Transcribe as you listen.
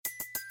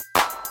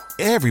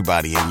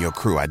Everybody in your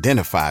crew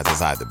identifies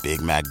as either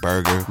Big Mac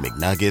Burger,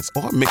 McNuggets,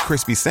 or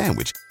McCrispy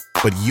Sandwich.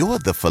 But you're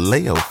the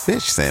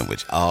Filet-O-Fish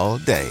Sandwich all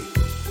day.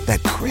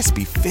 That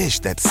crispy fish,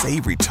 that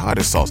savory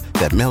tartar sauce,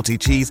 that melty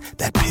cheese,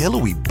 that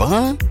pillowy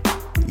bun.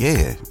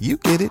 Yeah, you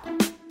get it.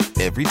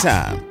 Every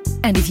time.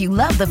 And if you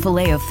love the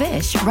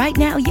Filet-O-Fish, right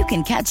now you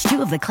can catch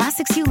two of the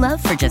classics you love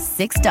for just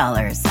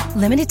 $6.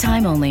 Limited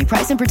time only.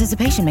 Price and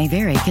participation may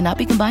vary. Cannot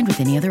be combined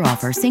with any other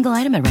offer. Single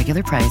item at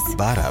regular price.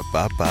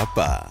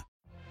 Ba-da-ba-ba-ba.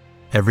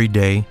 Every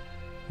day,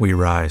 we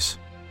rise,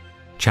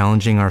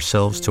 challenging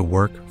ourselves to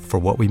work for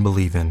what we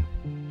believe in.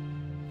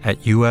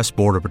 At U.S.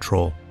 Border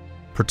Patrol,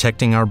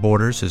 protecting our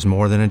borders is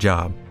more than a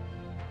job.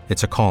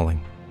 It's a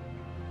calling.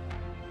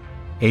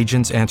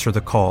 Agents answer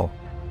the call,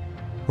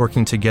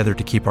 working together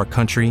to keep our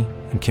country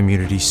and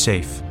communities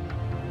safe.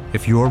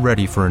 If you're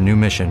ready for a new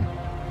mission,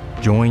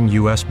 join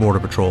U.S.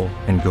 Border Patrol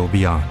and go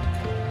beyond.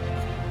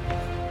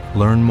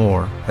 Learn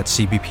more at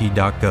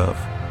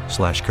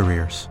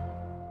cbp.gov/careers.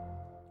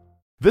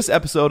 This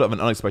episode of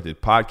An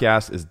Unexpected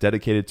Podcast is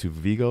dedicated to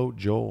Vigo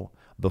Joel,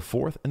 the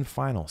fourth and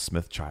final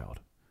Smith child.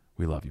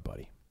 We love you,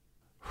 buddy.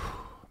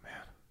 Whew,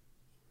 man.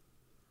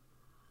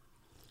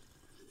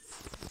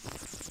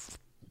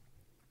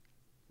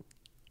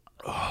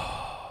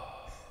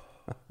 Oh.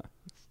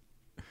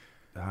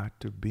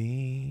 Dr.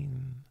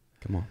 Bean.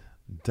 Come on.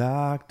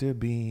 Dr.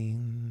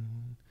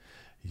 Bean,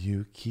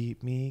 you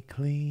keep me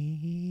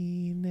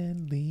clean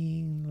and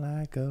lean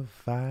like a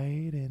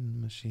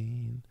fighting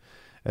machine.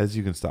 As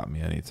you can stop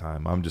me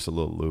anytime. I'm just a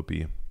little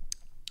loopy.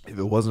 If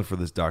it wasn't for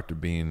this Dr.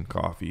 Bean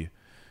coffee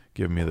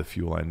giving me the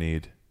fuel I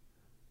need,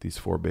 these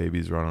four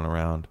babies running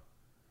around,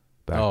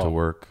 back to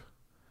work.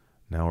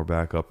 Now we're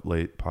back up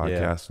late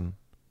podcasting. Yeah.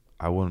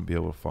 I wouldn't be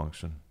able to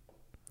function.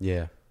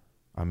 Yeah.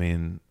 I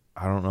mean,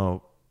 I don't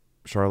know.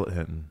 Charlotte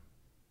Hinton,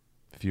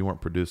 if you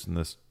weren't producing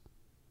this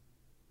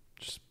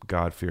just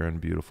God-fearing,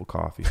 beautiful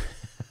coffee,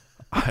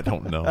 I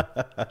don't know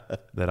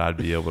that I'd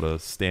be able to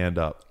stand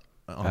up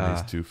on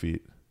these 2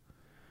 feet.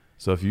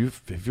 So if you're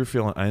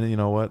feeling, and you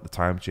know what, the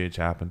time change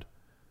happened.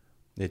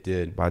 It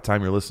did. By the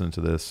time you're listening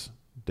to this,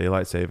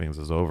 daylight savings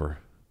is over.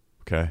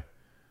 Okay,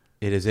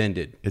 it has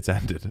ended. It's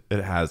ended.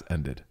 It has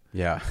ended.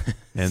 Yeah.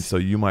 And so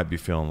you might be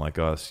feeling like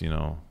us,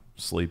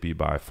 sleepy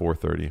by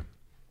 4:30.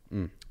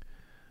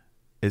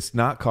 It's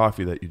not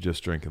coffee that you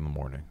just drink in the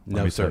morning.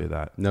 Let me tell you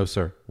that. No,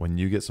 sir. When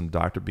you get some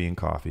Dr. Bean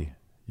coffee,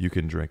 you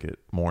can drink it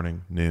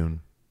morning, noon,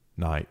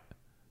 night,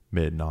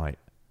 midnight,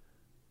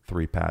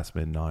 3 past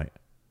midnight,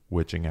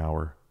 witching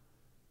hour,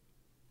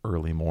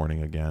 early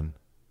morning again,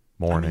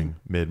 morning,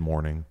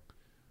 mid-morning.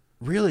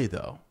 Really,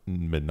 though?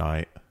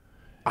 Midnight.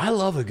 I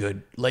love a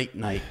good late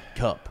night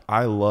cup.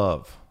 I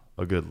love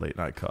a good late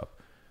night cup.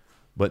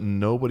 But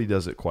nobody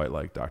does it quite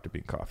like Dr.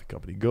 Bean Coffee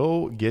Company.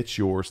 Go get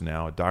yours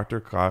now at Dr.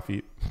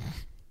 Coffee.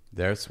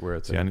 There's where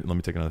it's at. Let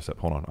me take another step.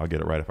 Hold on. I'll get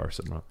it right if I was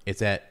sitting up.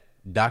 It's at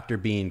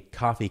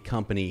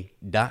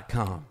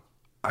drbeancoffeecompany.com.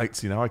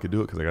 See, now I could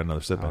do it because I got another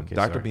sip in. Okay,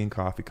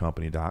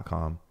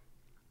 drbeancoffeecompany.com.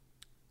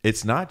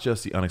 It's not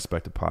just the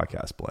Unexpected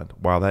Podcast blend.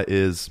 While that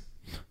is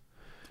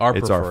our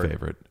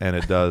favorite. And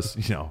it does,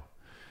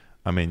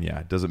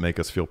 does it make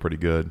us feel pretty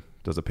good?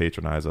 Does it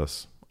patronize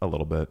us a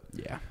little bit?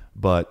 Yeah.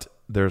 But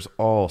there's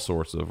all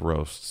sorts of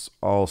roasts,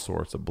 all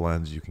sorts of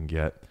blends you can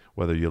get,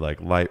 whether you like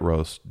light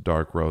roast,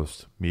 dark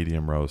roast,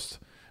 medium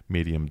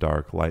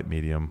dark, light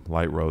medium,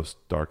 light roast,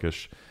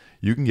 darkish.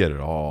 You can get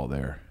it all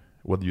there.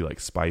 Whether you like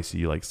spicy,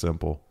 you like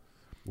simple.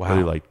 Wow.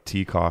 Whether you like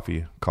tea,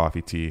 coffee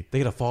tea. They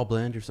got a fall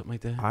blend or something like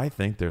that? I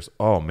think they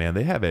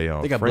have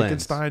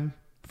a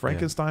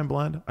Frankenstein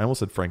blend. I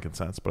almost said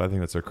frankincense, but I think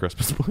that's their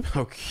Christmas blend.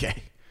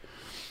 Okay.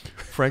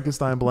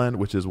 Frankenstein blend,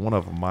 which is one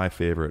of my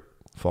favorite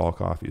fall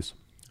coffees.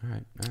 All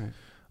right.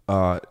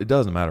 It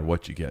doesn't matter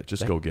what you get.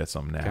 Just go get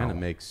some now. Kind of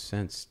makes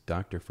sense.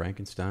 Dr.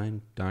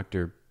 Frankenstein,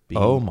 Dr. Bean.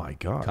 Oh, my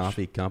gosh.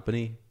 Coffee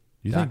Company.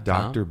 You think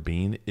Dr.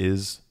 Bean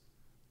is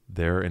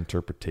their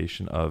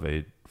interpretation of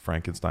a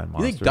Frankenstein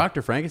monster? You think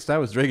Dr. Frankenstein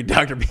was drinking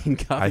Dr. Bean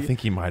coffee? I think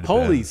he might have been.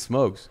 Holy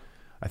smokes.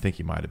 I think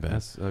he might have been.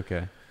 That's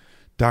okay.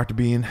 Dr.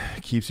 Bean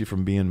keeps you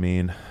from being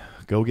mean.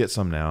 Go get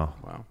some now.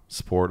 Wow.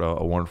 Support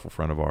a wonderful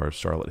friend of ours,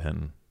 Charlotte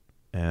Hinton.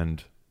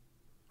 And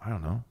I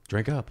don't know.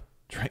 Drink up.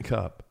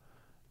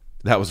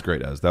 That was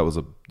great, Ez. That was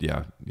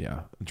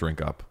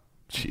drink up.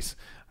 Jeez,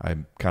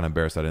 I'm kind of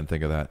embarrassed I didn't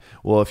think of that.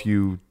 Well, if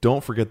you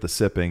don't forget the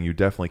sipping, you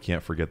definitely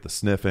can't forget the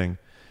sniffing.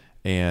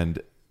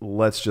 And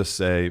let's just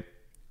say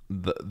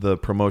the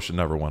promotion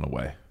never went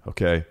away,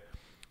 okay?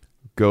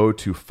 Go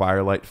to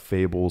Firelight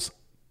Fables.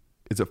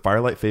 Is it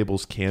Firelight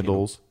Fables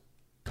Candles?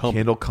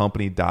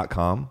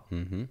 Candlecompany.com.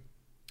 Mm-hmm.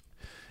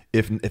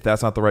 If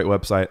that's not the right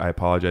website, I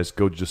apologize.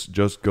 Go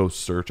just go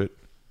search it.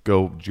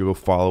 Go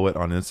follow it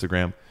on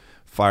Instagram.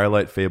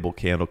 Firelight Fable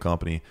Candle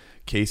Company.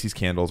 Casey's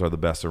candles are the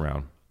best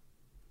around.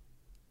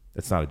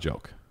 It's not a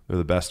joke. They're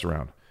the best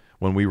around.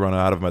 When we run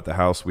out of them at the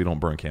house, we don't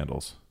burn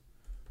candles.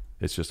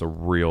 It's just a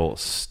real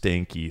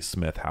stinky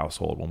Smith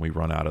household when we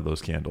run out of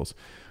those candles.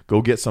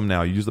 Go get some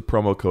now. Use the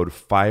promo code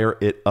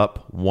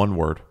FIREITUP, one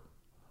word,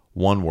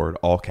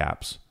 all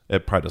caps,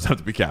 It probably doesn't have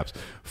to be caps.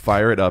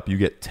 Fire it up. You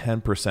get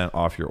 10%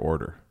 off your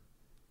order.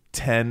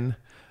 10%.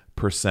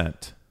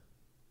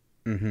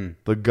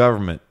 The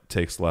government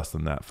takes less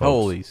than that, folks.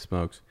 Holy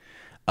smokes.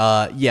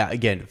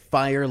 Again,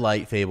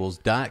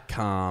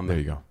 firelightfables.com. There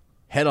you go.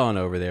 Head on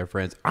over there,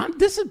 friends.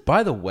 This is,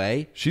 by the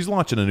way, She's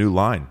launching a new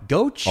line.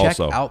 go check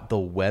also. out the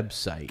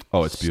website.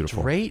 Oh, it's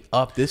beautiful. Straight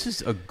up, this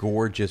is a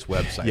gorgeous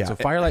website. Yeah. So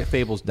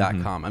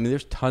firelightfables.com. I mean,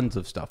 there's tons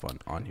of stuff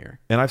on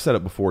here. And I've said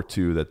it before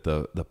too that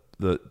the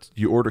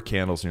you order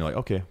candles and you're like,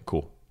 okay,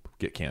 cool,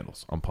 get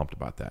candles. I'm pumped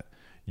about that.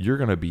 You're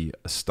gonna be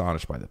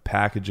astonished by the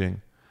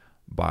packaging,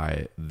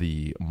 by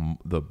the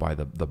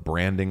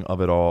branding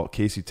of it all.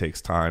 Casey takes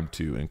time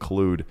to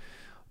include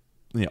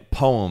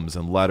poems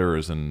and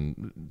letters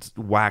and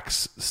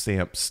wax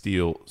stamp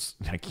steel.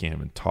 I can't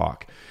even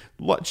talk.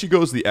 She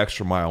goes the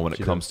extra mile when it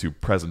comes to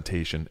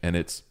presentation, and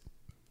it's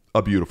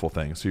a beautiful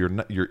thing. So you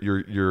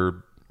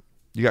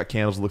got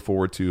candles to look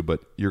forward to,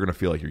 but you're gonna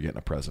feel like you're getting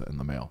a present in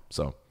the mail.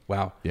 So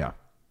Wow. yeah,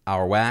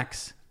 our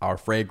wax, our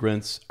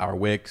fragrance, our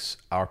wicks,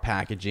 our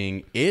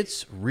packaging.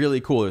 It's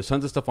really cool. There's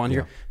tons of stuff on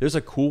here. There's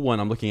a cool one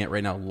I'm looking at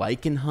right now,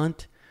 Lichen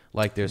Hunt.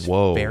 Like there's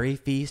Fairy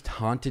Feast,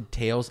 Haunted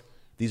Tales.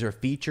 These are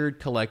featured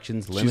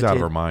collections, limited. She's out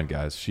of her mind,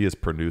 guys. She is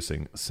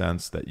producing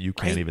scents that you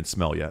can't even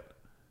smell yet.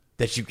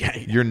 That you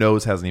Your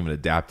nose hasn't even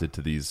adapted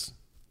to these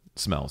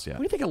smells yet. What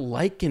do you think a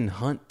Lichen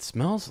Hunt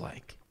smells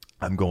like?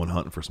 I'm going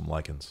hunting for some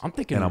lichens. I'm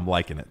thinking, and I'm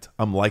liking it.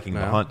 I'm liking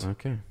the hunt.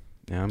 Okay,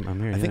 yeah, I'm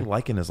hearing. I think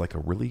lichen is like a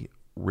really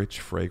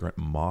rich, fragrant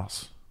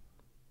moss.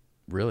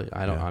 Really,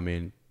 I don't. Yeah. I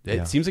mean,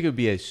 it seems like it would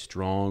be a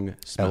strong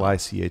smell.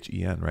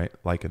 Lichen, right?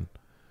 Lichen.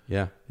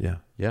 Yeah, Yeah.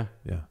 yeah.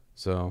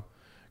 So,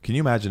 can you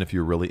imagine if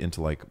you're really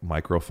into like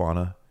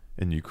microfauna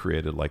and you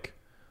created like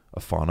a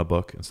fauna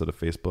book instead of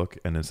Facebook,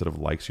 and instead of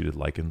likes you did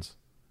lichens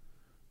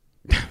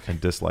and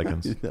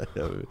dislichens?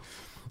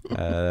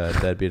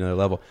 That'd be another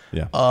level.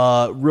 Yeah.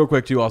 Real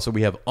quick too. Also,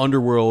 we have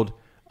Underworld,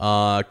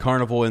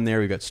 Carnival in there.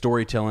 We've got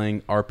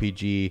storytelling,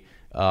 RPG,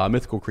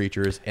 mythical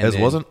creatures. And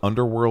Wasn't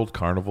Underworld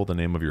Carnival the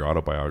name of your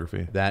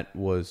autobiography?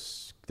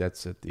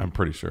 That's at the. I'm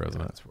pretty sure, isn't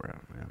it? That's where.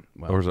 Yeah.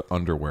 Well, Or was it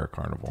Underwear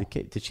Carnival?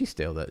 did she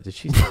steal that? Did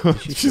she?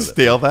 Did she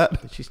steal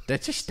that?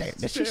 Did she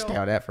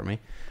steal that for me?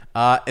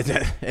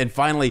 And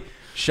finally,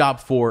 shop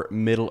for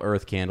Middle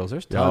Earth candles.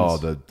 There's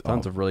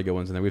tons of really good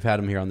ones in there. We've had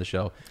them here on the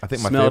show. I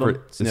think my Smelled favorite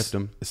them, sniffed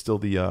them. is still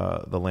the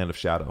Land of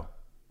Shadow.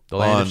 The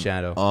Land of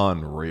Shadow.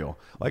 Unreal.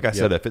 Like I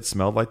said, if it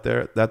smelled like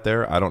that,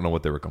 I don't know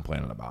what they were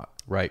complaining about.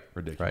 Right.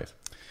 Ridiculous. Right.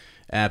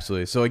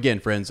 Absolutely. So again,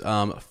 friends,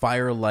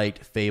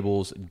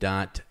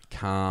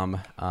 firelightfables.com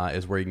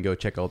is where you can go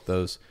check out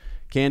those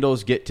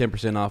candles. Get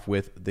 10% off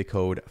with the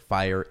code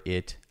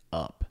FIREITUP.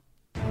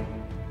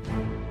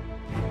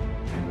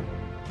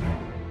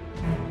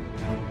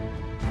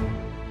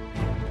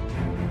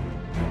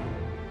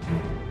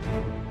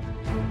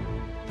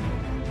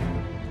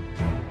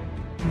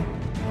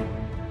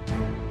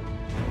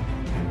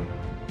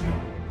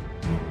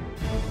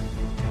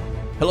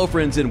 Hello,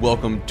 friends, and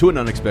welcome to an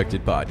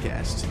unexpected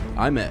podcast.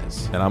 I'm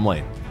Ez. And I'm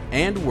Lane.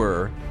 And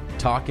we're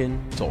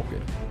talking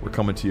Tolkien. We're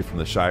coming to you from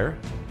the Shire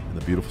in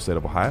the beautiful state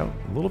of Ohio,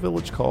 a little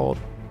village called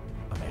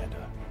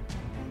Amanda.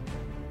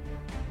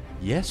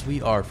 Yes,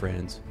 we are,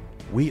 friends.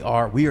 We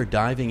are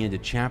diving into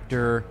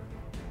chapter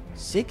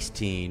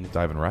 16.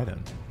 Diving right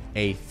in.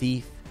 A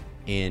Thief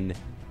in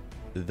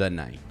the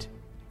Night.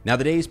 Now,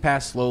 the days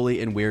passed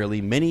slowly and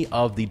wearily. Many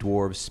of the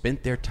dwarves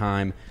spent their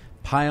time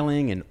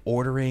piling and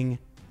ordering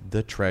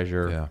the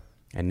treasure. Yeah.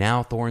 And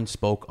now Thorin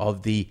spoke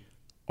of the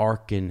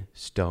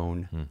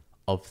Arkenstone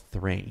of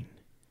Thrain.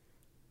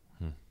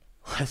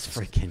 Let's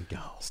freaking go.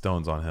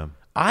 Stone's on him.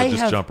 I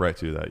just have- jump right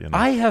to that.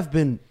 I have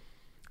been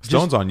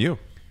Stone's on you.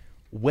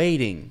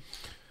 waiting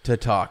to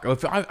talk.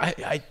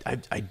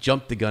 I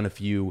jumped the gun a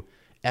few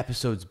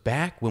episodes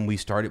back when we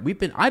started.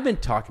 I've been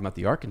talking about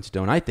the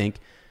Arkenstone, I think,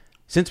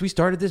 since we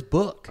started this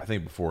book. I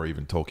think before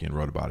even Tolkien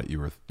wrote about it, you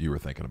were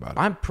thinking about it.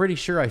 I'm pretty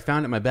sure I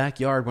found it in my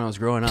backyard when I was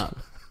growing up.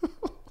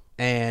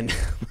 And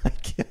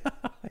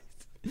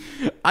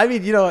I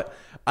mean, you know what?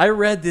 I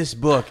read this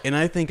book and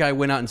I think I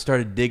went out and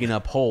started digging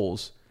up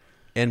holes,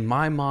 and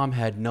my mom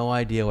had no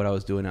idea what I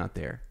was doing out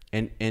there.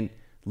 And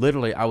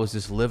literally I was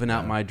just living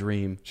out my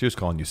dream. She was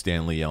calling you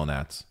Stanley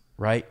Yelnats.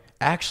 Right?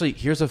 Actually,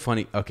 here's a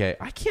funny, I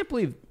can't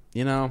believe,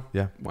 Yeah.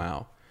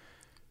 Wow.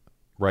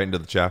 Right into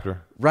the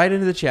chapter. Right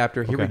into the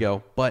chapter. Here we Okay.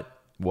 go. But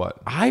What?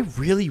 I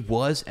really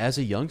was, as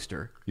a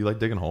youngster, You like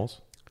digging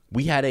holes?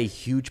 we had a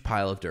huge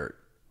pile of dirt.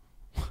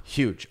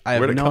 Huge.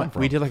 Where'd it come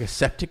from? We did like a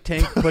septic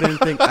tank put in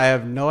thing. I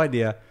have no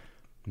idea.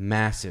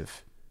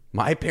 Massive.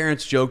 My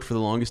parents joked for the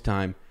longest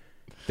time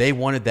they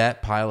wanted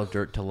that pile of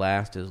dirt to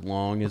last as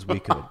long as we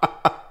could,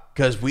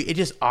 because it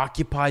just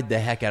occupied the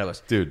heck out of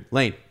us. Dude.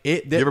 Lane,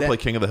 You ever play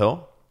King of the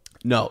Hill?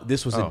 No,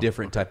 this was a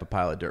different type of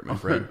pile of dirt, my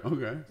friend.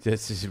 Okay.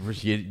 This is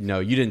you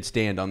didn't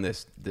stand on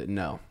this.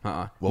 No,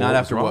 Well, not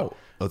after what.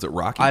 Was it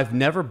Rocky? I've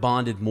never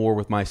bonded more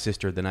with my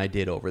sister than I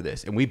did over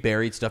this. And we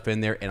buried stuff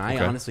in there, and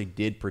I honestly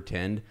did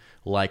pretend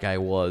like I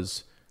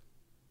was,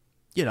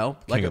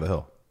 like King of the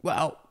Hill.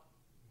 Well,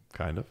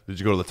 Kind of. Did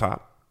you go to the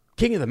top?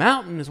 King of the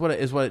Mountain is what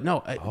it.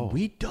 No,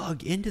 we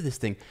dug into this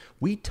thing.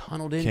 We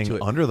tunneled into King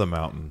it. under the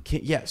mountain.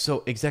 Yeah.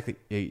 So exactly,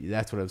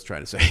 that's what I was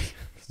trying to say.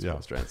 That's what I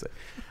was trying to say.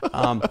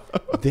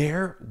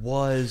 There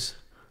was,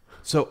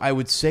 so I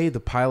would say the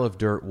pile of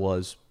dirt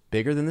was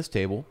bigger than this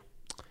table.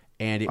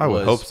 And I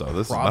would hope so.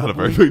 This is not a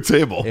very big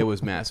table. It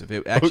was massive.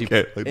 It actually,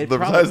 the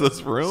size of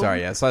this room?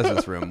 Sorry, yeah, size of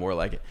this room, more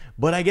like it.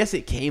 But I guess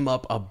it came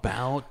up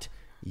about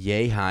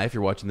yay high if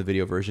you're watching the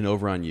video version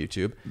over on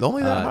YouTube.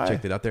 Only that high?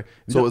 Check that out there.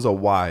 So it was a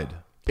wide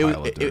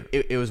pile of dirt.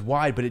 It was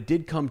wide, but it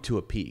did come to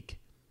a peak.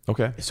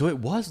 Okay. So it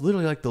was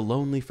literally like the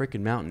lonely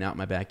freaking mountain out in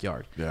my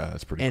backyard. Yeah,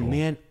 that's pretty cool. And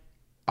man,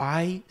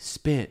 I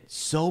spent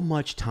so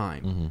much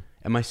time,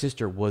 and my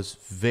sister was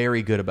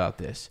very good about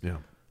this. Yeah.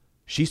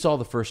 She saw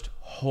the first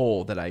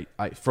hole that I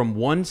from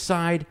one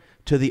side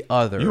to the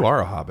other. You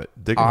are a hobbit.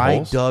 Digging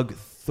holes? I dug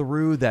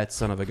through that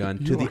son of a gun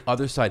to the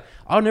other side.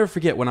 I'll never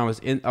forget when I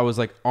was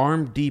like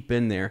arm deep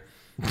in there,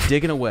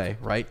 digging away,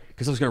 right?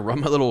 Because I was going to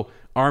run my little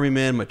army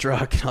man, my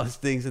truck, and all these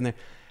things in there.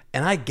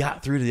 And I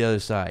got through to the other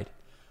side.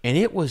 And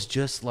it was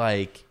just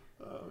like,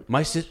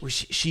 my sister,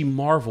 she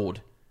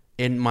marveled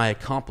in my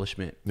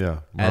accomplishment. Yeah,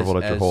 marveled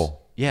at your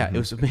hole. Yeah, it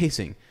was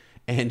amazing.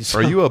 And so,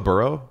 are you a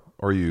burrow?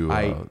 Or are you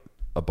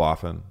a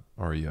boffin?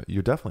 Or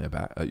you're definitely a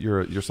bat.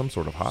 You're some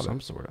sort of hobbit. Some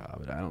sort of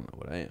hobbit. I don't know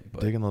what I am.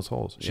 But digging those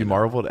holes. She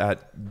marveled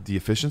at the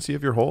efficiency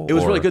of your hole. It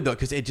was really good though,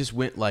 because it just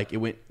went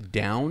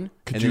down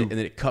and then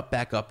it cut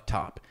back up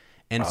top.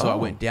 And so I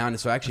went down, and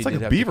so I actually it's like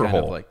did a have beaver to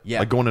kind hole, of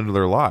like going into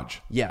their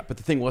lodge. Yeah, but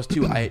the thing was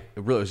too, it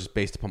really was just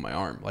based upon my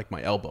arm, like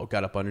my elbow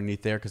got up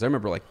underneath there, because I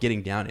remember like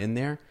getting down in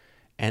there,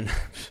 and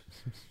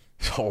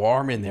whole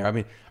arm in there. I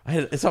mean,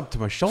 it's up to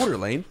my shoulder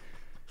lane,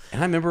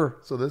 and I remember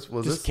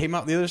this came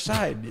out the other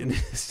side.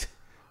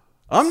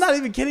 I'm not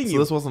even kidding you. So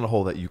this wasn't a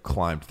hole that you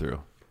climbed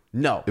through.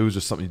 No, it was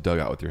just something you dug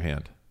out with your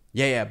hand.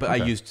 Yeah, but I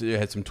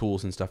had some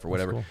tools and stuff or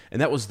whatever, cool.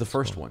 And that was the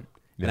first one.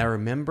 Yeah. And I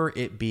remember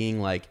it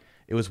being like,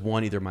 it was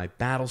either my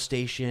battle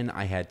station.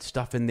 I had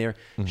stuff in there.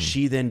 Mm-hmm.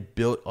 She then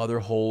built other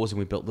holes, and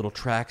we built little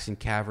tracks and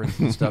caverns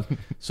and stuff.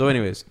 So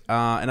anyways,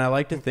 and I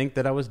like to think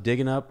that I was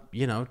digging up,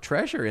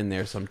 treasure in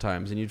there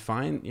sometimes, and you'd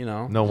find,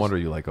 No wonder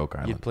you like Oak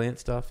Island. You'd plant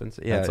stuff and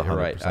yeah, you're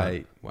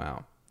right.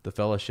 Wow. The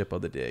Fellowship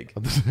of the Dig.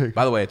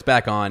 By the way, it's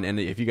back on, and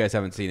if you guys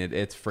haven't seen it,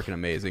 it's freaking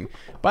amazing.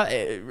 But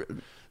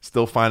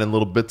still finding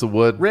little bits of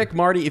wood. Rick,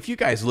 Marty, if you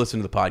guys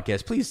listen to the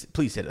podcast,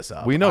 please hit us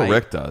up. We know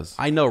Rick does.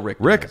 I know Rick.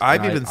 Rick, does,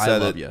 I've even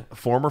said it. You.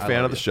 Former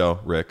fan of the show,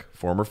 Rick.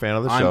 Former fan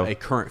of the show. I'm a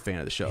current fan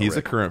of the show. He's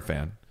a current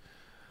fan.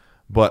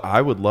 But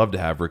I would love to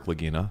have Rick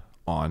Lagina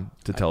on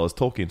to tell his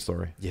Tolkien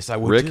story. Yes, I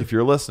would. Rick, too. if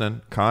you're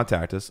listening,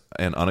 contact us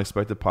at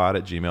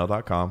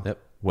unexpectedpod@gmail.com. Yep.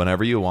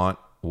 Whenever you want.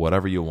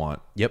 Whatever you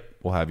want. Yep.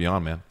 We'll have you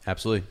on, man.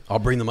 Absolutely. I'll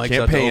bring the mics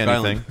Can't out pay to Oak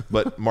anything, Island.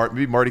 but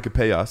maybe Marty could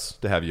pay us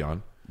to have you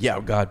on. Yeah,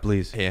 oh God,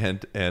 please.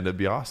 And it'd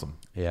be awesome.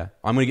 Yeah.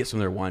 I'm going to get some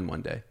of their wine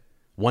one day.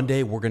 One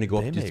day we're going to go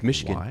up to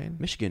Michigan. Wine?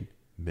 Michigan.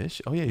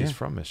 Oh, yeah, he's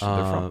from Michigan.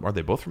 Are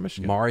they both from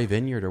Michigan? Maury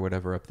Vineyard or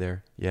whatever up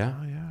there. Yeah.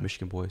 Oh, yeah.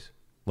 Michigan boys.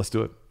 Let's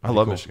do it. I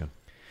love Michigan.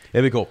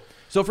 It'd be cool.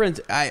 So, friends,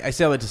 I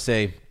say all that to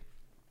say...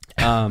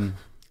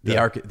 The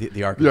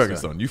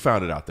Arkenstone. You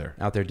found it out there.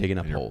 Out there digging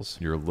up holes.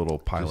 Your little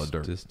pile of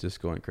dirt.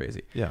 Just going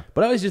crazy. Yeah.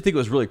 But I always just think it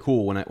was really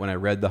cool when I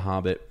read The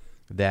Hobbit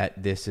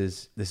that this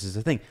is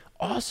a thing.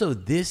 Also,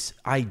 this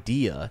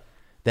idea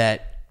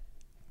that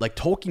like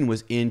Tolkien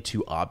was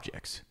into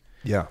objects.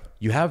 Yeah.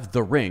 You have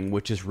The Ring,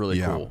 which is really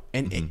cool.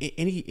 And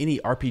any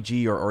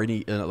RPG or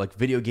any like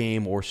video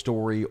game or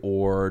story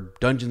or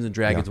Dungeons and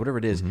Dragons, whatever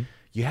it is,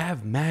 you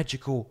have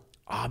magical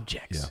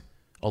objects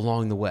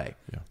along the way.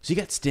 Yeah. So you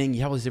got Sting,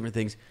 you have all these different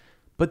things.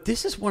 But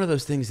this is one of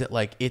those things that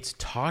like it's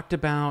talked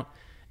about,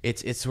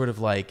 it's sort of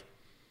like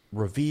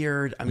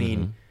revered. I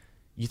mean,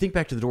 you think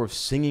back to the Dwarves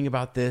singing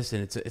about this,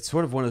 and it's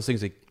sort of one of those things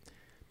that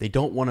they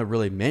don't want to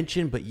really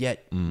mention, but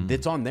yet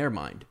it's on their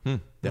mind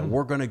that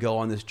we're going to go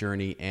on this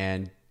journey,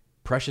 and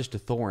precious to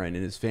Thorin and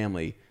his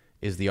family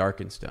is the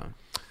Arkenstone.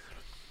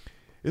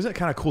 Isn't it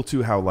kind of cool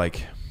too how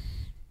like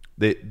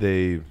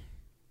they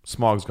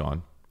Smaug's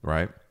gone,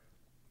 right?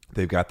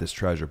 They've got this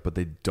treasure, but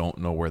they don't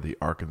know where the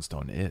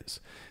Arkenstone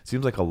is. It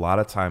seems like a lot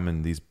of time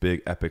in these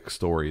big epic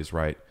stories,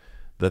 right?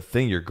 The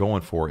thing you're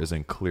going for is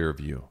in clear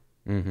view.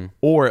 Mm-hmm.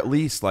 Or at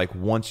least like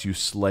once you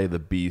slay the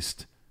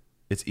beast,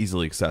 it's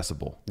easily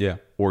accessible. Yeah.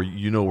 Or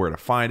you know where to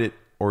find it,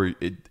 or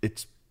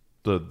it's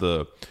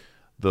the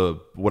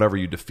whatever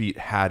you defeat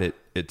had it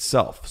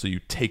itself. So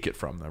you take it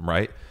from them,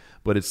 right?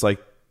 But it's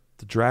like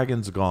the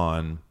dragon's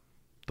gone,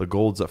 the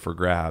gold's up for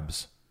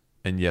grabs,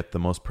 and yet the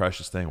most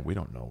precious thing, we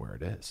don't know where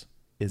it is.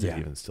 Is it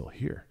even still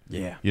here?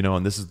 Yeah.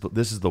 And this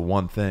is the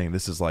one thing.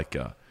 This is like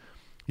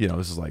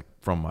this is like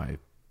from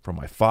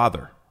my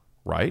father,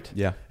 right?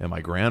 Yeah. And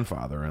my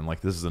grandfather, and like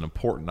this is an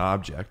important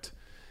object,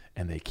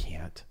 and they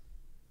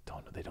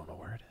don't know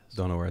where it is.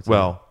 Don't know where it's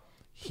well,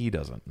 he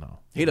doesn't know.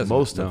 He doesn't.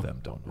 Most of them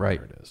don't know where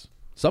it is.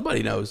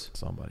 Somebody knows.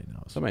 Somebody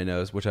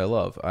knows, which I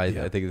love. I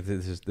think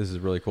this is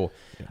really cool.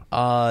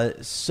 Yeah.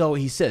 So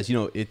he says,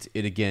 it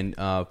again,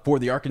 for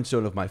the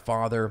Arkenstone of my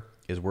father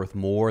is worth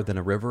more than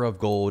a river of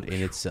gold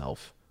in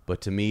itself, but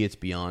to me it's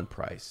beyond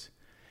price.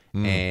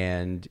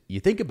 And you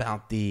think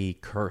about the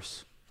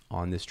curse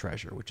on this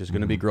treasure, which is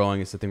going to be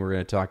growing. It's the thing we're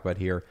going to talk about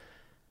here.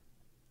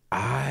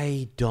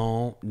 I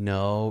don't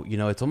know.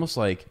 It's almost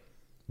like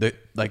the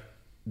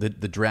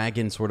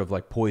dragon sort of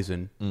like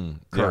poison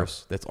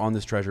curse that's on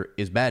this treasure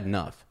is bad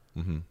enough.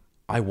 Mm-hmm.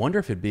 I wonder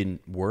if it'd been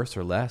worse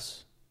or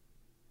less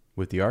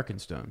with the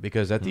Arkenstone,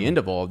 because at the end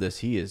of all of this,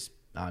 he is,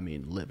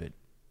 livid.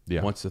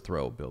 Yeah. Wants to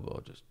throw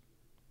Bilbo just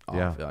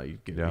off.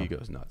 He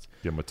goes nuts.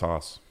 Give him a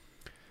toss.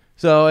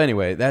 So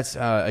anyway, that's,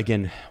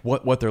 again,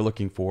 what they're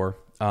looking for.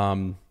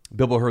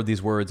 Bilbo heard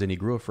these words and he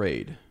grew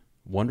afraid,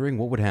 wondering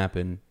what would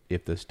happen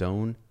if the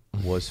stone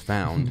was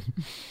found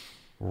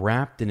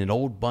wrapped in an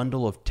old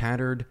bundle of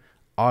tattered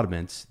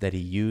oddments that he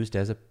used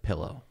as a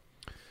pillow.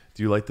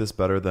 Do you like this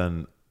better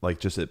than like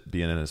just it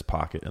being in his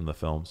pocket in the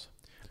films?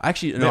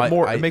 Actually, no.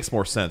 It makes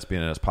more sense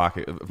being in his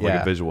pocket from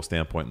like a visual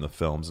standpoint in the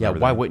films. Yeah,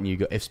 why wouldn't you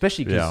go?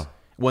 Especially because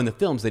in the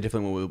films, they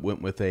definitely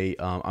went with a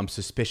I'm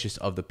suspicious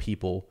of the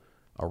people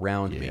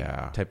around me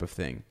type of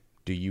thing.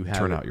 Do you have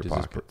turn out your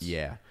pockets?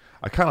 Yeah.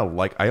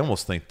 I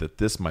almost think that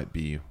this might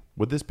be,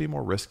 would this be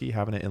more risky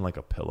having it in like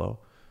a pillow?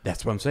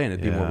 That's what I'm saying.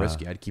 It'd be more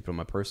risky. I'd keep it on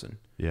my person.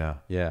 Yeah.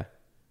 Yeah.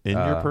 In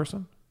your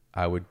person?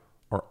 I would.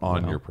 Or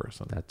on your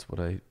person? That's what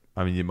I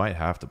mean, you might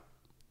have to.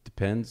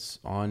 Depends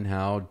on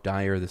how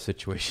dire the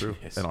situation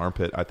is. An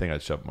armpit, I think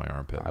I'd shove it in my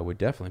armpit. I would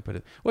definitely put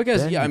it. Well,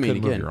 because, you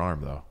couldn't move your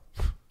arm, though.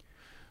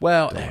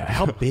 Well,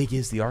 how big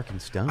is the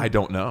Arkenstone? I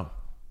don't know.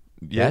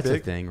 That's the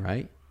thing,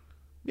 right?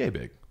 Yay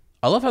big.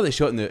 I love how they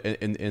show it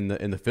in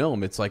the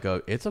film. It's like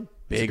a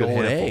big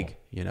old egg,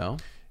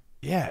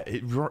 Yeah,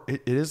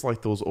 it is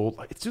like those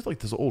old. It's just like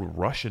those old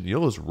Russian.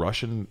 Those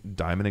Russian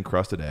diamond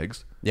encrusted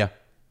eggs. Yeah,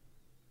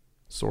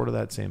 sort of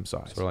that same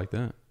size. Sort of like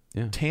that.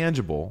 Yeah,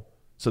 tangible,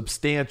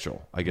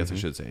 substantial. I guess I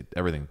should say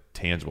everything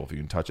tangible if you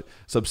can touch it.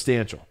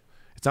 Substantial.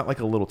 It's not like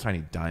a little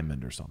tiny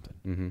diamond or something.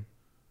 Mm-hmm.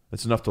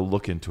 It's enough to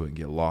look into it and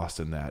get lost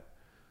in that.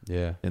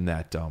 Yeah, in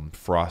that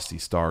frosty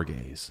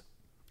stargaze.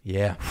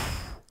 Yeah,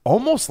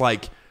 almost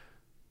like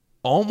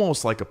a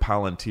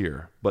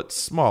Palantir, but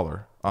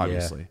smaller,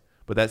 obviously. Yeah.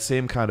 But that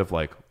same kind of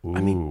like,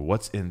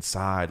 what's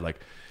inside? Like,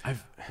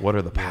 what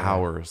are the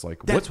powers?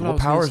 Like, what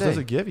powers does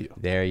it give you?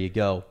 There you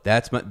go.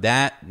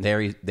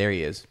 There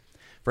he is,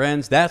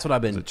 friends. That's what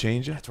I've been. Does it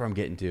change it? That's where I'm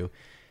getting to.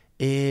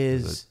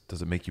 Does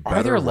it make you better?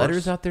 Are there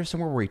letters out there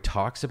somewhere where he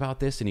talks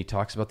about this and he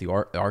talks about the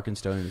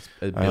Arkenstone and its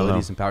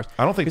abilities and powers?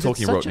 I don't think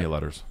Tolkien wrote any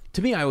letters.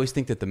 To me, I always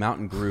think that the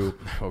mountain grew.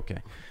 Okay,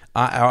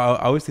 I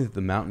always think that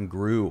the mountain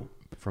grew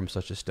from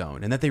such a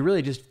stone, and that they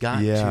really just got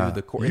to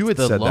the core. You had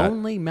the said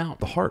lonely mountain,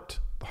 the heart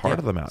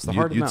of the mountain.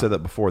 You'd said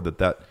that before.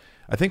 That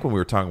I think when we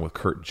were talking with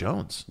Kurt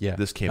Jones,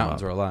 this came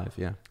mountains up. Are alive.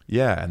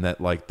 Yeah, and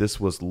that like this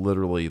was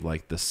literally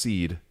like the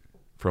seed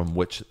from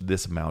which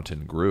this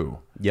mountain grew.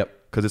 Yep.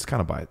 Because it's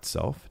kind of by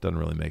itself. It doesn't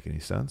really make any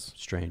sense.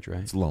 Strange, right?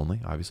 It's lonely,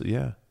 obviously.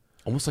 Yeah.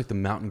 Almost like the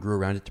mountain grew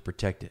around it to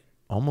protect it.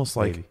 Almost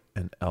like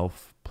an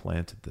elf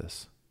planted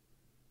this.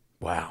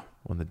 Wow.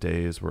 When the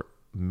days were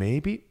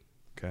maybe.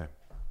 Okay.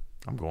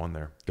 I'm going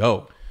there.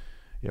 Go.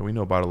 Yeah, we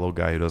know about a little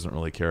guy who doesn't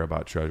really care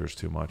about treasures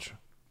too much.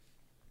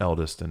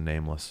 Eldest and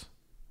nameless.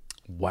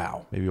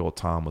 Wow. Maybe old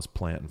Tom was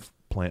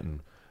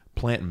planting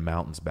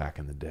mountains back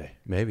in the day.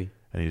 Maybe.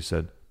 And he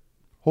said,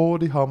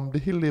 "Hoody humdy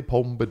hilly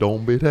pomby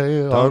domby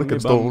day,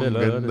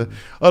 Arkenstone,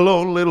 a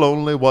lonely,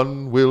 lonely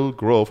one will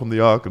grow from the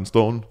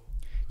Arkenstone."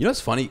 You know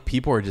what's funny?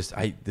 People are just.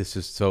 This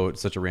is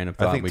such a random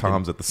thought. I think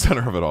Tom's at the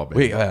center of it all.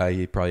 Baby.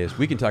 He probably is.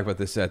 We can talk about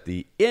this at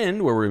the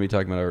end, where we're going to be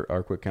talking about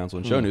our quick counsel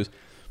and show news.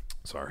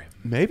 Sorry.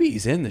 Maybe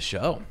he's in the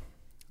show.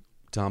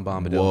 Tom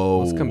Bombadil. Whoa.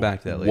 Let's come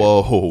back to that later.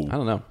 Whoa. I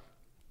don't know.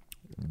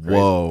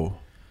 Whoa.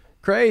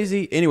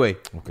 Crazy. Anyway.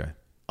 Okay.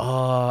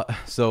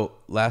 So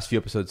last few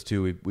episodes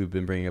too, we've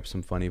been bringing up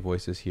some funny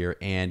voices here,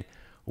 and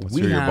let's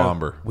hear your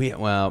Bomber.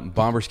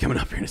 Bomber's coming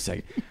up here in a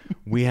second.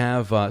 We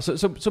have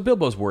so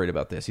Bilbo's worried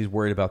about this. He's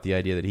worried about the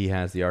idea that he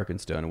has the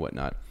Arkenstone and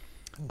whatnot.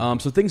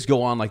 So things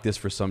go on like this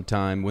for some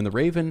time when the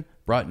Raven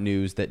brought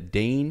news that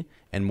Dane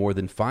and more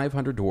than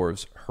 500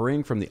 dwarves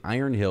hurrying from the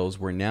Iron Hills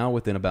were now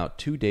within about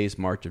 2 days'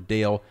 march of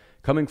Dale,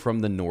 coming from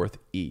the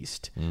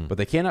northeast. But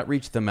they cannot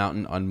reach the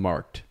mountain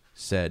unmarked,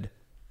 said.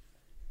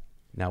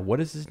 Now, what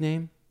is his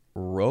name?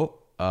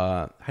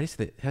 How do you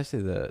say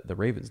the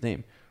Raven's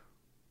name?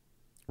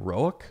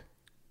 Rook?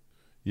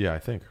 Yeah, I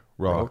think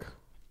Rook.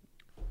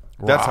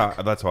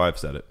 That's how I've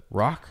said it.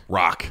 Rock.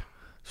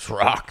 It's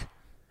Rock.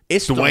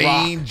 It's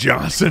Dwayne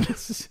Johnson.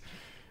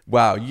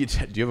 Wow, do you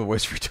have a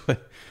voice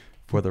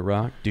for the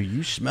Rock? Do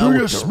you smell? Do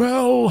you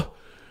smell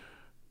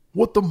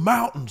what the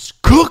mountain's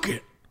cooking?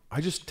 I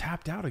just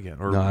tapped out again.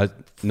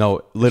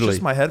 No, literally, it's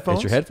just my headphones.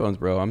 It's your headphones,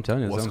 bro. I'm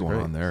telling you, what's going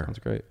on there? Sounds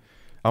great.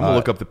 I'm gonna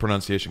look up the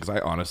pronunciation because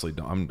I honestly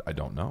don't. I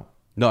don't know.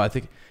 No, I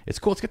think it's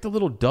cool. It's got the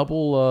little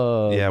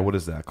double. Yeah, what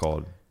is that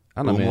called?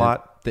 I don't know.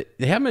 Umlaut. They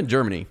have them in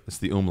Germany. It's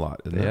the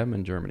umlaut. They have them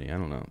in Germany. I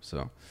don't know.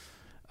 So,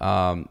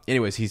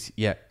 anyways,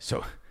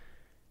 So,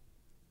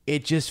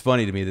 it's just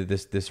funny to me that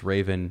this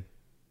Ravens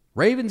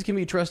can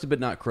be trusted, but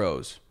not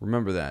crows.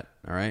 Remember that.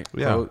 All right.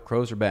 Yeah.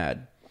 Crows are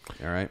bad.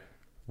 All right.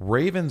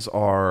 Ravens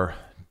are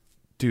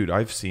dude,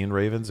 I've seen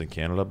ravens in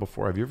Canada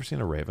before. Have you ever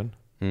seen a raven?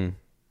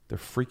 They're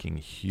freaking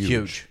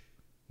huge.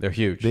 They're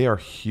huge. They are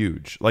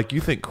huge. Like, you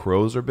think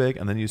crows are big,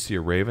 and then you see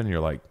a raven, and you're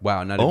like,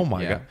 wow, oh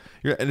my God.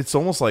 And it's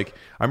almost like,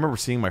 I remember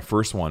seeing my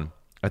first one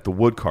at the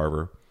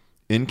Woodcarver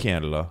in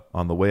Canada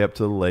on the way up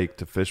to the lake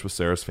to fish with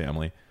Sarah's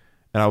family.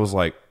 And I was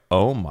like,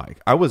 oh my.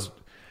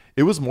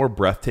 It was more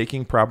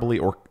breathtaking probably,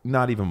 or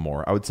not even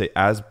more. I would say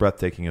as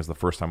breathtaking as the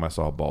first time I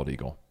saw a bald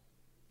eagle.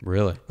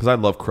 Really? Because I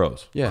love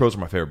crows. Yeah. Crows are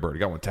my favorite bird. I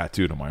got one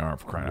tattooed on my arm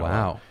for crying out loud.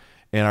 Wow.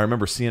 And I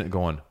remember seeing it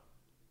going,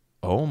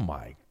 oh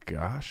my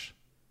gosh,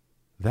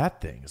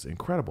 that thing is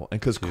incredible. And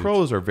because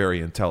crows are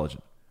very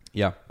intelligent.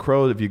 Yeah.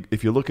 Crows,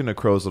 if you look into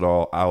crows at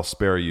all, I'll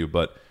spare you,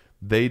 but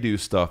they do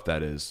stuff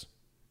that is,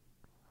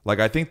 like,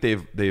 I think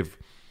they've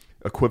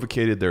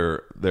equivocated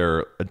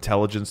their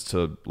intelligence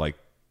to like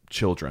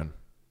children,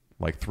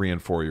 like 3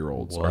 and 4 year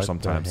olds, or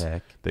sometimes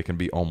they can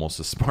be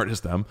almost as smart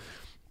as them.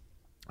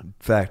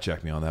 Fact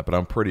check me on that, but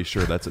I'm pretty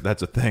sure that's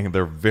a thing.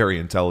 They're very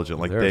intelligent.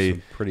 Like, they're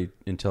some pretty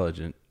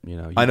intelligent. You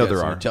know, I know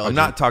there are. I'm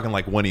not talking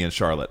like Winnie and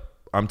Charlotte.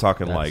 I'm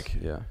talking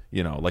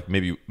you know, like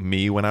maybe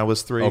me when I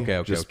was 3.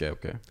 Okay.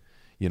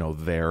 You know,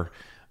 there.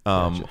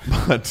 Gotcha.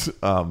 But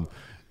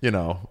you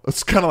know,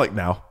 it's kind of like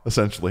now.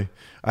 Essentially,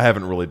 I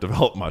haven't really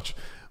developed much,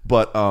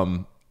 but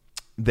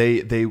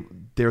they're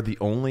one of the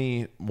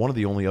only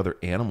other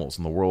animals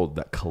in the world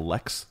that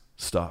collects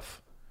stuff.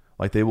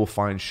 Like, they will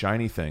find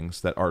shiny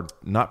things that are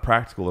not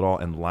practical at all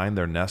and line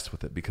their nest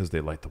with it because they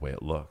like the way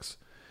it looks.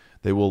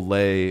 They will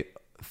lay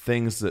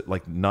things that,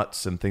 like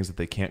nuts and things that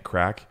they can't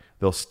crack.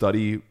 They'll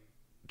study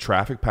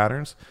traffic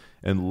patterns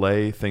and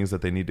lay things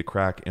that they need to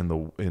crack in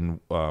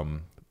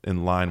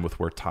line with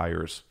where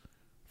tires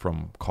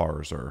from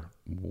cars are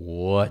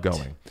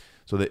going.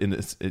 So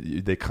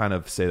they kind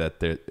of say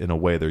that in a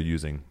way they're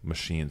using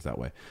machines that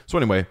way. So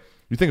anyway,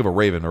 you think of a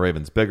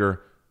raven's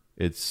bigger.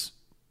 It's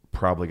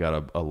probably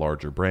got a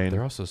larger brain.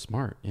 They're also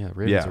smart. Yeah,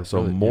 ravens are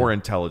so really, more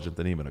intelligent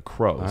than even a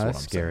crow.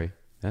 That's scary. Saying.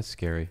 That's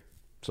scary.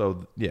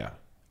 So yeah.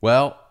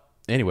 Well,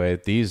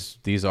 anyway, these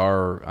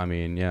are. I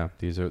mean, yeah,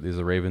 these are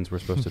ravens we're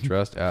supposed to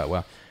trust.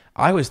 Well,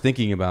 I was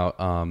thinking about.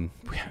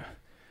 We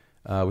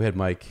had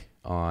Mike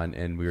on,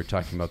 and we were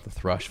talking about the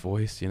thrush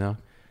voice, you know,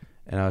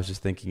 and I was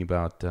just thinking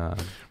about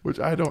which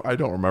I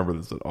don't remember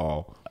this at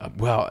all.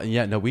 Well,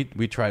 yeah, no, we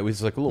tried. It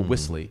was like a little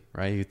whistly,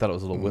 right? You thought it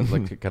was a little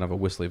like kind of a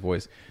whistly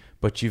voice.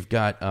 But you've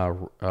got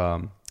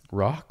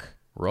rock.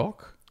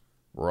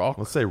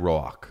 Let's say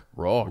rock.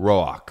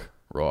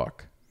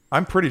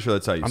 I'm pretty sure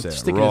that's how you say it. I'm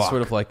just thinking it's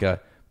sort of like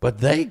but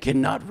they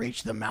cannot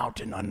reach the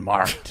mountain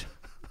unmarked.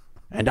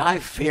 And I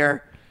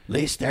fear,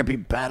 lest there be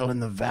battle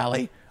in the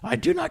valley, I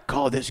do not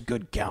call this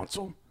good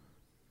counsel.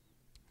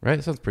 Right?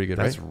 That sounds pretty good,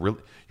 that's right?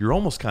 Really, you're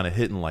almost kind of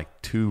hitting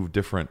like 2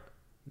 different.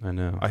 I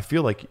know. I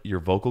feel like your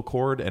vocal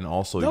cord and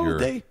also I'm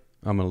going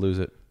to lose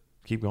it.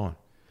 Keep going.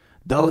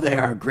 Though they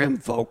are grim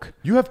folk.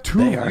 You have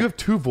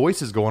two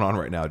voices going on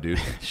right now,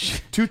 dude.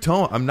 2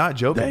 tone. I'm not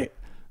joking.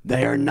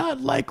 They are not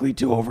likely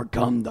to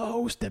overcome the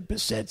host that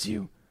besets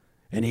you.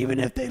 And even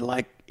if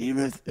I can't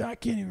even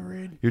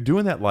read. You're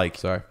doing that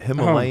like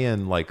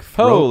Himalayan like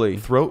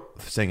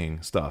throat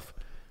singing stuff.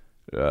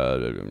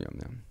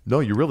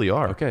 No, you really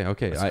are. Okay.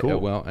 That's cool.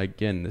 Well,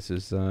 again, this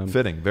is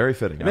fitting, very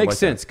fitting. It makes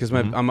sense because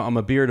I'm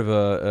a beard of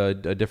a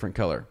different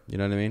color. You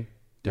know what I mean?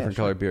 Different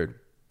color beard.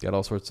 Got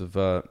all sorts of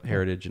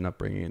heritage and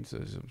upbringing and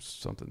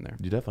something there.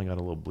 You definitely got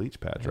a little bleach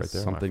patch right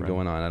there. Something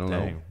going on. I don't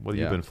know. What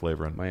have you been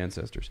flavoring? My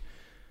ancestors.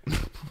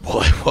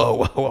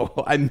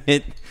 Whoa. I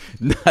meant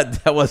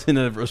that wasn't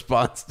a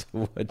response to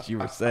what you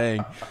were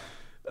saying.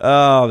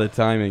 Oh, the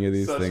timing of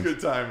these things. Such good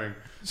timing.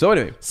 So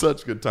anyway.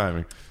 Such good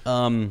timing.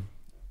 So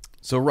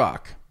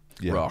rock.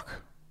 He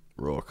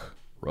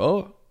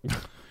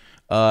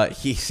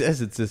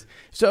says it's this.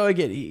 So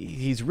again,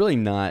 he's really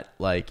not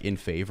like in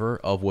favor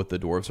of what the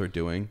dwarves are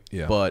doing.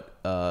 Yeah. But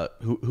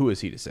who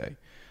is he to say?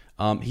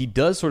 He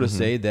does sort of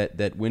say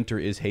that winter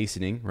is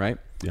hastening, right?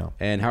 Yeah.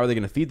 And how are they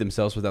going to feed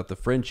themselves without the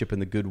friendship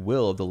and the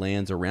goodwill of the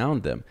lands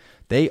around them?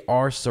 They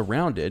are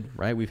surrounded,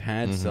 right? We've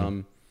had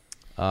some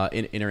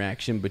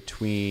interaction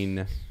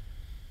between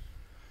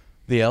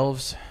the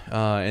elves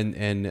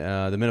and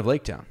the men of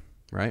Lake Town,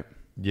 right?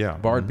 Yeah.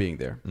 Bard being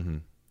there.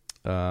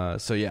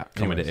 So yeah,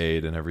 coming to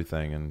aid and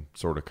everything, and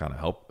sort of kind of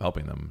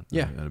helping them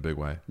in a big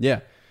way. Yeah.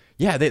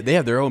 They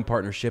have their own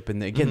partnership,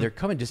 and again, they're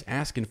coming just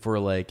asking for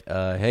like,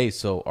 hey,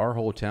 so our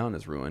whole town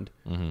is ruined.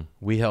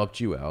 We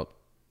helped you out.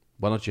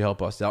 Why don't you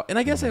help us out? And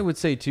I guess I would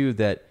say too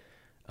that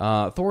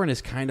Thorin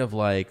is kind of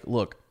like,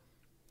 look,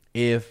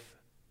 if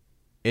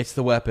it's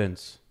the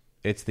weapons,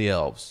 it's the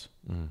elves.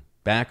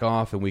 Back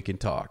off, and we can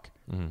talk.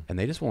 And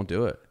they just won't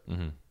do it.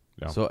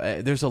 Yeah. So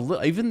there's a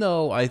little, even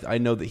though I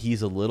know that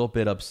he's a little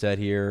bit upset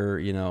here,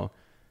 you know,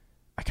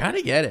 I kind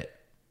of get it.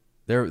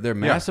 They're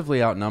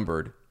massively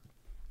outnumbered,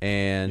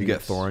 and you get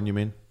Thorin, you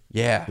mean?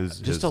 Yeah,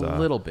 just a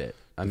little bit.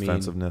 I mean,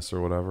 defensiveness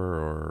or whatever,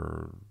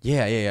 or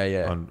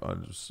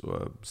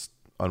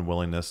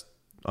unwillingness,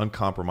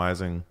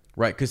 uncompromising.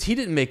 Right, because he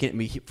didn't make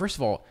it. First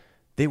of all,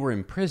 they were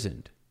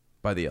imprisoned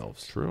by the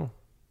elves. True.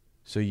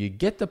 So you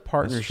get the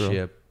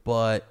partnership,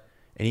 but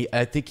And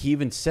I think he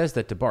even says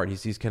that to Bart.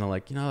 He's kind of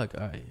like,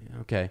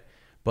 okay,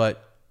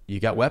 but you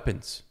got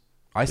weapons.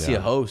 I see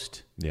a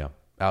host. Yeah.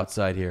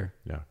 Outside here.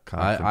 Yeah.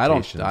 I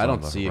don't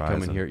see it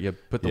coming here. You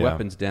put the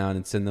weapons down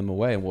and send them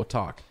away, and we'll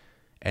talk.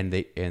 And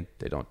they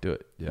don't do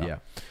it. Yeah.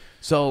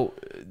 So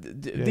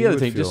the other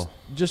thing,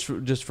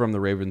 just from the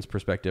Ravens'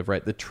 perspective,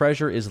 right? The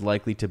treasure is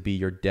likely to be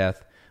your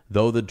death,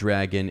 though the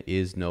dragon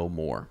is no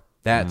more.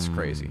 That's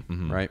crazy,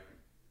 right?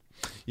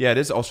 Yeah, it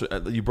is also.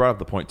 You brought up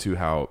the point too,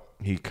 how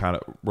he kind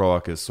of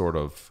Rourke is sort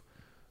of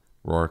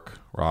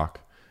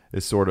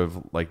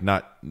like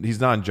not. He's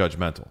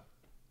non-judgmental,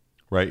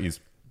 right? He's,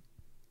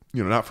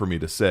 not for me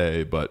to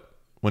say, but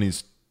when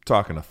he's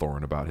talking to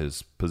Thorin about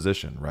his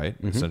position, right?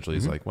 Essentially,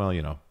 he's like, well,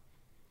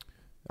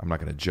 I'm not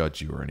going to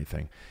judge you or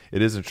anything.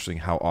 It is interesting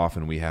how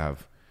often we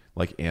have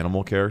like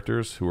animal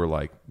characters who are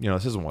like,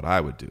 this isn't what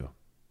I would do,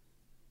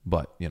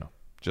 but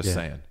just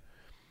saying.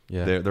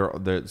 Yeah, they're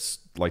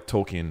like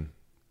Tolkien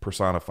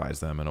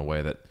personifies them in a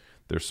way that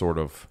they're sort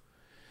of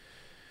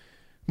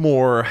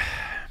more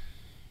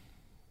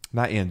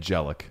not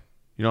angelic,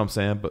 you know what I'm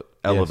saying, but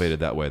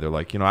elevated that way. They're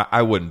like,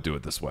 I wouldn't do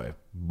it this way,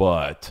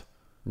 but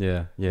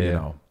I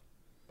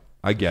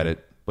get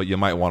it. But you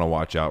might want to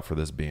watch out for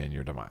this being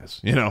your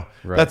demise.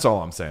 Right. That's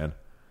all I'm saying.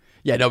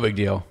 Yeah, no big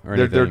deal.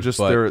 They're just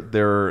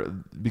they're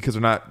because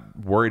they're not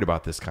worried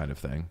about this kind of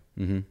thing.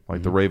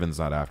 Like the Raven's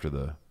not after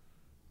the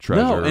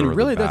treasure or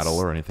really the battle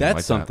or anything. That's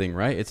like something,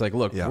 right? It's like,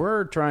 look,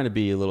 we're trying to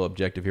be a little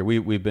objective here.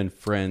 We've been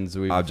friends.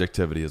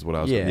 Objectivity is what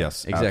I was.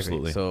 Yes, exactly.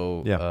 Absolutely.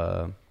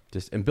 So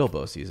and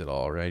Bilbo sees it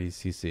all, right?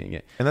 He's seeing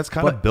it, and that's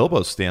kind of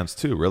Bilbo's stance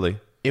too, really.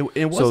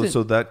 It wasn't,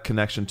 so that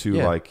connection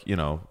to like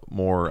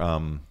more.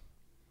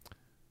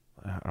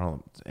 I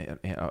don't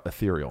know,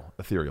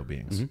 ethereal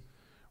beings,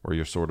 where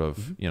you're sort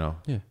of,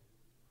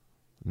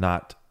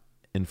 not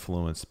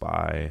influenced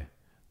by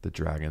the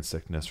dragon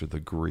sickness or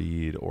the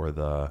greed or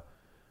the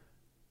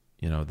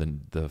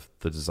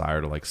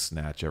desire to like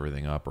snatch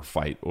everything up or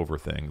fight over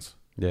things.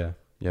 Yeah,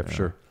 for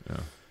sure.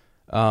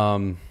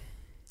 Yeah.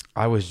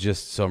 I was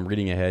just I'm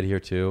reading ahead here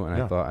too,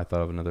 and I thought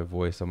of another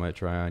voice I might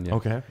try on you.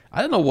 Okay.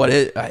 I don't know what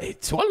I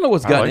don't know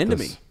what's gotten into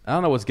me. I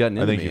don't know what's gotten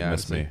into me. I think you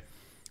missed me.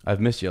 I've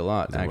missed you a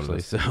lot,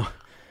 actually. So,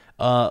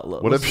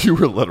 what if you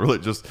were literally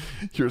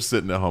you're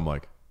sitting at home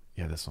like,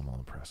 this one will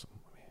impress him.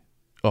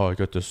 I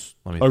got this.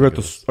 I got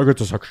this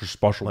extra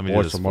special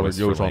voice I'm going to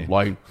use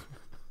online.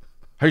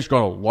 He's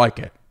gonna like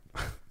it.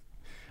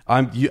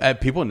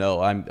 People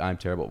know I'm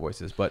terrible at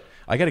voices, but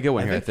I got a good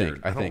one here.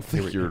 I think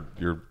you're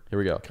here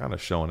we go. Kind of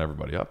showing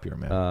everybody up here,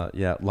 man.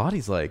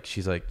 Lottie's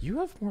she's like, you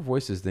have more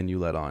voices than you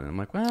let on. And I'm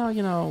like,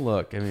 well,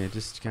 look, I mean, it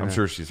just kind of. I'm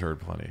sure she's heard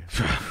plenty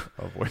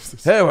of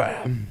voices.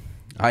 Anyway,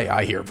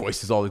 I hear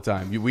voices all the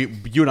time.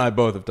 You and I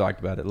both have talked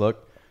about it.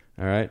 Look,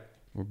 all right,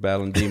 we're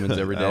battling demons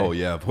every day. Oh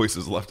yeah,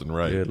 voices left and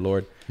right. Good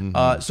Lord.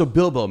 So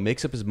Bilbo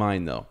makes up his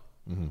mind though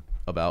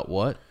about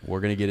what we're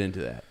gonna get into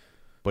that,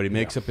 but he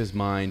makes up his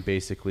mind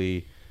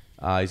basically.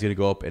 He's gonna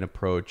go up and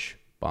approach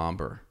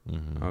Bombur.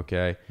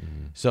 Okay,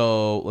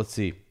 so let's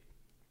see.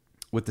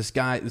 With the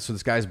sky, so the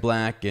sky's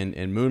black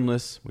and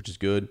moonless, which is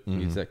good. He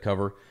needs that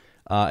cover.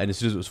 And as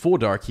soon as it was full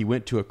dark, he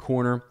went to a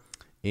corner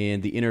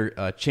in the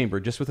inner chamber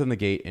just within the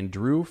gate and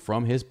drew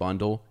from his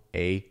bundle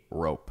a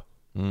rope.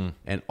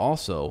 And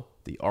also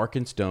the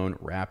Arkan stone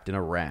wrapped in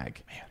a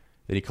rag. Man.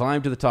 Then he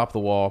climbed to the top of the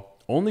wall.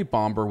 Only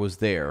Bombur was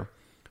there,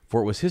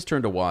 for it was his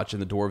turn to watch,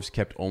 and the dwarves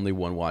kept only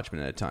one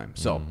watchman at a time.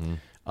 So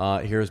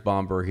here's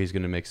Bombur. He's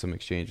going to make some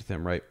exchange with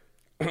him, right?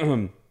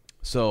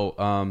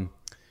 So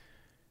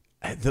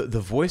the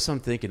voice I'm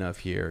thinking of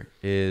here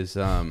is...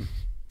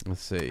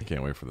 let's see. I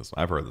can't wait for this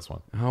one. I've heard this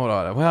one. Hold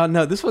on. Well,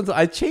 no, this one's...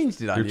 I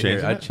changed it on you. You're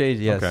changing it? I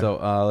changed it, yeah. Okay.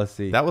 So let's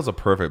see. That was a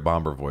perfect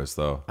Bombur voice,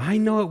 though. I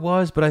know it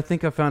was, but I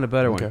think I found a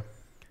better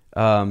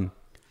one.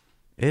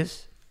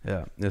 Let's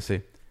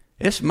see.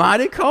 It's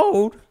mighty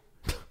cold.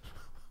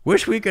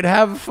 Wish we could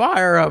have a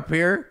fire up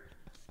here,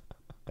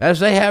 as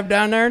they have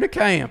down there in the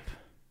camp.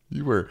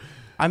 You were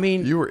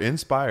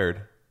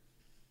inspired,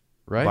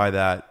 right, by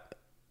that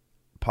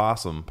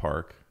possum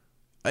park.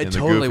 I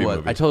totally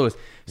was.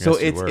 So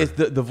yes, it's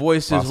the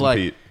voice Possum is like,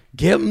 Pete.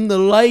 give him the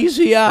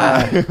lazy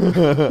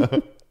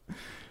eye.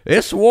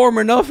 It's warm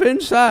enough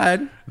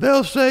inside.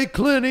 They'll say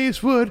Clint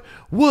Eastwood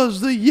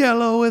was the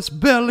yellowest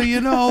belly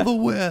in all the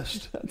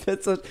West.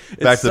 Back to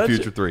the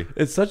Future 3.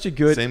 It's such a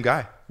good... Same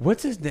guy.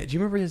 What's his name? Do you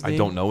remember his name? I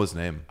don't know his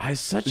name.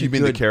 You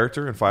mean the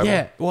character in 5?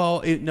 Yeah.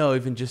 Well, no,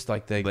 even just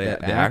like the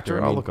actor. I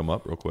mean, I'll look him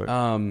up real quick.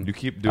 You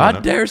keep doing it. I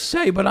dare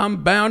say, but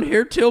I'm bound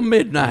here till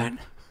midnight.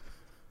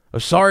 A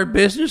sorry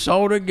business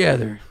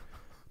altogether.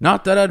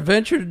 Not that I'd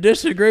venture to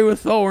disagree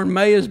with Thorin.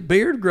 May his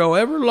beard grow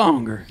ever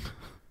longer.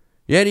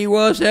 Yet he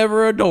was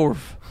ever a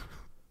dwarf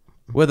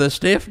with a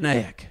stiff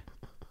neck.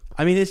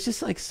 I mean, it's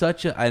just like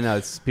such a... I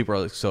know people are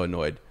like so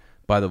annoyed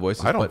by the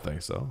voices. I don't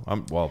think so.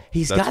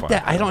 He's got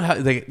that... I don't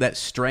have that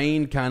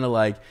strained kind of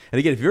like... And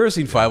again, if you've ever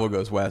seen Five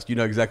Goes West, you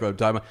know exactly what I'm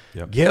talking about.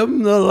 Yep. Give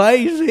him the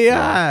lazy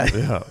eye.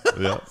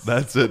 Yeah.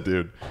 That's it,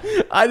 dude.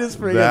 I just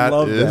freaking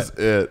love that.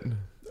 That is it.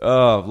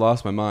 Oh, I've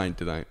lost my mind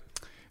tonight.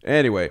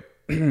 Anyway...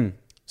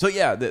 So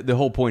yeah, the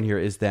whole point here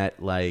is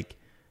that like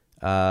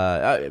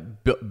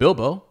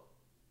Bilbo,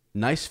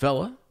 nice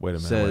fella. Wait a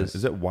minute. Says,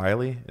 Is it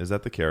Wiley? Is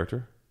that the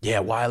character?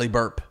 Yeah, Wiley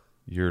Burp.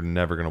 You're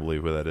never going to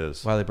believe who that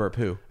is. Wiley Burp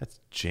who? That's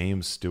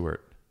James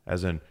Stewart,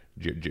 as in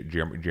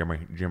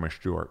Jimmy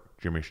Stewart.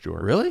 Jimmy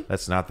Stewart. Really?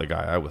 That's not the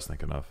guy I was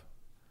thinking of.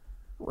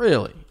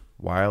 Really?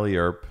 Wiley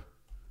Earp.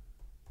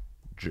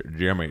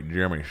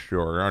 Jimmy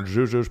Stewart on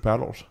Zuzu's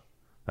pedals.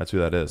 That's who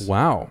that is.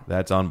 Wow.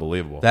 That's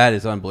unbelievable. That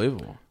is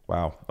unbelievable.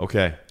 Wow.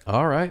 Okay.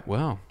 All right.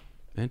 Wow.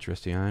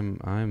 Interesting.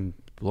 I'm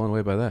blown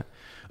away by that.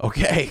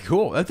 Okay.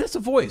 Cool. That's a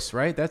voice,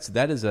 right? That's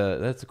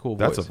a cool voice.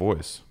 That's a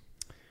voice.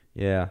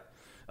 Yeah.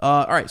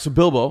 All right. So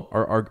Bilbo,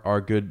 our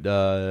good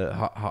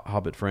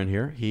Hobbit friend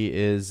here, he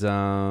is he's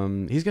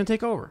going to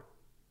take over.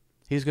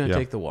 He's going to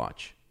take the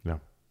watch. Yeah.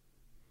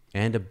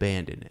 And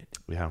abandon it.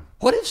 Yeah.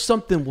 What if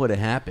something would have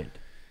happened?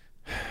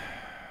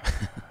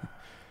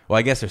 Well,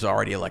 I guess there's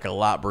already like a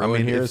lot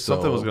brewing here. If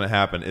something was going to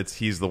happen,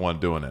 he's the one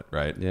doing it,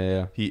 right?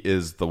 Yeah. He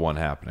is the one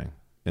happening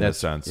in a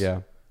sense.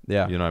 Yeah.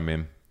 You know what I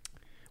mean?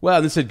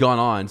 Well, this had gone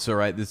on, so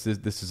right, this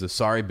is a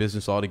sorry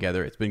business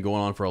altogether. It's been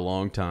going on for a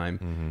long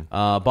time.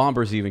 Mm-hmm.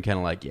 Bomber's even kind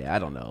of like, yeah, I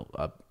don't know,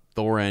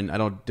 Thorin. I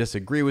don't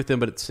disagree with him,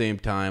 but at the same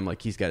time,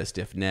 like he's got a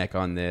stiff neck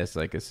on this.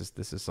 Like this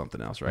is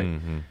something else, right?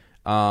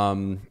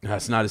 Mm-hmm.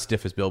 It's not as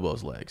stiff as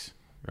Bilbo's legs,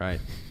 right?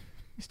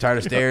 He's tired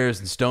of stairs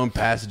and stone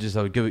passages.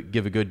 I would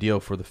give a good deal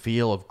for the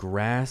feel of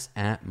grass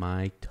at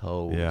my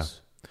toes. Yeah.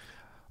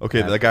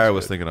 Okay, the guy I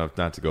was thinking of,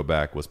 not to go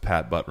back, was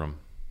Pat Buttram.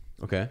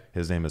 Okay.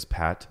 His name is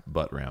Pat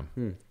Buttram.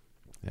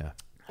 Yeah.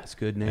 That's a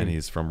good name. And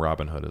he's from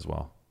Robin Hood as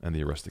well, and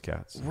the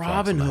Aristocats.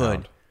 Robin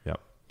Hood. Yep.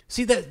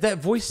 See, that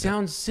voice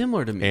sounds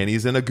similar to me. And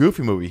he's in a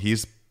Goofy movie.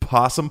 He's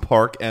Possum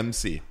Park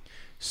MC.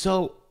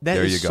 So that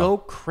is so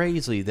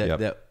crazy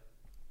that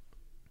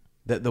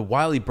the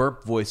Wiley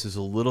Burp voice is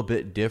a little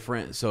bit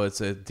different, so it's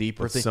a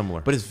deeper thing.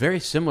 Similar. But it's very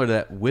similar to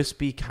that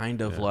wispy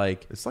kind of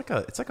like it's like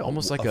a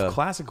almost like a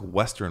classic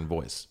Western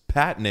voice.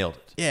 Pat nailed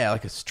it. Yeah,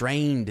 like a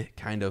strained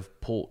kind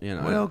of pull, you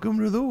know. Welcome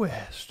to the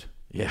West.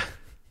 Yeah.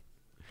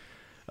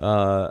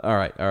 All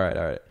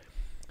right.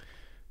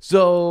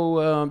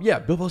 So,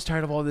 Bilbo's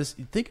tired of all this.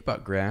 Think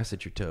about grass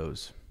at your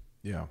toes.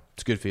 Yeah.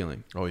 It's a good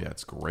feeling. Oh, yeah,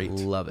 it's great.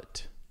 Love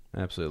it.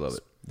 Absolutely love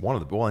it.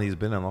 And he's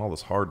been in all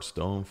this hard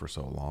stone for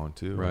so long,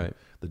 too. Right. And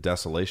the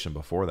desolation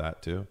before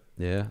that, too.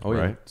 Yeah. Oh, yeah.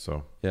 Right?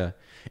 So. Yeah.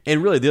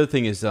 And really, the other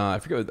thing is, I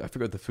forget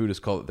what the food is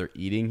called that they're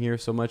eating here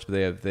so much,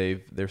 but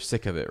they're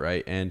sick of it,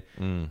 right? And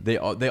they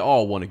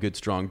all want a good,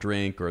 strong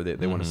drink, or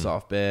they want a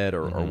soft bed,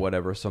 or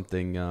whatever,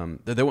 something.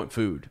 They want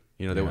food.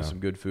 You know, they want some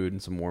good food and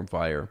some warm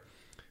fire.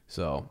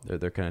 So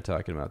they're kind of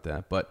talking about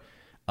that. But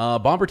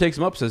Bomber takes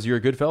him up, says, "You're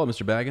a good fellow,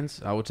 Mr.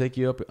 Baggins. I will take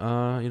you up,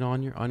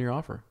 on your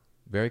offer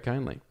very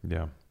kindly.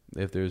 Yeah.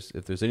 If there's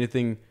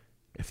anything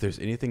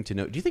to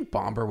know, do you think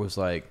Bomber was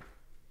like,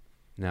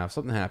 now if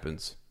something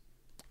happens,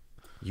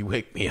 you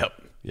wake me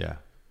up, yeah,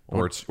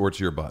 or it's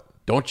your butt.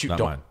 Don't you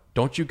go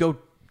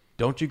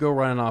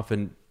running off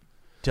and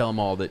tell him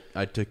all that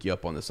I took you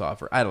up on this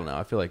offer. I don't know.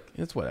 I feel like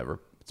it's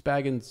whatever. It's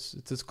Baggins.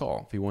 It's his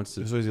call if he wants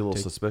to. So is he a little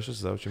suspicious?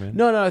 Is that what you mean?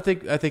 No. I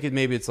think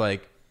it's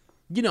like,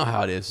 you know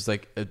how it is. It's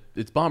like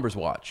it's Bomber's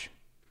watch,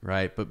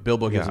 right? But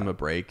Bilbo gives him a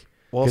break.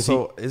 Well,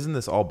 so isn't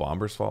this all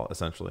Bomber's fault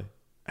essentially?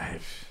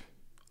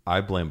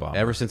 I blame Bomber.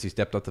 Ever since he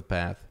stepped off the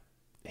path,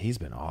 he's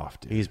been off,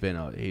 dude. He's been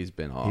off. He's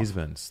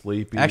been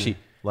sleepy. Actually,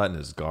 letting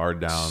his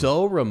guard down.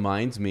 So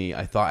reminds me.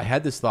 I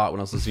had this thought when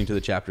I was listening to the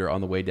chapter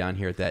on the way down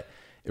here that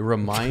it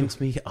reminds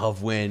me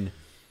of when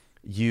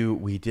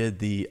we did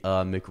the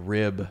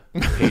McRib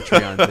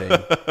Patreon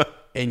thing,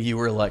 and you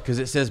were like, because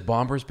it says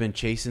Bomber's been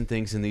chasing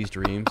things in these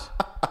dreams,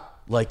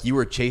 like you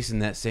were chasing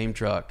that same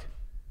truck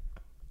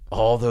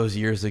all those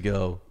years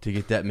ago to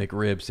get that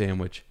McRib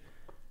sandwich.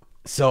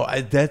 So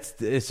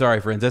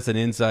sorry, friends. That's an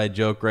inside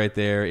joke right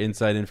there.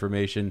 Inside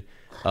information.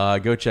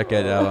 Go check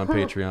it out on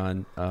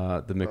Patreon.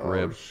 The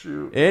McRib. Oh,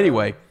 shoot,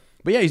 anyway,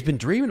 but yeah, he's been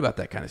dreaming about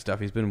that kind of stuff.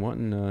 He's been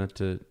wanting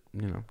to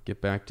get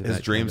back to his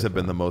that. Dreams have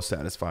been the most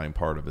satisfying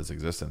part of his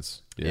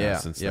existence.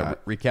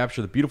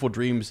 Recapture the beautiful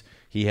dreams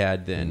he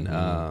had then.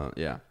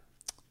 Yeah.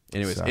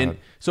 Anyways, and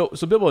so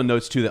Bilbo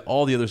notes too that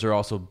all the others are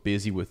also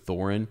busy with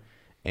Thorin,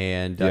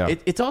 and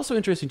it's also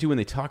interesting too when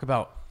they talk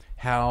about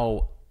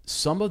how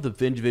some of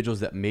the individuals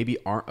that maybe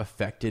aren't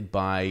affected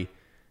by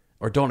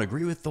or don't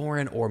agree with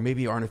Thorin or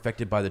maybe aren't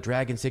affected by the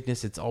dragon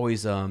sickness, it's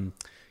always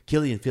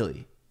Killy and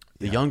Philly,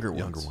 the younger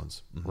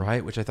ones.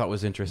 Right? Which I thought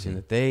was interesting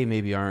that they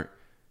maybe aren't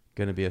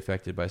going to be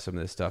affected by some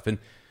of this stuff. And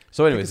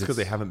so anyways, it's because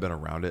they haven't been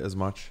around it as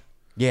much.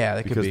 Yeah,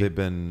 that could be. Because they've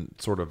been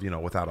sort of,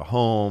 without a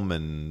home,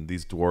 and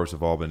these dwarves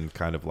have all been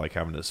kind of like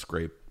having to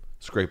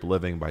scrape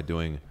living by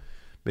doing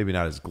maybe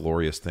not as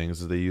glorious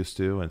things as they used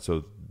to. And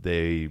so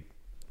they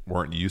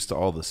weren't used to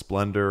all the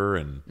splendor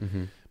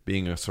and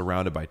being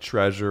surrounded by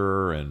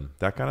treasure and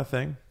that kind of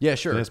thing. Yeah,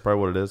 sure. That's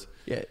probably what it is.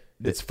 Yeah.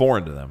 It's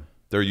foreign to them.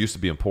 They're used to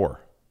being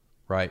poor.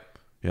 Right.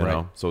 You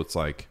know? So it's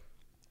like,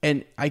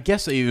 And I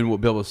guess even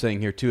what Bill was saying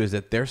here too is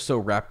that they're so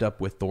wrapped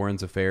up with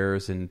Thorin's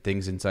affairs and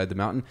things inside the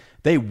mountain.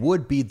 They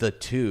would be the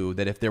two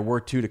that if there were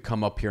two to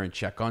come up here and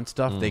check on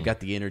stuff, they got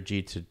the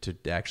energy to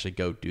actually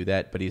go do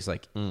that. But he's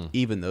like,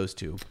 even those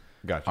two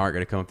aren't going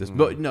to come up with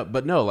this.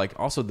 But no, like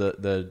also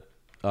the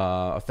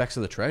effects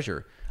of the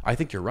treasure. I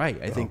think you're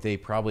right. I think they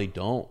probably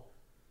don't.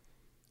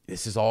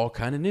 This is all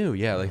kind of new.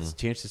 Yeah, like it's a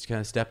chance to kind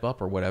of step up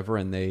or whatever.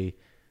 And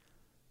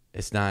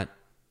it's not.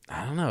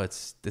 I don't know.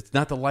 It's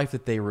not the life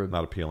that they were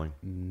not appealing.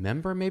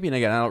 Remember maybe, and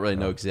again, I don't really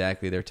know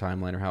exactly their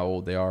timeline or how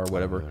old they are or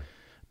whatever.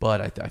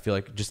 But I feel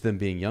like just them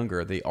being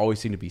younger, they always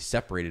seem to be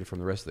separated from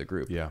the rest of the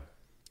group. Yeah,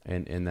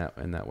 and in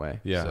that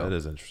way. Yeah, that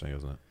is interesting,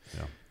 isn't it?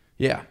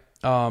 Yeah.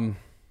 All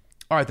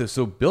right.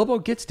 So Bilbo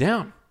gets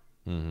down.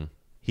 Mm-hmm.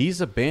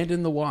 He's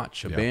abandoned the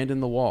watch,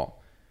 abandoned the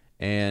wall,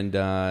 and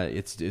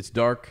it's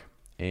dark,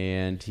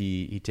 and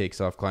he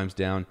takes off, climbs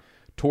down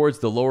towards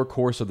the lower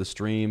course of the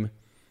stream.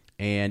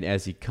 And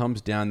as he comes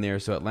down there,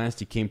 so at last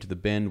he came to the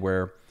bend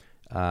where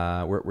he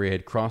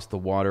had crossed the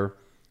water,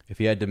 if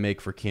he had to make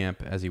for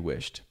camp as he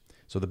wished.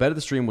 So the bed of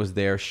the stream was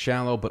there,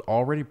 shallow but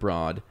already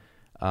broad,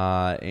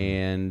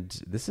 and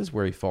this is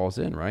where he falls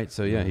in, right?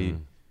 So he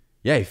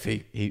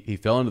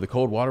fell into the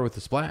cold water with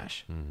a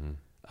splash.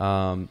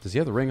 Mm-hmm. Does he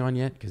have the ring on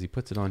yet? Because he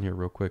puts it on here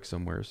real quick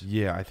somewheres.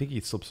 Yeah, I think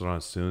he slips it on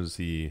as soon as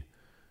he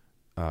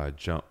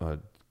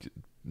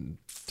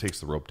takes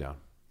the rope down.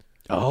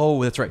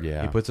 Oh, that's right.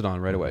 Yeah. He puts it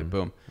on right away.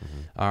 Boom. Mm-hmm.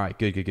 All right,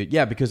 good.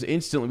 Yeah, because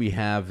instantly we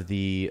have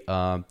the,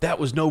 that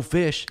was no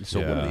fish. So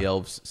what do the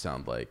elves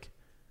sound like?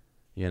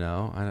 You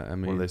know, I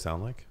mean. What do they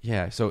sound like?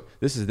 Yeah, so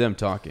this is them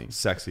talking.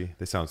 Sexy.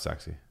 They sound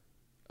sexy.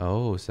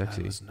 Oh,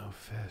 sexy. That was no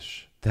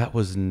fish. That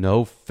was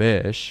no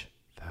fish.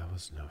 That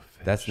was no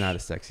fish. That's not a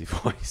sexy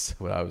voice,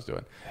 what I was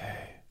doing.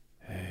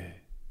 Hey,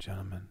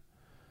 gentlemen.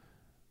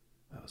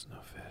 That was no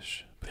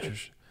fish.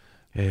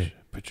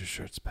 Put your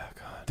shirts back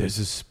on. There's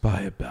a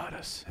spy about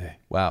us. Hey.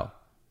 Wow.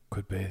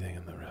 Quit bathing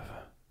in the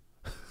river.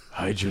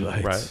 Hide your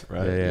lights.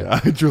 Right. Yeah.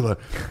 Hide your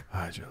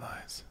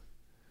lights.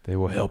 They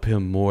will help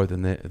him more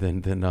than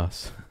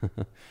us.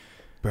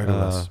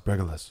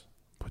 Bergolas,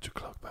 put your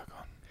cloak back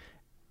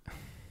on.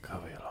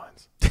 Cover your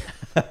loins.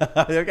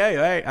 Okay,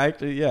 right.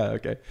 Actually, yeah,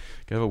 okay.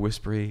 Kind of a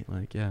whispery,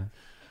 like, yeah.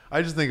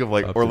 I just think of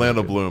like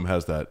Orlando Bloom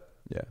has that.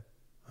 Yeah.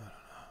 I don't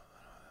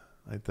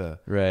know. Like the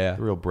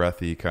real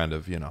breathy kind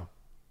of,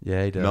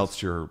 Yeah, he does.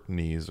 Melts your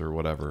knees or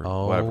whatever.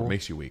 Oh. Whatever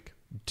makes you weak.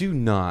 Do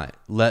not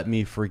let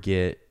me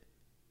forget.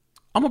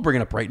 I'm going to bring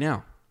it up right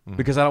now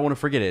because I don't want to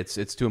forget it.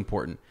 It's too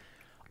important.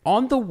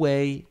 On the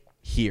way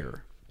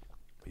here,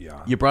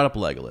 you brought up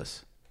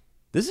Legolas.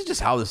 This is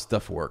just how this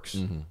stuff works.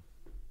 Mm-hmm.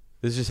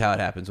 This is just how it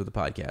happens with the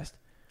podcast.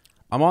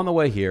 I'm on the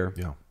way here.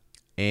 Yeah.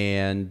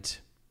 And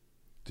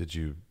did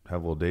you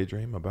have a little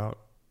daydream about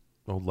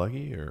old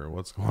Leggy or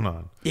what's going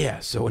on? Yeah,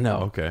 so no.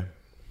 Okay.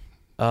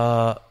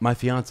 My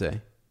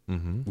fiance,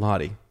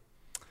 Lottie,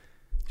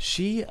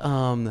 she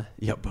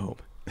boom.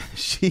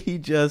 She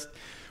just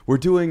we're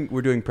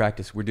doing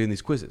practice. We're doing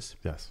these quizzes.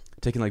 Yes.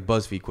 Taking like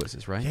BuzzFeed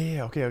quizzes, right?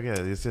 Yeah. Okay.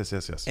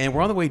 Yes. And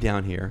we're on the way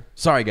down here.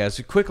 Sorry, guys.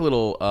 A quick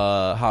little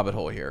hobbit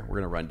hole here. We're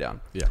going to run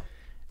down. Yeah.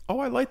 Oh,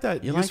 I like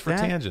that. You use like for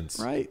that? tangents.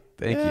 Right.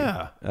 Thank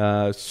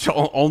you.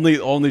 So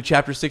only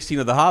chapter 16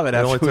 of The Hobbit. It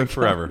only took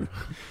forever.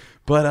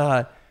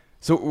 But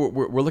so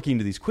we're looking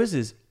into these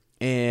quizzes,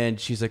 and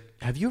she's like,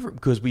 have you ever,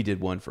 because we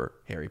did one for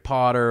Harry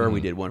Potter,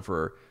 we did one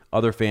for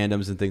other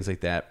fandoms and things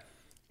like that.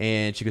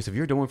 And she goes, have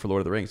you ever done one for Lord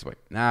of the Rings? I'm like,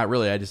 nah,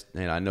 really. I just,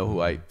 I know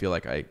who I feel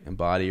like I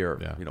embody or,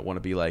 want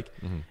to be like.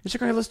 And she's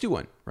like, all right, let's do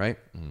one. Right.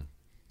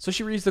 So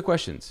she reads the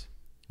questions.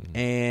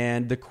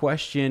 And the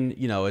question,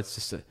 it's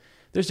just,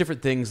 there's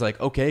different things like,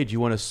 okay, do you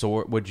want a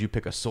sword? Would you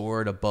pick a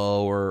sword, a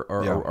bow,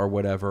 or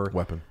whatever?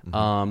 Weapon.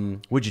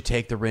 Would you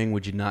take the ring?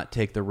 Would you not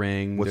take the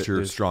ring? What's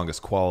your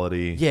strongest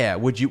quality? Yeah.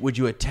 Would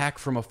you attack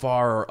from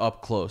afar or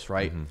up close?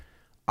 Right.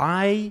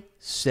 I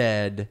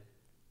said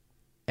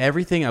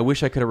everything. I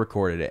wish I could have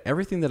recorded it.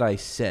 Everything that I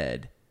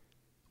said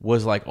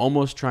was like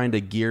almost trying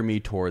to gear me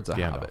towards a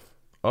Hobbit.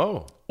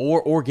 Oh.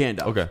 Or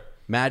Gandalf. Okay.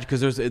 Magic,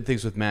 because there's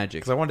things with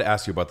magic. Because I wanted to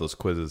ask you about those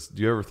quizzes.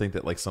 Do you ever think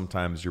that like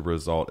sometimes your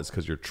result is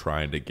because you're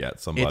trying to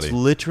get somebody? It's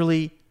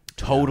literally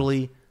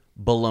totally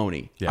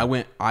baloney.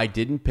 Yeah. I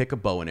didn't pick a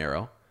bow and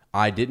arrow.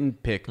 I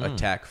didn't pick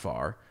attack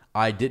far.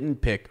 I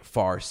didn't pick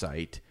far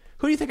sight.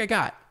 Who do you think I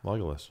got?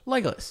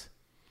 Legolas.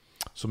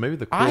 So maybe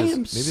the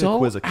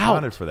quiz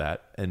accounted for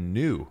that and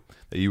knew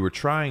that you were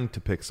trying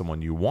to pick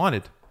someone you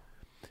wanted.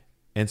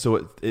 And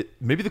so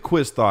maybe the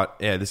quiz thought,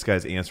 yeah, this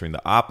guy's answering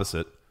the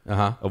opposite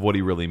of what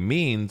he really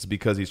means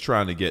because he's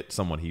trying to get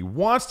someone he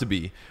wants to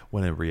be,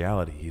 when in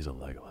reality, he's a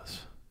Legolas.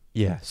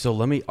 Yeah, so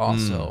let me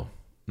also...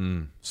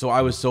 So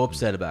I was so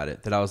upset about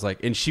it that I was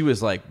like... And she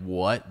was like,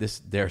 what?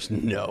 There's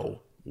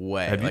no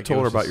way. Have you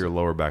told her about your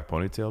lower back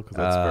ponytail? Because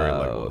that's very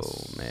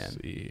Legolas. Oh,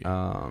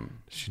 man.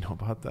 Does she know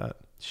about that?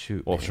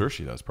 Shoot. Well, sure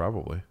she does,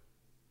 probably.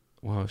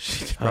 Well,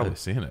 she's probably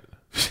seen it.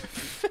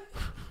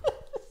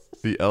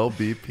 The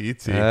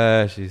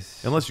LBPT.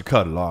 She's... Unless you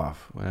cut it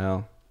off.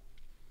 Well...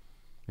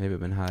 Maybe I've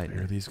been hiding.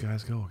 Here it. these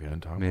guys go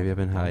again. Maybe I've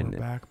been hiding it.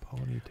 Back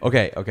ponytail.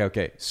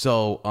 Okay.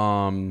 So,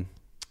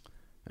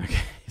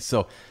 okay.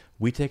 So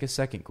we take a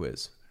second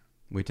quiz.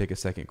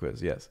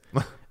 Yes.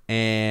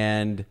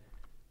 And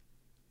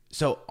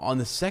so on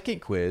the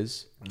second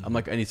quiz, I'm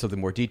like, I need something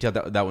more detailed.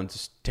 That one's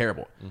just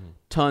terrible.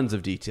 Tons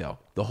of detail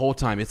the whole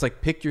time. It's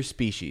like pick your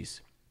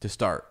species to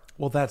start.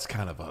 Well, that's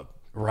kind of a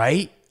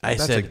right. I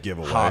that's said a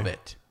giveaway.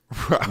 Hobbit.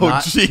 Oh,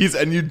 jeez,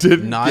 and you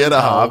didn't Not get an a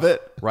elf.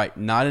 Hobbit? Right.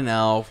 Not an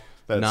elf.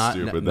 That's not,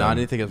 stupid. Not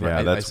anything else.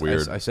 Yeah, that's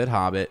weird. I said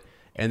Hobbit,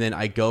 and then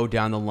I go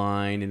down the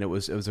line, and there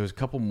was a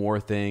couple more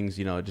things,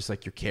 just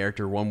like your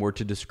character, one word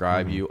to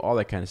describe you, all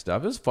that kind of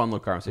stuff. It was a fun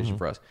little conversation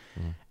for us.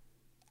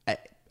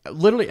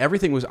 Literally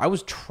everything was. I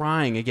was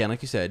trying again,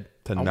 like you said,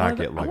 to not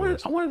get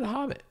Legolas. I wanted a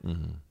Hobbit.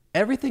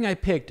 Everything I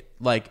picked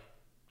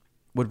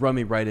would run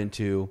me right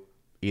into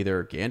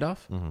either Gandalf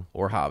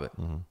or Hobbit.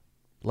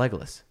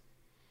 Legolas.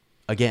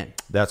 Again.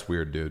 That's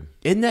weird, dude.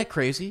 Isn't that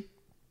crazy?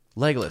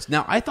 Legolas.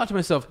 Now, I thought to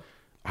myself,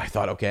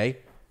 okay,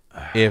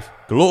 if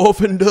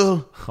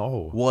Glorfindel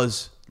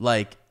was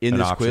in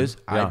this option. quiz,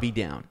 Yeah. I'd be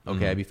down.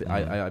 Okay, I'd be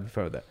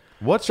fine with that.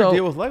 What's your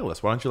deal with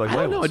Legolas? Why don't you like Legolas?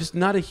 I don't know. Just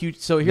not a huge.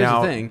 So here's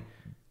Now, the thing.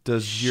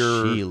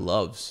 She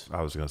loves.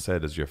 I was going to say,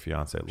 does your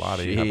fiance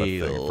Lottie She have a thing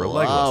for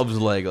Legolas? loves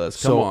Legolas.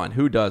 So, Come on,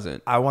 who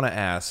doesn't? I want to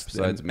ask,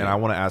 Besides me. and I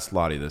want to ask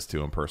Lottie this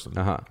too in person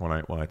Uh-huh.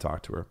 when I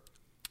talk to her.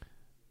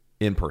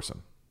 In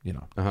person,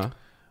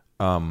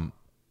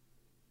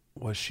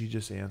 Was she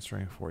just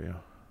answering for you?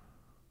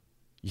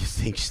 You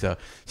think so?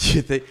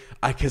 You think?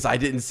 Because I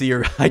didn't see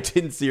her. I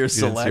didn't see her You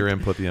select. didn't see her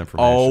input the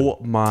information. Oh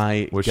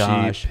my Was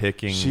gosh! she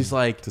picking? She's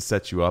like, to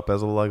set you up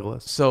as a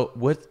Legolas. so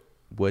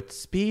what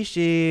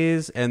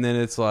species? And then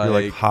it's like, You're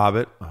like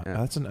Hobbit.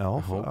 That's an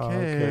elf.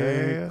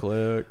 okay,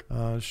 click.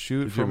 Shoot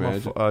Could you from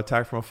imagine?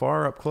 attack from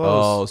afar, up close.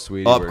 Oh,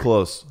 sweetie, up we're-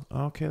 close.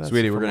 Okay, that's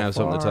Sweetie, we're from gonna have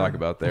something to afar. talk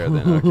about there.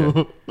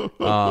 Then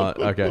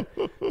okay,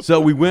 okay. So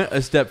we went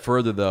a step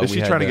further though. Is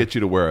she trying to get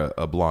you to wear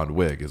a blonde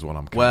wig? Is what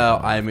I'm. Well,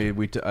 kinda- I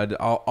mean,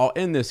 I'll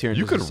end this here in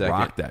you just a could second.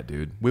 rock that,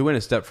 dude. We went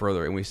a step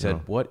further and we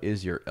said, "What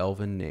is your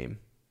elven name?"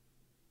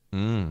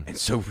 And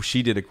so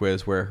she did a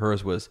quiz where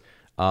hers was,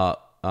 I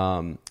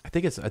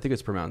think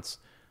it's pronounced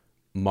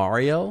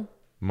Mario.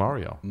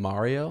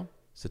 Mario.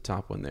 It's the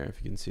top one there. If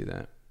you can see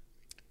that,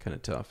 kind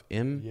of tough.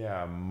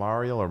 Yeah,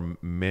 Mario or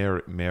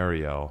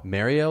Mario.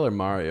 Mariel or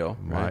Mario,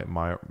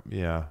 right?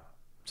 Yeah.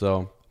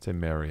 So Say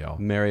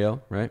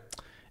Mario, right?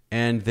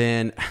 And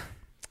then,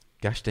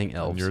 gosh dang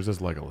elves. And yours is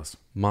Legolas.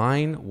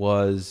 Mine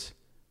was,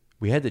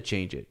 we had to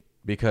change it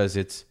because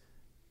it's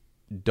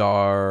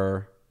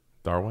Darunia.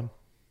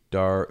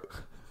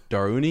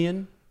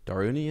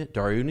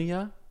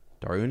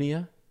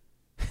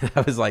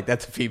 I was like,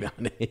 that's a female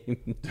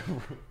name.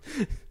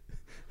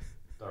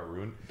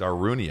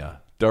 Darunia.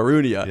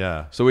 Darunia.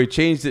 Yeah. So we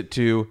changed it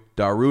to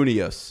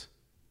Darunius.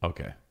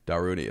 Okay.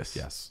 Darunius.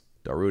 Yes.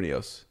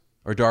 Darunios.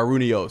 Or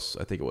Darunios,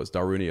 I think it was.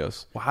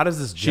 Darunios. Well, how does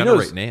this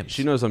generate names?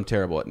 She knows I'm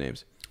terrible at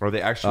names. Are they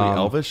actually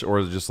Elvish, or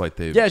is it just like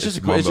they? Yeah, it's just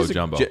a mumbo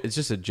jumbo. It's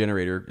just a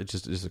generator. It's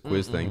just a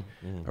quiz thing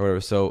or whatever.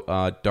 So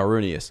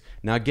Darunius.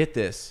 Now get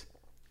this.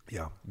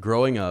 Yeah.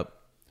 Growing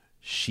up,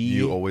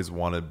 You always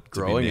wanted to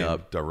growing be named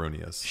up,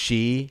 Darunius.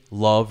 She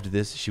loved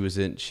this.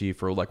 She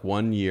for like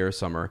 1 year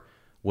summer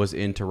was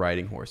into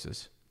riding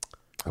horses.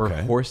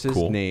 Her horse's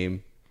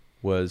name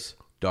was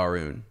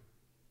Darun.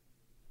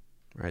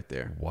 Right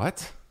there.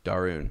 What?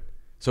 Darun.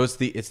 So it's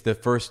the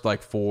first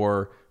like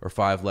 4 or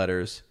 5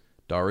 letters.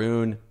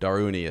 Darun,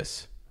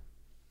 Darunius.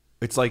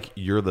 It's like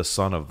you're the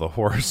son of the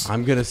horse.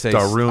 I'm gonna say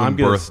Darun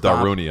birthed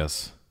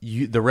Darunius.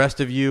 The rest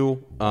of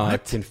you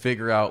can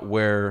figure out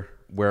where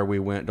we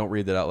went. Don't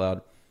read that out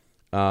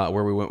loud.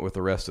 Where we went with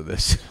the rest of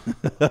this.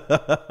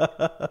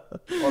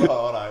 Hold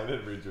on. I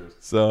didn't read yours.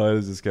 So it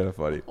was just kind of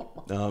funny.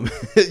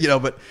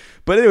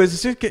 But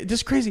anyways, it's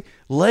just crazy.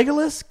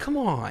 Legolas, come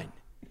on.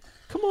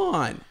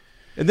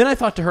 And then I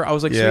thought to her, I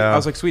was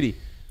like, sweetie,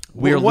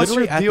 we are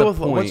literally at the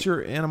point. What's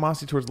your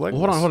animosity towards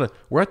Legolas? Hold on.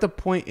 We're at the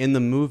point in the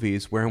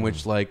movies where in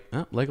which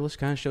Legolas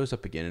kind of shows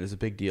up again and it's a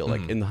big deal,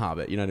 like in The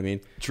Hobbit. You know what I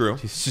mean? True.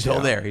 He's still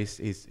there.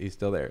 He's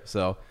still there.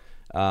 So,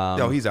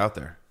 he's out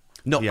there.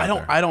 No,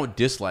 I don't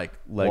dislike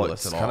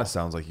Legolas at all. It kind of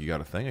sounds like you got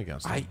a thing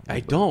against him.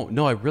 I don't.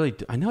 No, I really.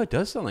 I know it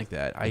does sound like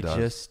that.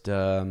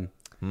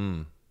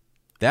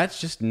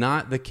 That's just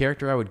not the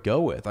character I would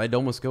go with. I'd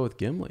almost go with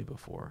Gimli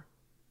before,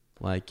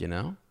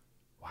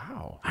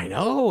 Wow. I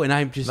know, and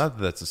I'm just not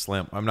that that's a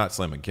slam. I'm not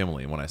slamming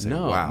Gimli when I say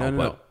no.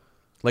 But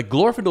Like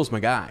Glorfindel's my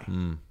guy.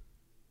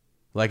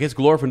 Like it's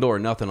Glorfindel or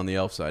nothing on the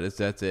elf side.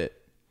 That's it.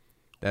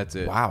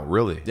 Wow,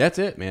 really? That's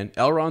it, man.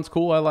 Elrond's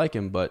cool. I like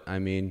him, but I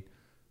mean,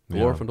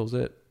 Glorfindel's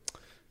it.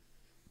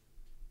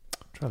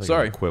 Try to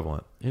Sorry. get an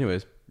equivalent.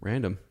 Anyways,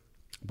 random,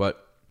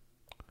 but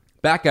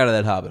back out of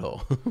that Hobbit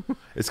hole.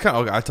 It's kind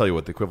of. I tell you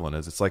what the equivalent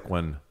is. It's like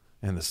when.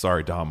 And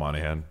sorry, Don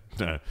Monahan.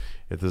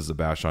 If this is a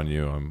bash on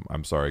you,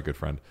 I'm sorry, good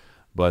friend.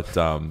 But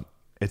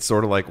it's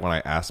sort of like when I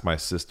asked my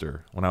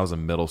sister when I was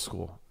in middle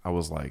school. I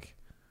was like,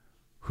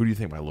 "Who do you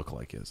think my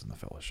lookalike is in the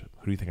Fellowship?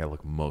 Who do you think I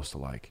look most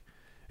alike?"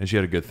 And she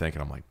had a good think,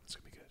 and I'm like, "It's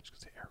gonna be good." She's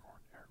gonna say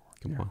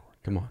Aragorn. Come on.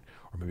 Come on.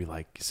 Or maybe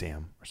like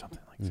Sam or something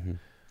like that.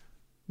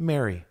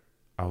 Mary.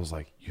 I was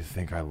like, you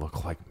think I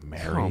look like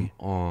Mary? Come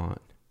on.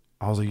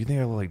 I was like, you think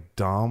I look like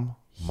Dom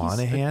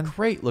Monahan? He's a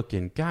great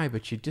looking guy,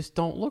 but you just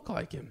don't look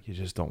like him. You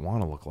just don't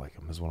want to look like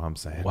him, is what I'm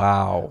saying.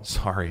 Wow.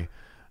 Sorry.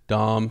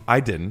 Dom.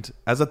 I didn't.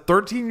 As a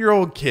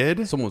 13-year-old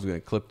kid. Someone's going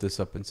to clip this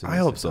up and send I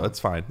hope so. That's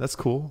fine. That's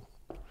cool.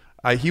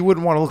 He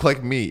wouldn't want to look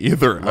like me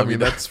either. I mean,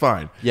 that's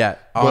fine. Yeah,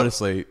 But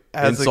honestly,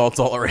 insults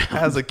all around.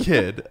 As a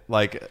kid,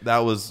 like, that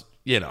was,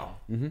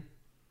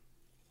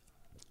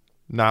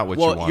 not what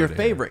you wanted. Well, your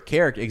favorite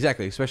character,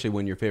 exactly, especially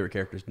when your favorite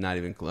character is not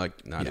even close.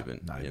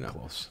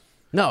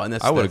 No, and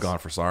that's I would have gone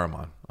for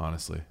Saruman,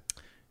 honestly.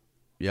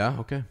 Yeah,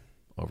 okay.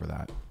 Over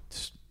that.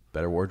 Just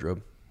better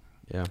wardrobe.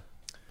 Yeah.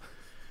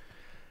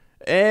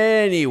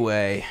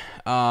 Anyway,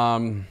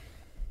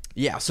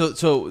 yeah,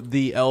 so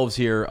the elves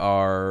here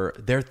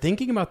they're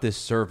thinking about this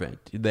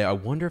servant. I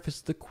wonder if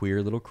it's the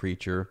queer little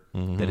creature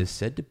that is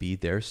said to be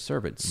their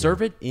servant.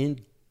 Servant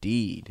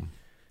indeed.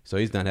 So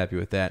he's not happy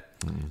with that.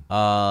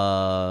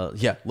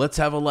 Yeah, let's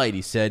have a light,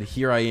 he said.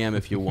 Here I am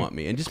if you want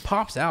me. And just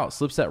pops out,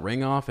 slips that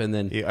ring off, and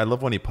then... I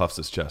love when he puffs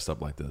his chest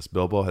up like this.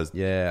 Bilbo has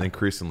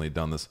increasingly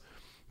done this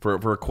for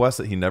a quest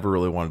that he never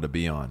really wanted to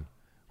be on.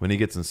 When he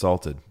gets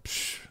insulted,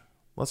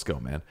 let's go,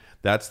 man.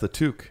 That's the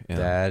Took.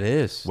 That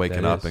is.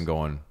 Waking up and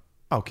going,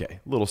 okay,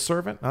 little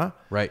servant, huh?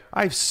 Right.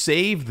 I've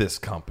saved this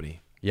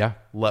company. Yeah.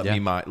 Let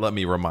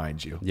me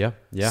remind you. Yeah.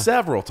 Yeah.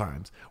 Several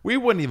times. We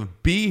wouldn't even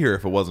be here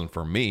if it wasn't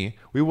for me.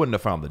 We wouldn't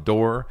have found the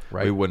door.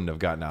 Right. We wouldn't have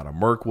gotten out of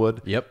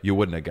Mirkwood. Yep. You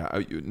wouldn't have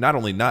got.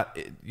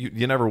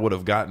 You never would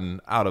have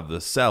gotten out of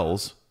the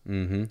cells.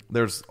 Mm-hmm.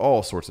 There's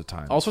all sorts of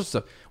times. All sorts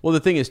of stuff. Well,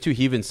 the thing is too,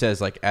 he even says,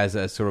 like, as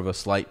a sort of a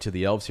slight to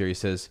the elves here, he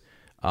says,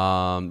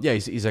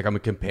 he's like, I'm a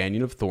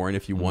companion of Thorin,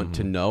 if you want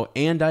to know,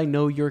 and I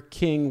know your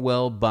king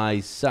well by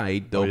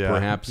sight, though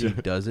perhaps he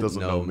doesn't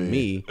know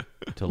me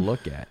to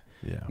look at.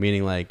 Yeah.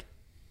 Meaning, like,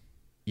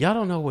 y'all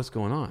don't know what's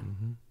going on.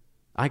 Mm-hmm.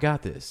 I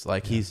got this.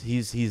 Like,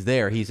 he's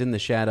there. He's in the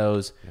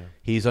shadows. Yeah.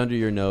 He's under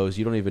your nose.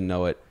 You don't even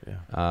know it.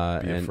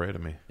 Yeah. Be afraid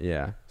of me.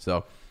 Yeah.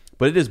 So,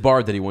 but it is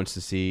Bard that he wants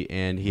to see,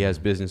 and he has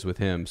business with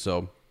him.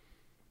 So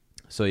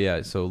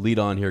yeah. So lead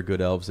on here, good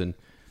elves, and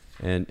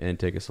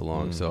take us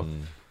along. So,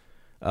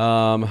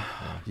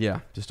 yeah,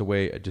 just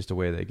away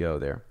they go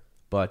there.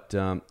 But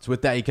so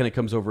with that, he kind of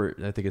comes over.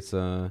 I think it's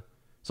some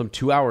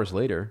 2 hours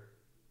later.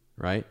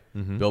 Right,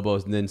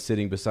 Bilbo's then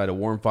sitting beside a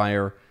warm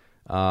fire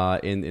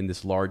in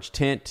this large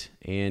tent,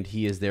 and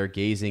he is there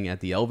gazing at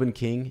the Elven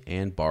King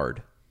and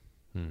Bard.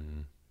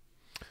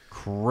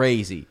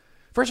 Crazy.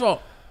 First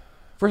of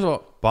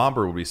all,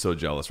 Bomber would be so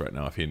jealous right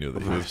now if he knew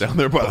that he was down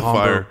there by the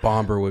fire.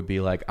 Bomber would be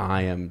like,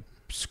 I am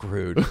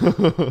screwed.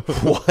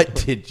 What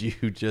did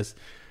you just...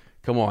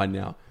 Come on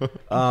now.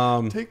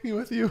 Take me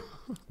with you.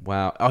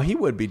 Wow. Oh, he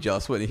would be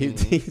jealous, wouldn't he?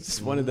 He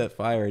just wanted that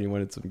fire, and he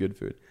wanted some good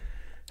food.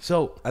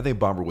 So I think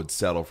Bomber would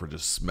settle for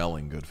just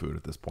smelling good food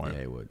at this point.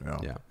 Yeah, he would.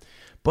 Yeah.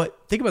 But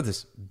think about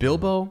this.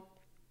 Bilbo,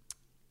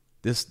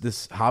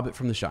 this hobbit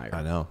from the Shire.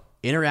 I know.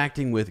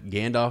 Interacting with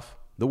Gandalf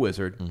the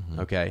wizard,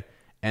 okay?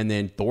 And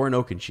then Thorin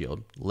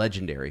Oakenshield,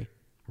 legendary,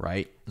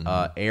 right?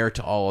 Heir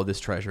to all of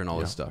this treasure and all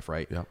this stuff,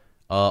 right? Yeah.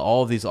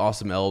 All of these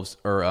awesome elves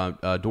or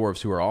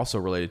dwarves who are also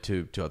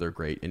related to other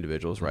great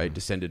individuals, right?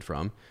 Descended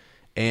from.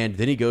 And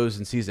then he goes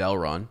and sees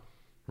Elrond,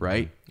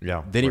 right?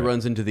 Yeah. Then he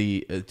runs into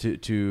the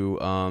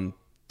to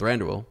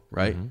Thranduil,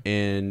 right?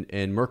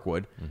 In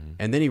Mirkwood.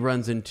 And then he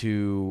runs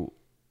into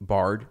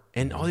Bard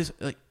and all these,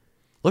 like,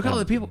 look at all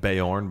the people.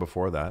 Beorn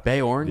before that.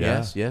 Beorn,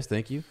 yes,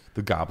 thank you.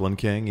 The Goblin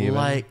King, even.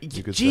 Like,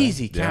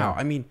 Jeezy cow.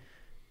 I mean,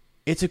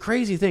 it's a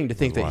crazy thing to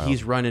think that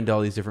he's run into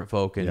all these different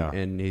folk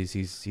and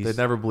he's They'd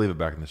never believe it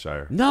back in the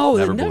Shire. No,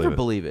 they'd never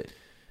believe it.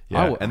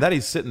 Yeah, and that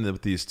he's sitting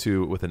with these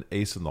two with an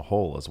ace in the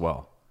hole as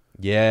well.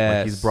 Yes.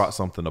 Like he's brought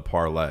something to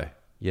parlay.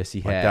 Yes,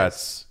 he like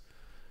has.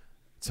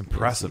 It's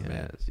impressive,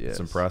 man. Yes. It's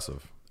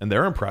impressive. And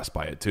they're impressed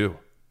by it, too.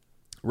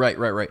 Right.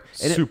 And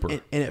Super.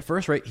 And at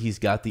first, right, he's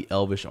got the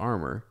elvish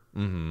armor.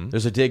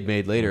 There's a dig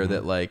made later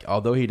that, like,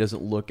 although he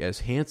doesn't look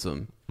as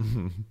handsome,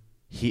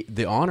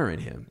 the honor in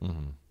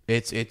him,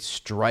 it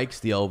strikes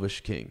the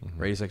elvish king,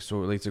 right? He's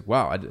like,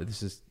 wow,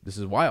 this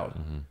is wild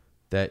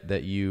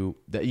that you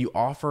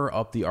offer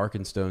up the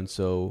Arkenstone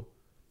so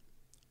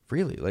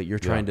freely, like you're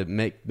trying to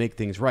make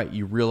things right.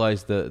 You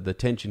realize the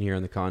tension here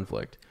in the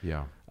conflict.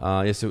 Yeah.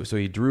 So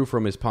he drew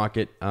from his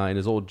pocket in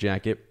his old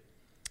jacket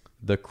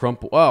the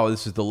crumple. Oh,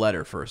 this is the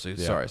letter first.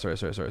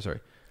 Sorry.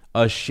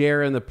 A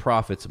share in the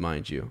profits,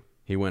 mind you,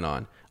 he went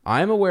on.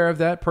 I am aware of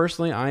that.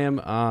 Personally, I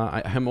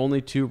am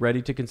only too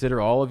ready to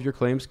consider all of your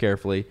claims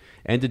carefully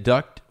and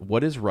deduct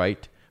what is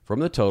right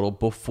from the total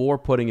before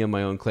putting in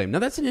my own claim. Now,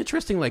 that's an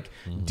interesting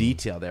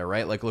detail there,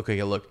 right? Like, look,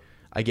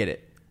 I get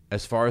it.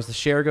 As far as the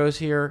share goes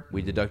here,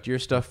 we deduct your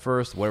stuff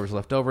first, whatever's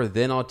left over,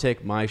 then I'll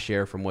take my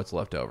share from what's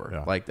left over.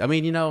 Yeah. Like, I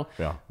mean,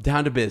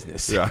 down to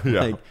business. Yeah.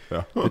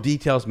 The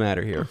details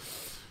matter here.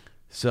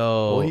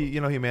 So, well,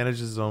 he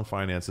manages his own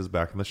finances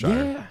back in the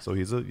Shire. Yeah. So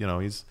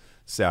he's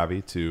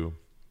savvy to,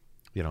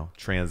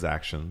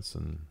 transactions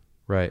and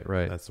right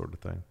that sort of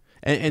thing.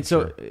 And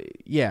so,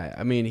 yeah,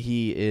 I mean,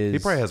 he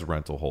probably has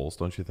rental holes,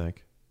 don't you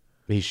think?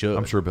 He should.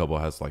 I'm sure Bilbo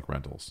has like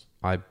rentals.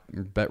 I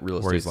bet real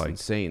estate's like,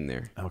 insane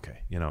there. Okay,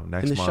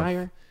 next in the month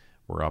Shire,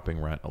 we're upping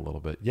rent a little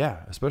bit.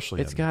 Yeah,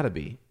 especially it's got to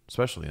be.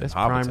 Especially in that's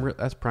Hobbiton.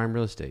 That's prime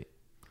real estate.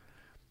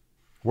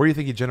 Where do you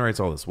think he generates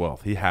all this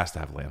wealth? He has to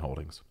have land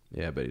holdings.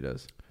 Yeah, I bet he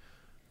does.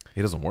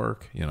 He doesn't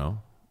work,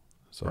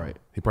 So right.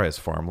 He probably has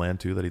farmland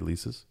too that he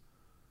leases.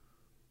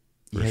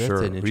 For yeah, sure.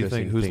 That's an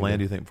interesting whose thing land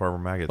do you think Farmer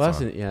Maggot's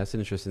on? It's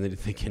interesting that you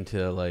think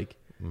into like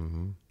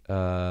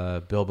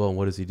Bilbo and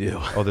what does he do?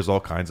 Oh, there's all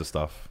kinds of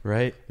stuff.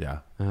 Right? Yeah.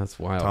 That's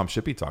wild. Tom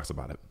Shippey talks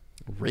about it.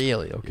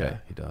 Really? Okay. Yeah,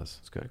 he does.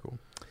 It's kind of cool.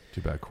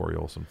 Too bad Corey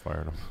Olsen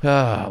fired him.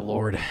 Ah,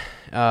 Lord.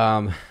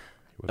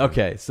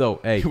 Okay,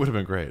 so hey, he would have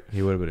been great.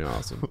 He would have been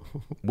awesome.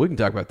 We can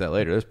talk about that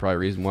later. There's probably a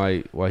reason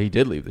why he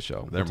did leave the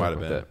show. There might have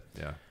been. That.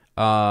 Yeah.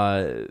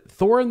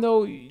 Thorin,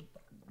 though,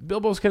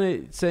 Bilbo's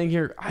kind of saying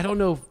here, I don't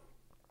know.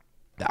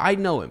 I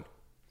know him,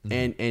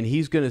 and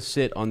he's going to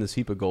sit on this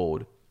heap of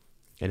gold,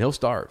 and he'll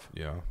starve.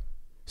 Yeah.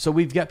 So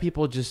we've got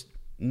people just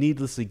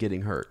needlessly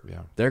getting hurt.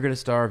 Yeah. They're going to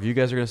starve. You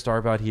guys are going to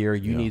starve out here.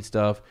 You need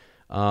stuff.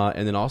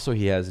 And then also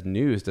he has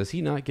news. Does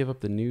he not give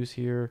up the news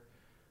here?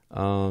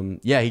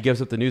 Yeah, he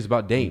gives up the news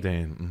about Dane.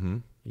 Mm-hmm.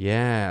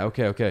 Yeah.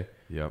 Okay.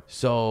 Yep.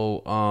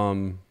 So,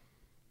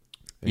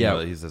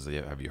 yeah, he says,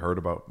 "Have you heard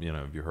about?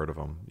 Have you heard of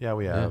him? Yeah,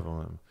 we have.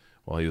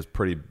 Well, he was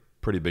pretty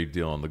big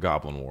deal in the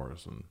Goblin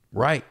Wars, and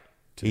right.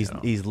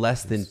 He's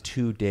less than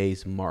 2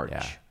 days march.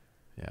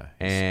 Yeah.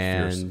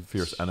 And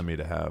fierce enemy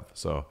to have.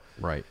 So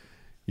right.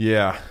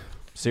 Yeah.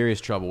 Serious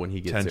trouble when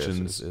he gets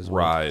tensions there. Tensions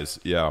rise.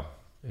 Yeah.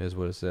 Is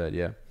what it said.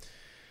 Yeah.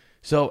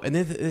 So, and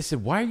then they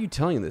said, "Why are you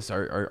telling this?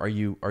 Are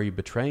you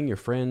betraying your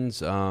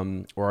friends,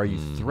 or are you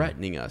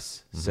threatening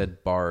us?"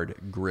 Said Bard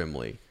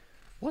grimly.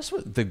 What's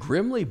with the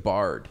grimly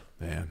Bard?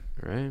 Man,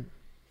 right?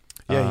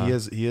 Yeah, he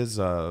is.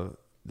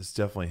 This is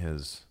definitely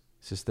his.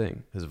 It's his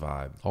thing. His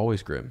vibe.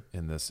 Always grim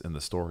in the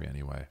story,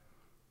 anyway.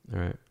 All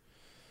right.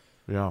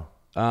 Yeah.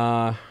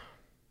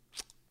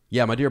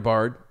 Yeah, my dear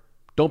Bard.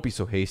 Don't be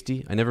so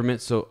hasty. I never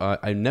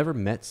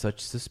met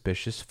such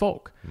suspicious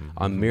folk.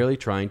 I'm merely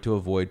trying to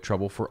avoid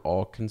trouble for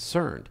all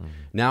concerned.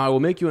 Now I will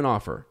make you an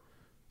offer.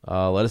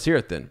 Let us hear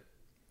it then.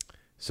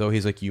 So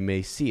he's like, you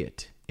may see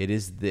it. It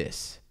is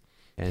this.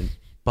 And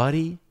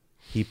buddy,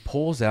 he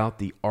pulls out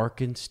the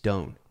Arkan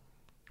Stone.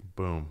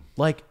 Boom.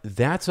 Like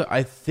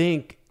I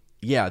think,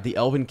 the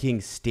Elven King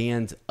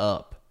stands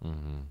up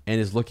and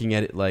is looking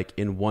at it like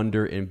in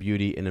wonder and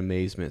beauty and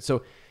amazement.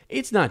 So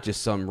it's not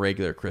just some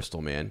regular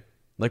crystal, man.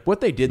 Like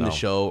what they did in the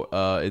show,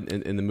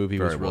 in the movie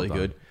was really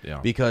good. Yeah.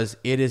 Because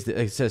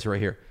it says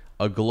right here,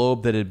 a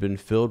globe that had been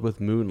filled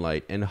with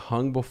moonlight and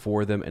hung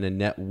before them in a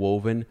net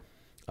woven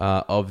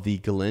of the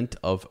glint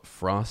of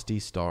frosty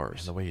stars.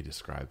 And the way he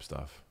describes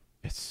stuff,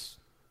 it's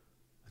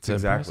exactly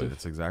impressive.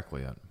 That's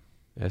exactly it.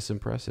 That's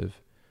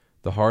impressive.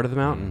 The heart of the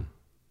mountain.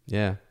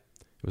 Yeah.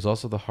 It was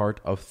also the heart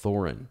of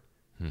Thorin.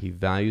 He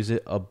values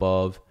it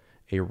above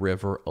a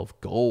river of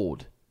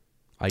gold.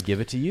 I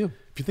give it to you.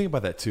 If you think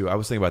about that too, I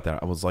was thinking about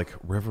that. I was like,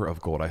 river of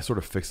gold. I sort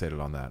of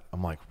fixated on that.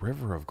 I'm like,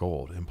 river of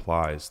gold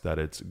implies that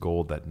it's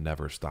gold that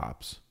never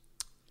stops.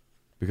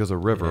 Because a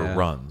river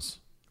runs.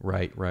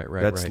 Right.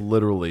 That's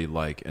literally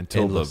like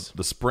until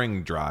the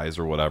spring dries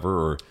or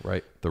whatever,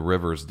 or the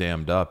river's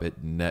dammed up,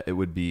 it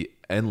would be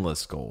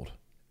endless gold.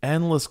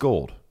 Endless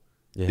gold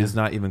is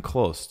not even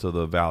close to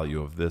the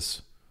value of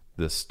this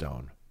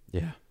stone.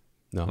 Yeah.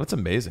 No. That's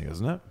amazing,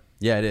 isn't it?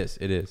 Yeah, it is.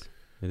 It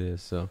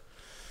is. So,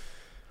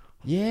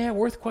 yeah,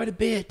 worth quite a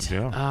bit.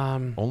 Yeah.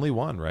 Only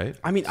one, right?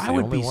 I mean, I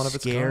would be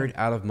scared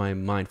out of my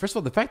mind. First of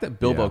all, the fact that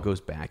Bilbo goes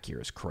back here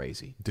is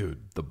crazy. Dude,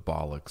 the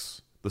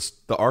bollocks. The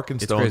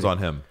Arkan Stone's on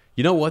him.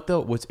 You know what,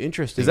 though? What's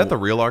interesting... Is that the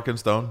real Arkan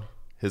Stone?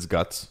 His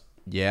guts?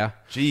 Yeah.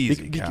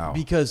 Jeez, cow.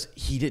 Because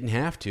he didn't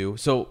have to.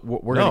 So,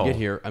 we're going to get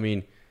here. I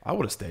mean... I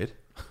would have stayed.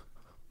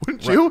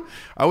 Wouldn't you?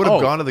 I would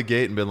have gone to the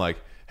gate and been like,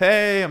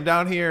 hey, I'm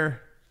down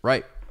here.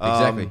 Right.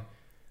 Exactly.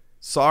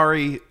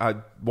 Sorry, I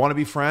want to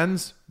be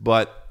friends,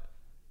 but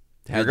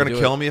you're going to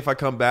kill me if I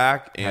come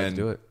back. And had to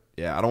do it.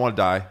 Yeah, I don't want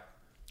to die.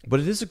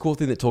 But it is a cool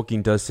thing that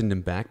Tolkien does send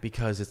him back,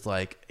 because it's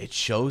like it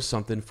shows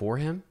something for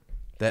him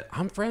that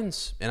I'm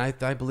friends and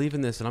I believe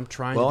in this and I'm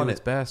trying to do its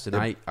best.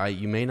 And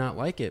you may not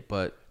like it,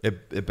 but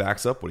it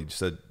backs up what he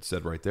just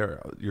said right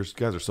there. You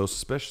guys are so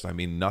suspicious. I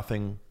mean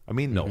nothing. I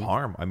mean no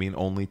harm. I mean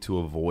only to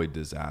avoid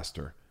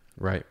disaster.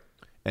 Right.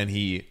 And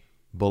he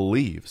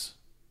believes.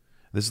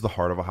 This is the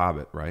heart of a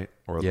hobbit, right?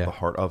 Or the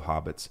heart of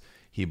hobbits.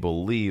 He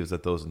believes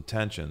that those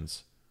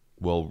intentions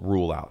will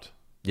rule out.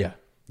 Yeah.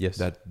 Yes.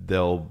 That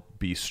they'll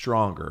be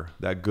stronger.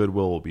 That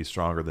goodwill will be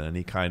stronger than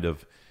any kind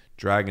of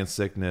dragon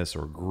sickness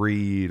or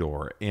greed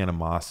or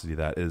animosity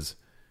that is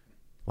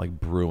like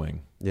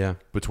brewing. Yeah.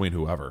 Between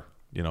whoever,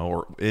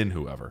 or in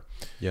whoever.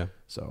 Yeah.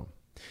 So,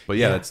 but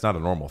that's not a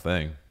normal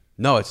thing.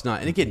 No, it's not.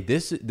 And again,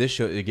 this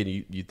show,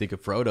 again, you think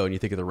of Frodo and you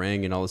think of the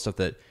Ring and all the stuff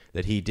that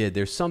he did.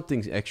 There's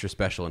something extra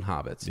special in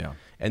Hobbits. Yeah.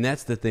 And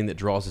that's the thing that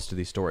draws us to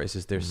these stories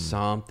is there's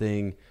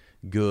something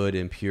good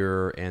and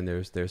pure, and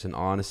there's an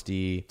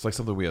honesty. It's like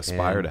something we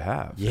aspire to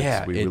have.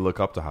 Yeah, we look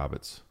up to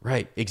hobbits,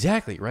 right?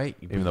 Exactly, right.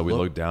 Even though we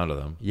look down to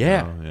them.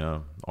 Yeah,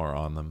 or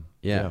on them.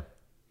 Yeah.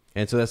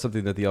 And so that's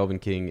something that the Elven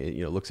King,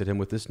 looks at him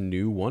with this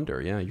new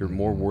wonder. Yeah, you're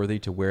more worthy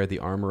to wear the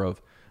armor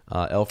of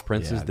elf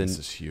princes this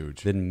is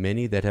huge. than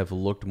many that have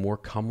looked more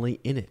comely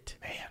in it.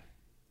 Man.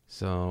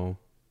 So,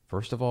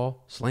 first of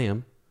all,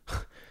 slam.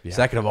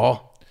 Second of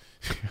all,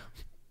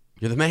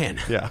 you're the man.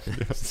 Yeah.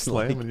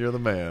 Slam and you're the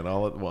man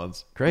all at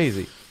once.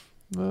 Crazy.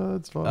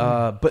 That's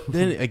funny. But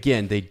then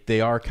again,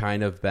 they are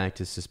kind of back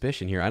to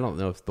suspicion here. I don't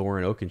know if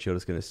Thorin Oakenshield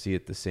is going to see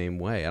it the same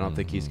way. I don't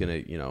think he's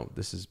going to,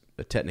 this is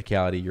a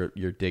technicality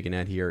you're digging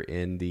at here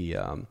in the,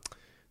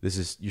 this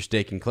is your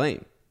stake and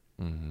claim,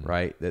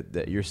 right?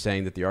 That you're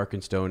saying that the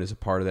Arkenstone is a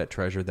part of that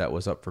treasure that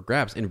was up for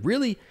grabs. And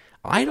really,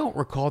 I don't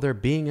recall there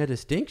being a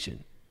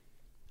distinction.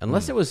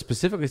 Unless it was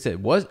specifically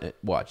said,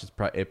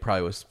 it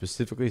probably was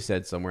specifically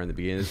said somewhere in the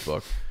beginning of this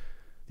book,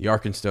 the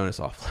Arkenstone is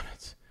off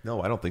limits.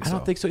 No, I don't think so. I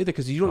don't think so either,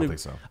 because you don't I even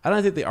think so. I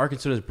don't think the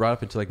Arkenstone is brought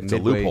up until like It's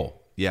midway. a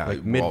loophole. Yeah,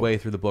 like midway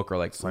through the book, or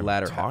like Simon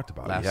latter talked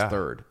about it, last yeah.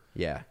 third.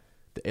 Yeah,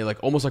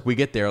 like almost like we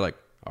get there, like,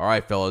 all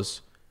right, fellas,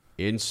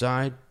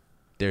 inside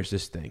there's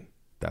this thing.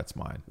 That's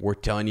mine. We're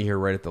telling you here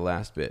right at the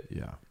last bit.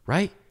 Yeah,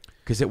 right,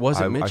 because it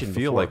wasn't mentioned. I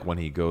feel before.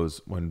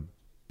 like when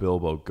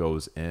Bilbo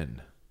goes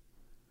in,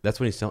 that's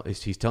when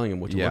he's telling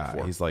him what to look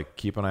for. He's like,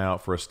 keep an eye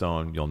out for a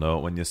stone. You'll know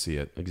it when you see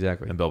it.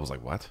 Exactly. And Bilbo's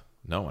like, what?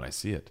 No, when I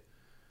see it.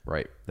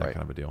 Right. That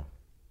kind of a deal.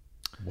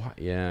 What?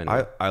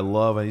 Yeah. I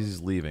love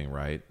he's leaving,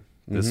 right?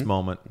 This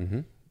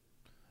moment,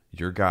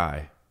 your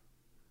guy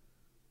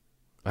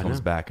comes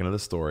back into the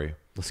story.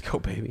 Let's go,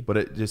 baby. But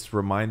it just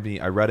reminded me,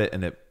 I read it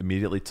and it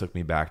immediately took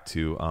me back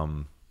to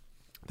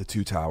the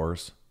Two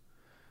Towers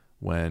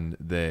when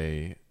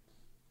the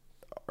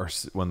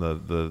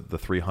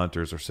three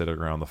hunters are sitting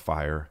around the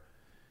fire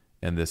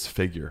and this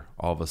figure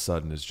all of a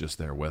sudden is just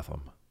there with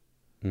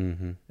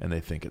them. And they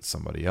think it's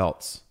somebody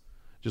else.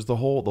 Just the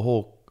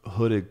whole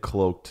hooded,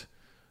 cloaked,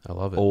 I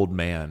love it, old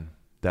man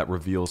that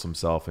reveals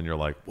himself, and you're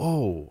like,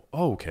 whoa,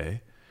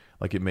 okay.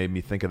 Like, it made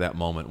me think of that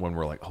moment when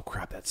we're like, oh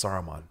crap, that's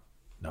Saruman.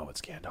 No, it's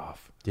Gandalf.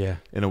 Yeah.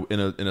 In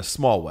a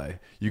small way.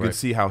 You can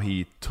see how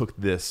he took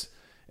this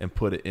and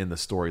put it in the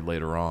story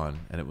later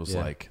on, and it was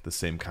like the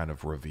same kind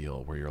of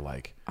reveal where you're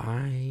like,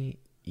 I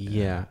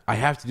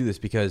have to do this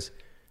because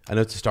I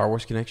know it's a Star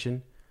Wars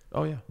connection.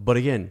 Oh yeah. But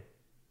again,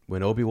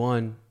 when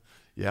Obi-Wan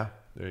there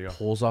you go,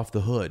 pulls off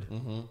the hood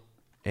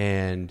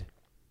and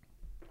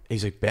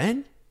he's like,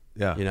 Ben?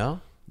 Yeah.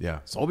 Yeah.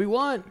 It's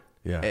Obi-Wan.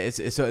 Yeah. And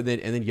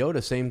then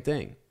Yoda, same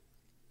thing.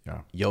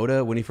 Yeah.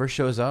 Yoda, when he first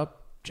shows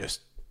up,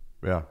 just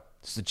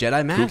it's the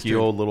Jedi Master. Kooky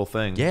old little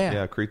thing.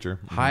 Yeah. Creature.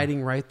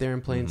 Hiding right there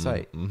in plain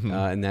sight.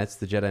 And that's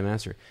the Jedi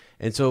Master.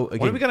 And so again,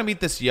 when are we gonna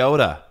meet this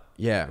Yoda?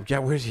 Yeah.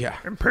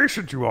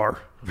 Impatient you are.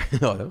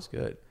 Oh, that was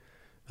good.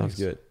 That was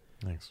good.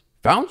 Thanks.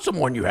 Found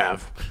someone you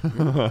have.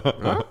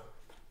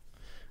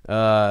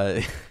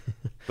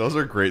 Those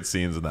are great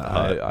scenes in that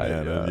hut. In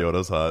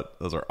Yoda's hut.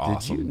 Those are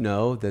awesome. Did you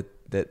know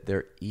that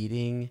they're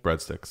eating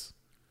breadsticks?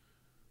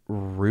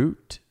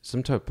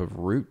 Some type of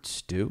root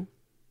stew?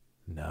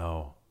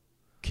 No.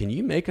 Can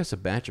you make us a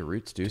batch of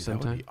root stew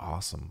sometime? That would be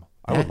awesome.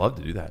 I would love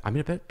to do that. I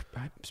mean,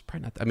 it's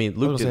probably not. I mean,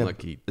 Luke didn't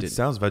look. It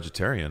sounds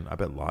vegetarian. I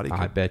bet Lottie could.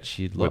 I bet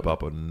she'd love whip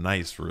up a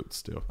nice root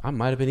stew. I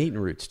might have been eating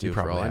root stew. You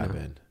probably for all I have know.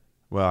 been.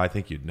 Well, I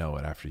think you'd know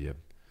it after you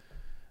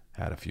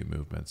had a few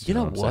movements. You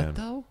know what I'm what saying?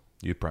 though?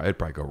 It'd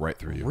probably go right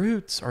through you.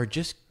 Roots are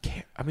just.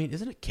 I mean,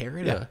 isn't it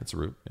carrot? Yeah, it's a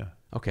root. Yeah.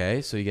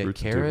 Okay, so you get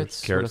Roots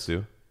carrots. Carrots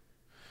stew.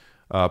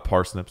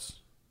 Parsnips.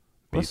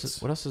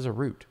 Beets. What else is a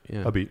root?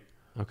 Yeah. A beet.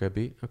 Okay,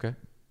 beet. Okay.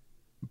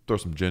 Throw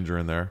some ginger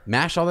in there.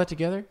 Mash all that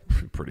together.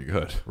 Pretty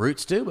good. Root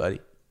stew, buddy.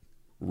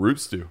 Root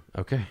stew.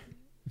 Okay.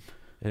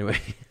 Anyway.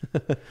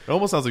 It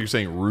almost sounds like you're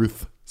saying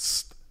Ruth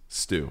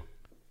stew.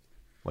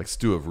 Like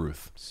stew of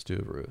Ruth. Stew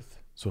of Ruth.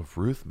 So if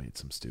Ruth made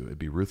some stew, it'd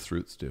be Ruth's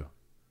root stew.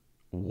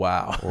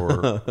 Wow.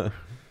 Or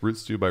root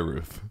stew by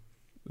Ruth.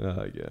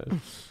 Oh, yeah.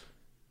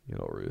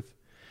 Ruth.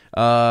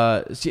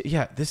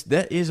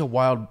 That is a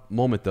wild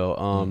moment,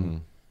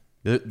 though.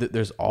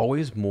 There's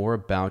always more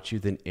about you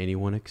than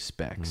anyone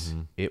expects.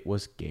 It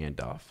was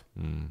Gandalf.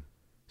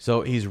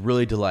 So he's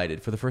really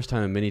delighted for the first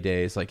time in many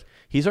days. Like,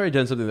 he's already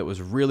done something that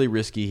was really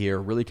risky here,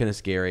 really kind of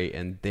scary,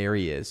 and there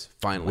he is,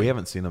 finally. We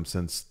haven't seen him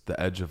since the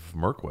edge of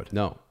Mirkwood.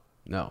 No.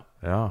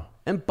 Yeah.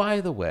 And by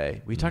the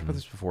way, we talked about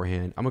this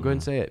beforehand. I'm going to go ahead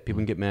and say it. People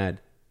can get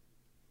mad.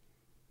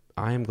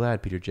 I am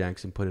glad Peter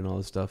Jackson put in all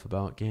this stuff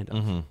about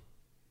Gandalf.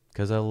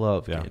 Because I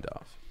love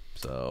Gandalf.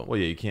 So, well,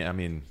 yeah, you can't. I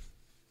mean,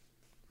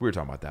 we were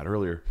talking about that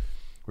earlier.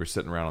 We were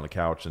sitting around on the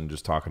couch and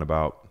just talking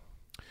about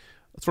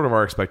sort of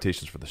our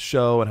expectations for the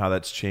show and how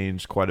that's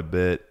changed quite a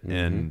bit.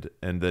 And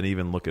then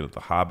even looking at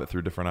The Hobbit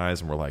through different eyes.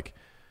 And we're like,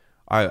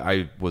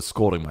 I was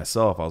scolding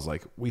myself. I was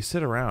like, we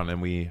sit around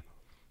and we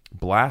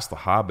blast The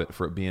Hobbit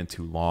for it being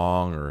too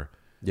long or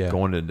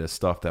going into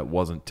stuff that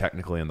wasn't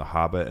technically in The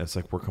Hobbit. And it's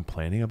like, we're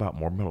complaining about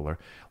more Middle-earth.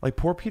 Like,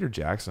 poor Peter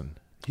Jackson.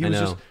 He was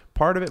just,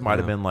 part of it might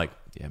have been like,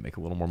 make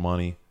a little more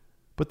money.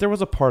 But there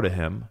was a part of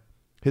him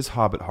his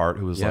Hobbit heart,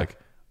 who was like,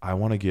 I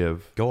want to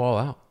give Go all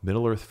out.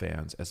 Middle-earth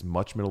fans as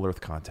much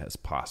Middle-earth content as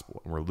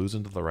possible. And we're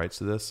losing to the rights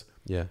to this.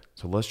 Yeah.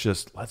 So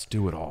let's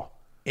do it all.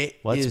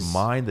 Let's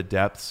mine the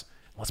depths.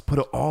 Let's put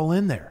it all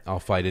in there. I'll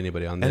fight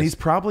anybody on this. And he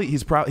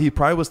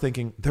probably was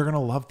thinking, they're going to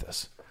love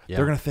this. Yeah.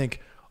 They're going to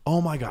think,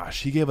 oh my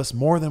gosh, he gave us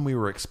more than we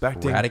were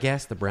expecting.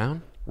 Radagast the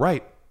Brown?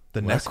 Right.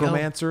 The Let's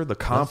necromancer, the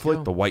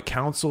conflict, the White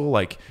Council.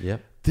 Like,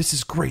 this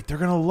is great. They're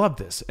going to love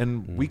this.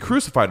 And we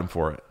crucified him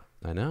for it.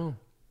 I know.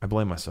 I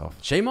blame myself.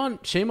 Shame on Lane.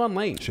 Shame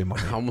on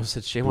me. I almost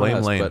said shame Blame on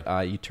us, Lane.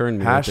 but you turned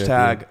me.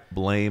 Hashtag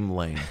blame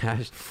Lane.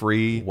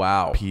 Free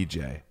Wow.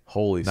 PJ.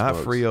 Holy Not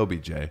smokes. free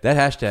OBJ. That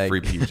hashtag.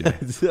 Free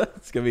PJ.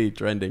 It's going to be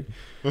trending.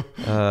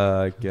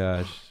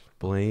 Gosh.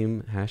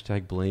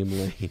 Hashtag blame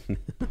Lane.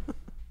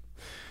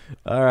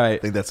 All right. I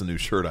think that's a new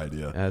shirt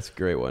idea. That's a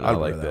great one. I I'd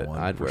like wear that one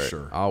I'd for wear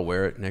sure. it. I'll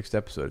wear it next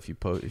episode if you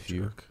post. God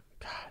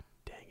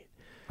dang it.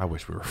 I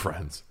wish we were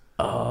friends.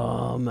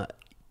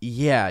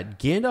 Yeah,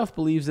 Gandalf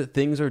believes that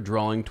things are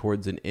drawing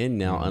towards an end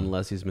now,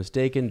 unless he's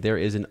mistaken. There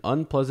is an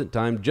unpleasant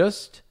time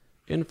just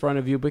in front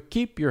of you, but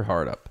keep your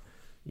heart up.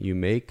 You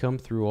may come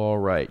through all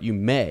right. You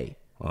may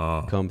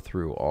come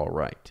through all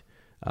right.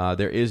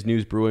 There is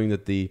news brewing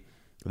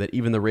that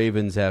even the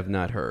Ravens have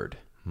not heard.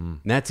 And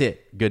that's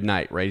it. Good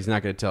night, right? He's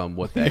not going to tell him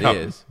what that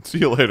is. See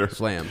you later.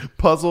 Slam.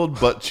 Puzzled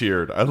but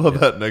cheered. I love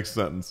that next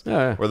sentence.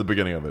 Yeah. Or the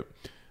beginning of it.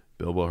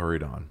 Bilbo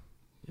hurried on.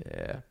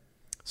 Yeah.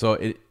 So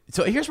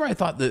here's where I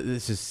thought that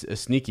this is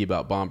sneaky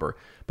about Bomber.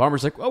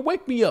 Bomber's like, well,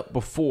 wake me up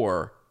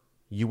before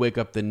you wake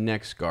up the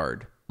next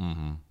guard.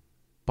 Mm-hmm.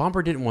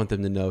 Bomber didn't want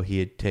them to know he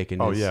had taken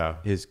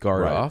his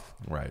guard off.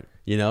 Right.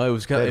 You know, it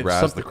was kind They'd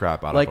razz the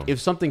crap out of him. Like, if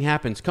something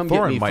happens, come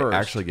Thorin get me might first.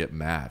 actually get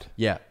mad.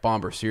 Yeah,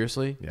 Bomber,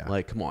 seriously? Yeah.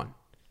 Like, come on.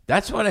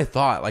 That's what I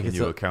thought. Like, Can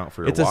you account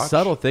for your It's watch? a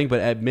subtle thing, but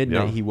at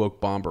midnight Yeah. he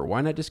woke Bomber.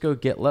 Why not just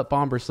let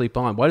Bomber sleep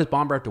on? Why does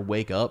Bomber have to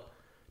wake up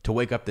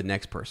the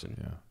next person?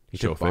 Yeah. He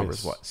Show took Bomber's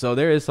face. watch. So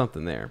there is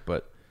something there,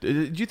 but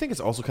Do you think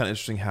it's also kind of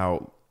interesting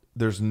how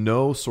there's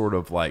no sort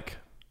of like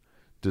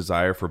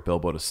desire for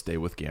Bilbo to stay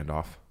with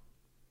Gandalf?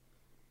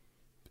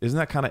 Isn't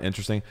that kind of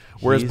interesting?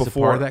 Whereas he's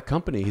before a part of that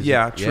company. True.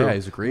 Yeah,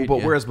 he's agreed. But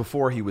yeah. whereas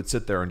before he would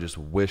sit there and just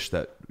wish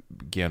that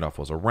Gandalf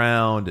was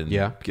around and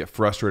get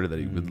frustrated that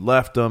he would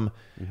left him,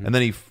 and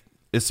then he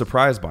is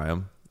surprised by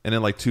him, and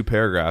in like 2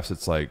 paragraphs,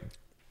 it's like,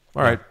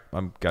 all right,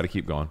 I'm got to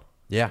keep going.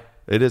 Yeah,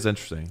 it is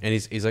interesting, and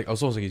he's like,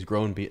 it's almost like he's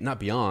grown,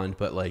 not beyond,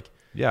 but like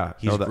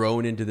he's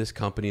grown into this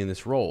company and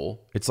this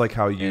role. It's like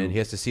how and he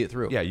has to see it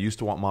through. Yeah, you used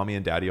to want mommy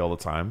and daddy all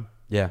the time.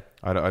 Yeah,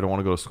 I don't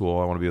want to go to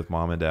school. I want to be with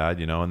mom and dad,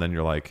 and then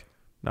you're like,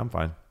 no, I'm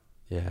fine.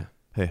 Yeah.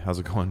 Hey, how's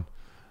it going?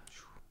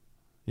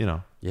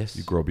 Yes.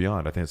 You grow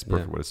beyond. I think it's the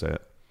perfect way to say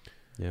it.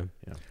 Yeah.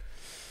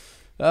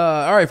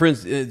 All right,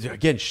 friends.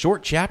 Again,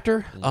 short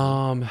chapter.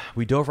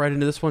 We dove right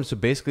into this one. So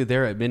basically,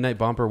 there at midnight,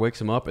 Bomber wakes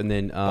him up, and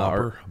then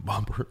Bomber,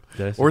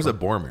 or is it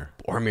Boromir?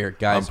 Boromir,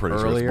 guys. I'm pretty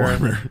earlier,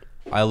 sure it's Boromir.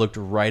 I looked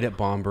right at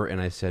Bomber and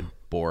I said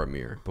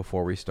Boromir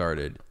before we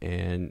started,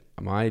 and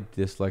my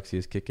dyslexia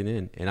is kicking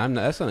in. And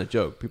that's not a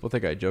joke. People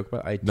think I joke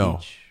about. I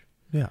teach.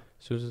 Yeah.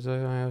 So I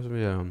have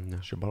some.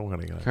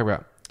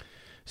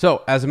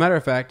 So, as a matter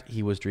of fact,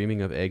 he was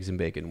dreaming of eggs and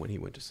bacon when he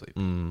went to sleep.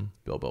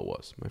 Bilbo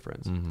was, my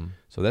friends.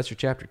 So that's your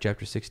chapter.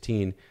 Chapter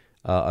 16,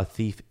 A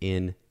Thief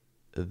in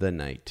the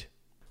Night.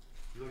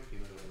 You like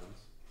peanut M&Ms?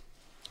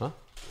 Huh?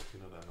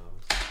 Peanut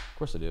M&Ms. Of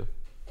course I do.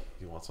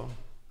 You want some?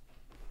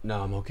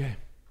 No, I'm okay.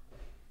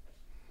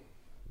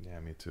 Yeah,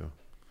 me too.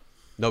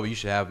 No, but you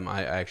should have them.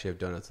 I actually have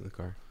donuts in the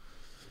car.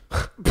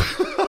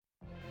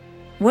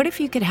 What if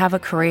you could have a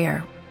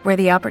career where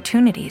the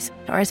opportunities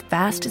are as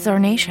vast as our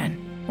nation,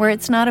 where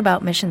it's not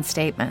about mission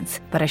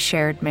statements, but a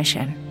shared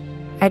mission?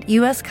 At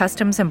U.S.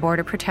 Customs and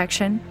Border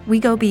Protection, we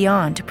go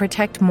beyond to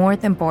protect more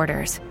than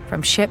borders.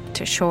 From ship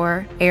to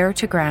shore, air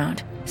to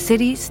ground,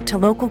 cities to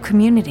local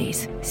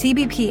communities,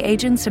 CBP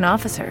agents and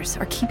officers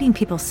are keeping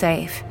people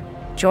safe.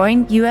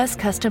 Join U.S.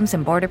 Customs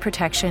and Border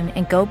Protection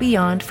and go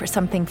beyond for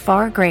something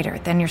far greater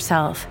than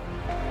yourself.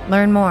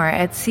 Learn more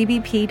at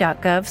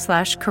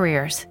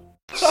cbp.gov/careers.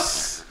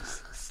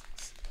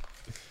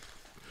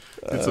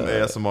 Get some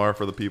ASMR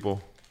for the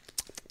people.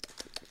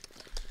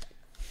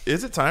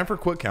 Is it time for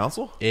quick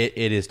counsel? It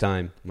is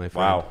time, my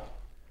friend. Wow.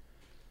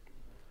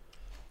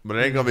 But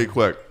it ain't going to be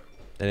quick.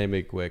 That ain't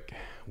be quick.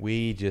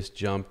 We just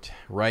jumped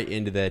right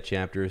into that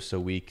chapter so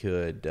we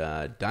could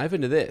dive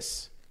into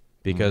this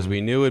because we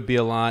knew it'd be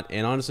a lot.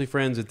 And honestly,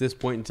 friends, at this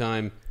point in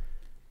time,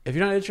 if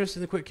you're not interested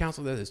in the quick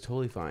counsel, that is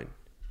totally fine.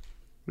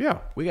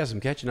 Yeah. We got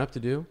some catching up to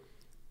do.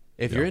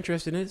 If you're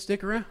interested in it,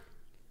 stick around.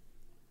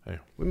 Hey.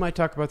 We might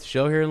talk about the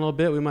show here in a little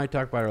bit. We might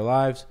talk about our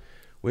lives.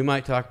 We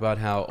might talk about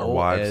how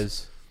old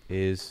Ez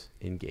is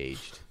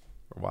engaged.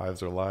 Our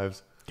wives are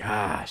lives.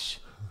 Gosh.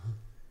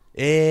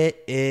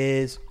 It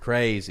is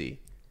crazy.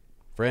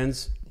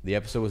 Friends, the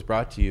episode was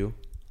brought to you,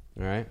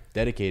 all right,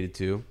 dedicated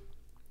to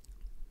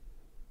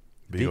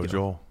Vigo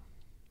Joel.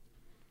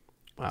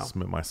 Wow.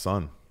 My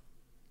son.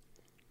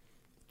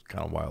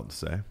 Kind of wild to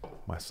say.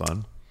 My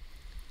son.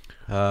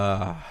 You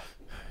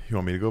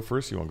want me to go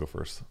first? You want to go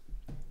first?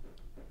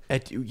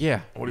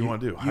 Yeah. What do you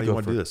want to do? How do you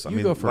want to do this? I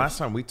mean, last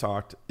time we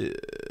talked,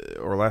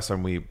 or last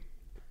time we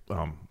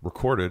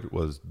recorded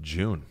was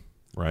June,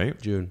 right?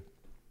 June.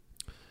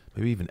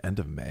 Maybe even end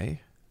of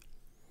May.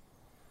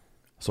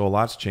 So a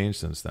lot's changed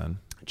since then.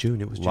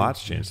 June. It was June.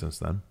 Lots changed since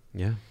then.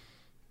 Yeah.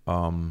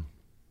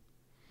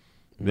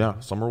 Yeah.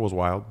 Summer was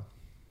wild.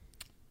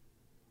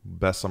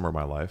 Best summer of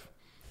my life.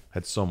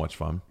 Had so much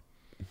fun.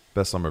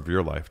 Best summer of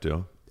your life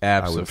too.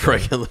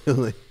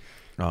 Absolutely.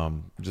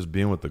 Just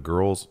being with the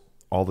girls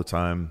all the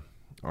time,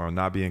 or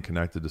not being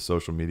connected to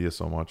social media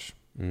so much.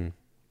 We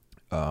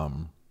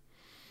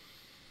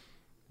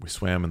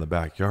swam in the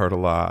backyard a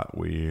lot.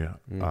 We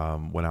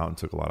went out and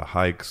took a lot of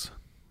hikes.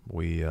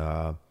 We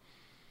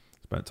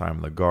spent time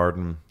in the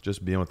garden.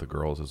 Just being with the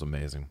girls is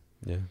amazing.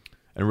 Yeah.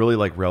 And really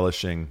like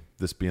relishing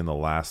this being the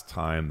last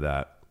time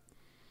that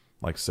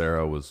like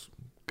Sarah was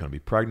going to be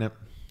pregnant.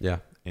 Yeah.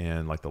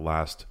 And like the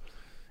last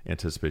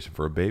anticipation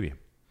for a baby.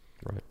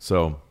 Right.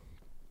 So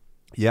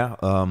yeah,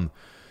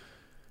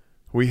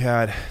 we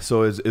had,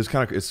 so it's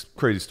a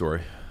crazy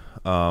story.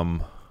 But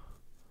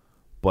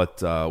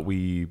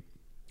we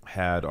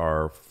had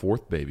our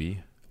fourth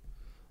baby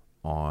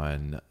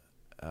on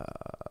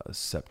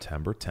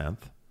September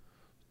 10th,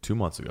 2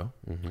 months ago.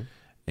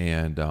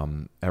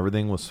 And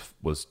everything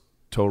was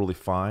totally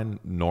fine,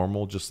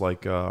 normal, just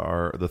like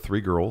the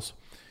three girls.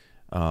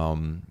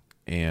 And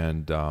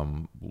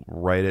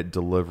right at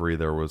delivery,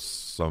 there was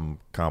some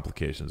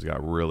complications. It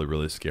got really,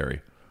 really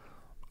scary.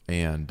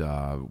 And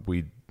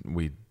we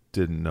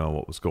didn't know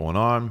what was going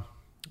on.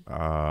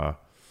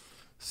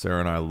 Sarah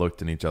and I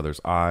looked in each other's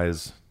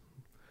eyes.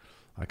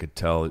 I could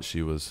tell that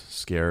she was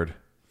scared.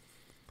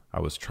 I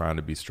was trying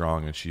to be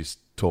strong, and she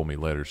told me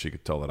later she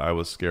could tell that I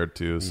was scared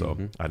too.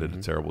 So I did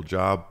a terrible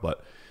job,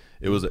 but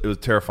it was a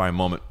terrifying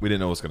moment. We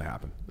didn't know what was going to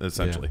happen,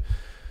 essentially. Yeah.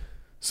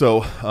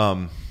 So,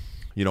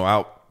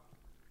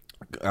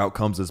 out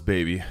comes this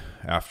baby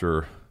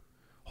after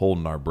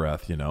holding our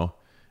breath,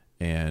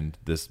 and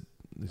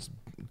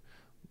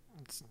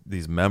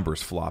these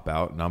members flop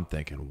out, and I'm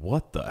thinking,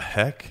 what the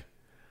heck?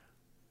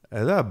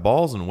 Is that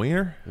balls and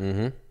wiener?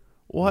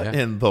 What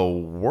in the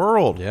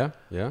world? Yeah.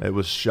 It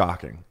was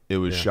shocking. It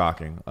was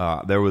shocking.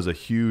 There was a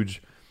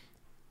huge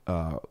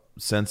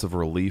sense of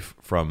relief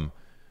from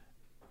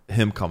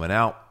him coming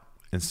out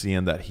and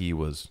seeing that he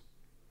was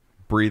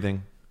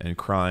breathing and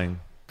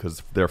crying,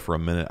 because there for a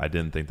minute I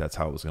didn't think that's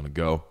how it was going to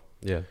go.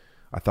 Yeah.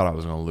 I thought I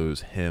was going to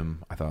lose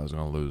him. I thought I was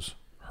going to lose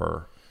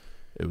her.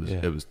 It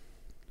was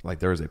like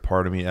there was a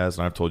part of me, and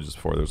I've told you this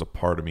before, there was a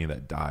part of me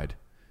that died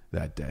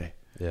that day.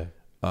 Yeah.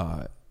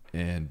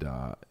 And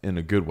in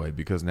a good way,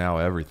 because now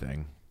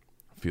everything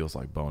feels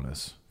like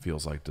bonus,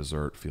 feels like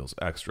dessert, feels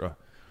extra.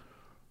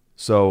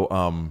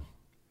 So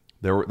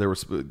there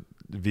was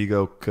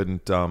Vigo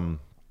couldn't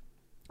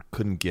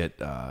get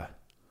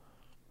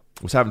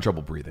was having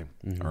trouble breathing.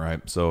 All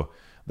right, so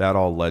that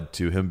all led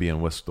to him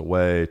being whisked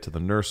away to the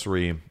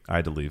nursery. I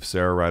had to leave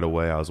Sarah right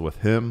away. I was with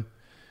him.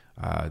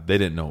 They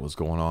didn't know what was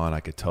going on. I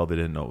could tell they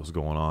didn't know what was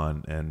going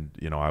on, and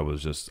I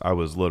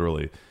was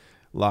literally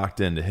locked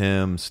into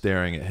him,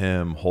 staring at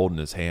him, holding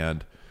his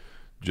hand.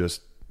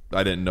 Just,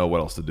 I didn't know what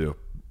else to do.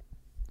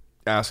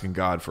 Asking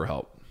God for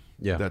help.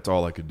 Yeah. That's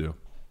all I could do.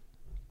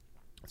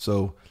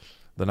 So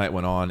the night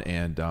went on,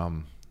 and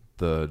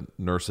the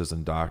nurses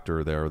and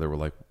doctor there, they were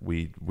like,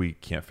 we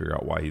can't figure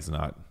out why he's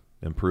not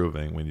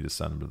improving. We need to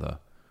send him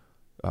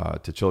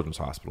to Children's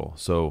Hospital.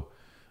 So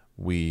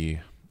we,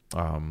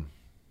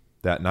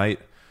 that night,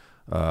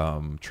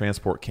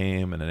 transport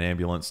came, and an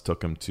ambulance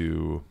took him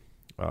to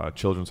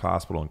Children's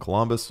Hospital in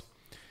Columbus,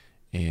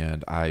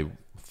 and I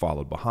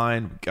followed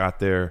behind. We got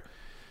there.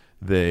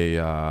 They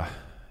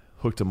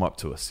hooked him up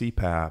to a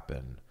CPAP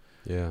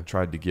and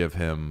tried to give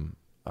him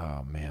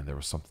there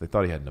was something. They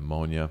thought he had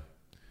pneumonia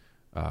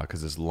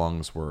because his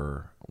lungs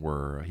were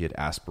he had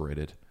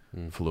aspirated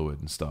fluid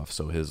and stuff,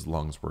 so his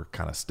lungs were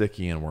kind of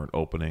sticky and weren't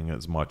opening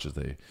as much as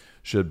they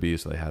should be.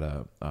 So they had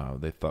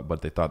they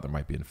thought there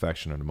might be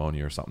infection or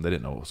pneumonia or something. They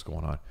didn't know what was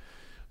going on.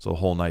 So the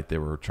whole night they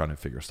were trying to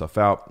figure stuff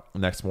out.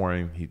 Next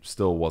morning, he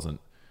still wasn't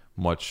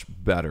much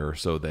better.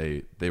 So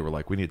they were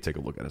like, we need to take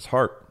a look at his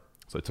heart.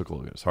 So I took a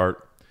look at his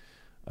heart,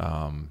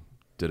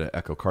 did an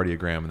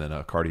echocardiogram, and then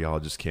a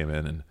cardiologist came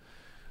in, and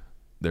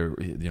they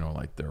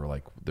were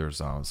like, there's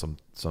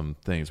some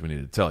things we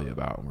need to tell you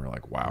about. And we were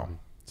like, wow.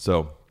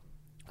 So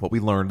what we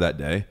learned that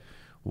day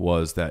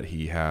was that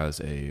he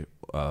has a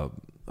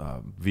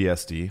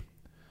VSD,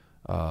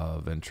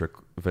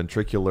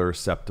 ventricular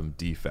septum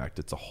defect.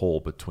 It's a hole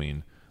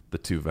between the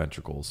two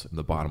ventricles in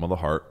the bottom of the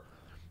heart,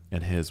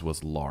 and his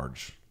was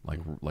large, like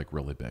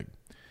really big.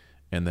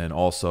 And then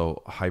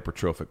also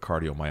hypertrophic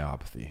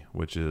cardiomyopathy,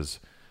 which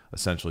is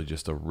essentially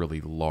just a really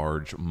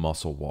large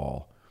muscle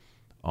wall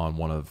on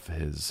one of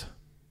his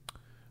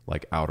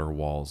outer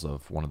walls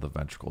of one of the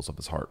ventricles of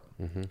his heart.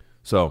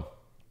 So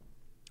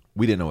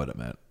we didn't know what it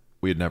meant.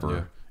 We had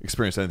never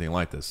experienced anything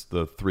like this.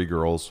 The three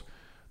girls,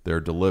 their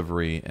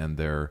delivery and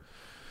their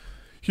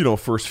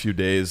first few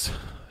days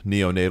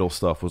neonatal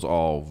stuff was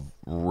all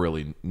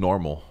really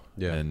normal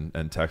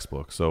and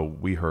textbook. So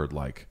we heard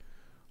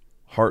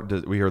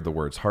we heard the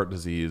words heart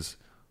disease,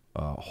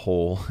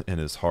 hole in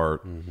his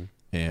heart,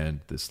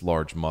 and this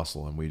large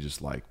muscle, and we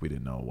just we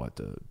didn't know what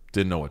to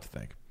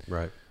think.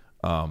 Right.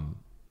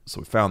 So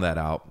we found that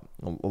out.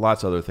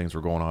 Lots of other things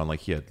were going on.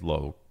 Like he had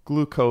low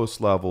glucose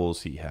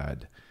levels. He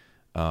had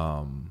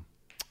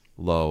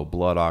low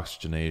blood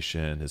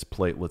oxygenation. His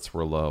platelets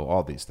were low.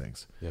 All these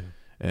things. Yeah.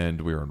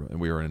 And we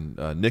were in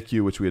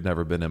NICU, which we had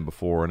never been in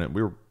before, and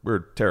we were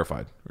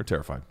terrified. We were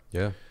terrified.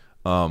 Yeah.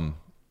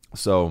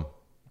 So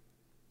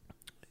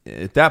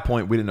at that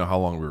point, we didn't know how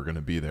long we were going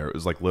to be there. It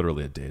was like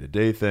literally a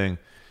day-to-day thing.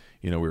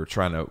 We were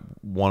trying to.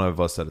 One of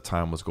us at a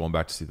time was going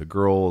back to see the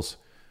girls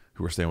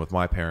who were staying with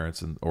my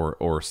parents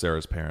or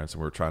Sarah's parents,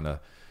 and we were trying to,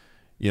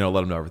 let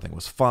them know everything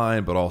was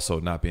fine, but also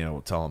not being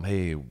able to tell them,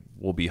 hey,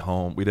 we'll be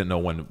home. We didn't know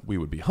when we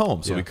would be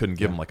home, so we couldn't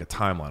give them like a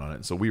timeline on it.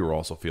 And so we were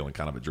also feeling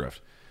kind of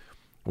adrift.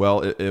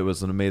 Well, it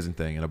was an amazing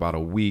thing. In about a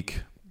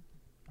week,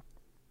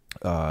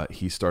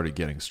 he started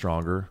getting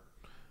stronger,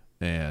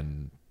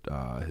 and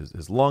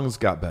his lungs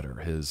got better.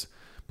 His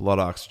blood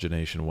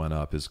oxygenation went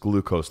up. His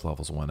glucose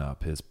levels went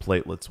up. His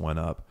platelets went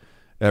up.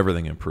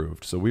 Everything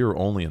improved. So we were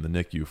only in the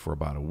NICU for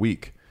about a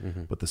week.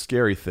 But the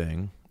scary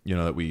thing,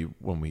 that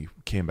when we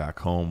came back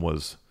home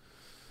was,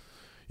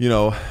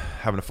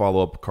 having to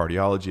follow up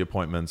cardiology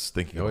appointments,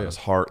 thinking about his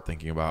heart,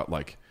 thinking about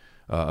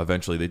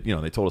eventually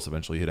they told us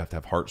eventually he'd have to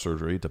have heart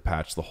surgery to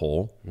patch the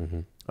hole.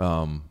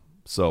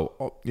 So,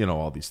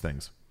 all these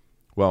things.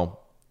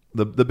 Well,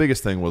 the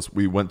biggest thing was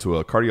we went to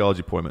a cardiology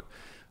appointment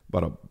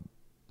about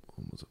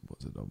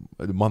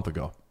a month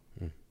ago.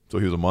 So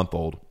he was a month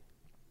old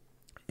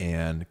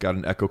and got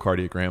an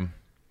echocardiogram.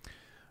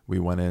 We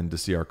went in to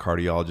see our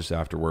cardiologist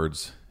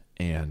afterwards,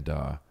 and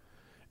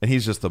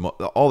he's just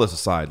all this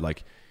aside,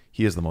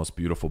 he is the most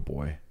beautiful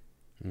boy.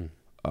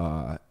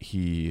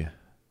 He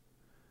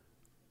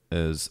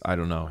is, I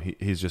don't know,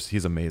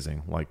 he's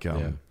amazing.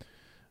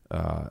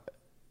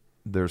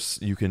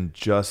 You can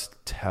just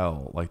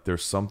tell,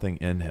 there's something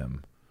in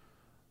him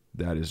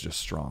that is just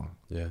strong.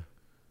 Yeah.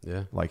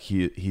 Yeah.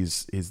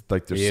 He's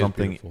there's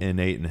something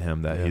innate in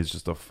him that he's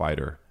just a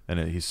fighter, and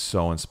he's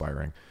so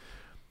inspiring.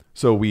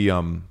 So we,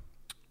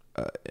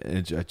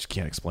 I just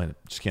can't explain it.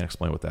 Just can't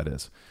explain what that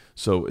is.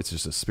 So it's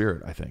just a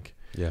spirit, I think.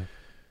 Yeah.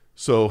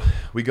 So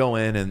we go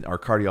in, and our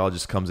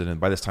cardiologist comes in, and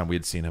by this time we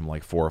had seen him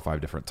 4 or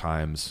 5 different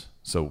times.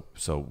 So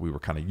we were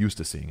kind of used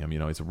to seeing him.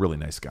 He's a really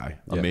nice guy,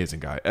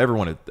 amazing guy.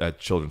 Everyone at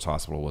Children's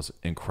Hospital was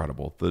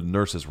incredible. The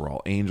nurses were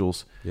all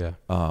angels. Yeah.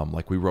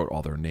 We wrote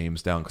all their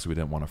names down because we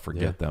didn't want to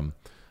forget them.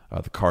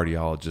 The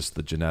cardiologist,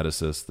 the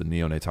geneticist, the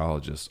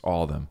neonatologist,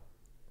 all of them,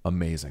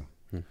 amazing.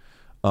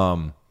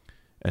 And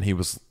he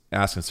was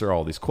asking Sarah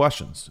all these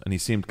questions, and he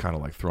seemed kind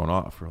of thrown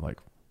off. We're like,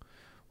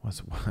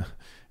 is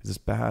this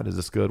bad? Is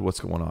this good? What's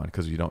going on?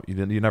 Because you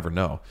never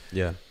know.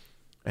 Yeah.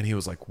 And he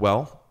was like,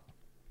 well,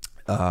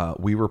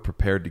 we were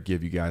prepared to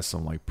give you guys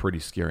some pretty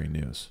scary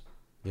news.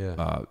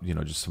 Yeah.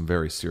 Just some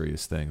very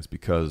serious things,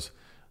 because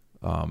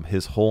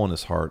his hole in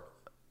his heart,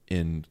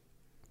 in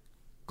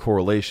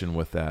correlation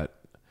with that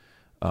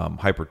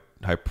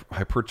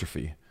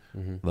hypertrophy,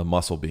 the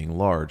muscle being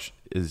large,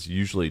 is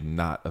usually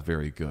not a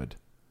very good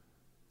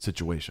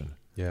situation.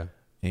 Yeah.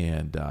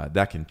 And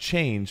that can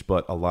change,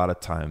 but a lot of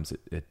times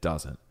it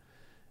doesn't.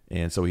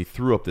 And so he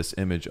threw up this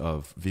image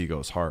of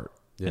Vigo's heart,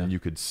 and you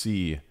could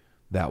see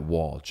that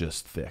wall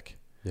just thick.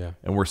 Yeah.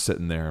 And we're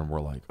sitting there, and we're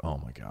like, oh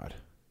my God.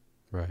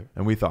 Right.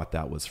 And we thought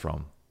that was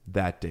from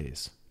that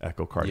day's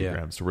echocardiogram.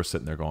 Yeah. So we're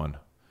sitting there going,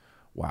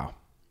 wow.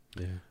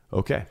 Yeah.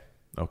 Okay.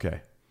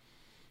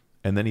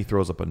 And then he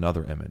throws up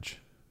another image,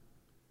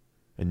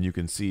 and you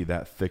can see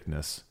that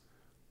thickness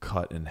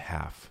cut in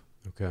half.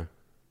 Okay.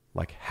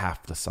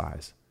 Half the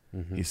size.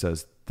 He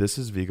says, this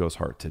is Vigo's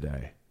heart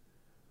today.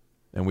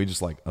 And we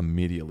just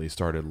immediately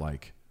started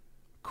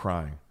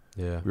crying.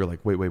 Yeah. We were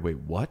like, wait,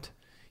 what?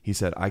 He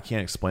said, I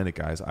can't explain it,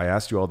 guys. I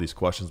asked you all these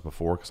questions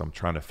before because I'm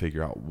trying to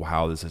figure out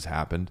how this has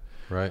happened.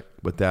 Right.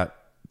 But that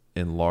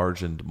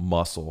enlarged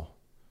muscle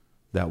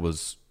that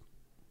was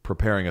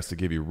preparing us to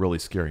give you really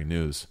scary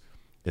news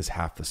is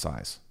half the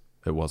size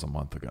it was a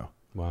month ago.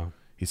 Wow.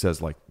 He says,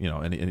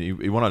 and he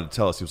went on to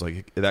tell us, he was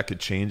like, that could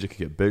change. It could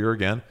get bigger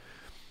again.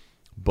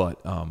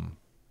 But,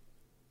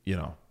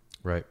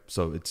 right.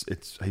 So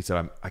he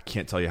said, I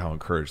can't tell you how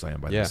encouraged I am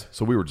by this.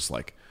 So we were just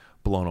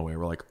blown away.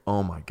 We're like,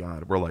 oh my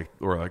God. We're like,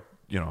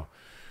 when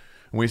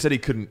he said he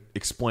couldn't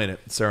explain it,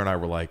 Sarah and I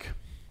were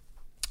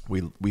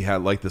we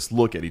had this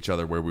look at each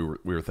other where we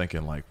were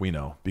thinking we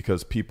know,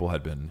 because people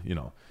had been,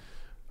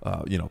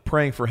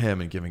 praying for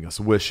him and giving us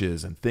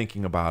wishes and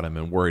thinking about him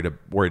and worried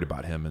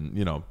about him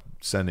and,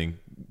 sending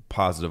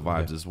positive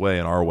vibes his way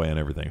and our way and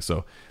everything.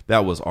 So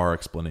that was our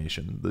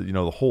explanation.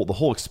 The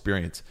whole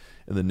experience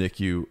in the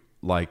NICU,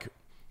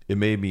 it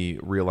made me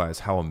realize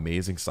how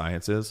amazing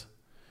science is.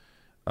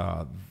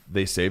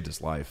 They saved his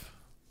life.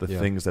 The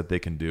things that they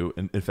can do.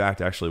 And in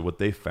fact, actually what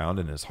they found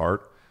in his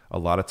heart a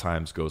lot of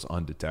times goes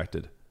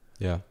undetected.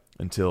 Yeah.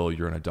 Until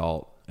you're an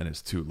adult and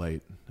it's too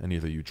late. And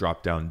either you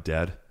drop down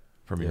dead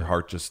from your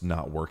heart just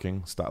not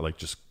working, stop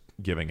just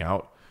giving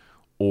out,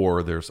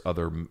 or there's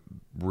other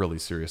really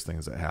serious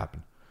things that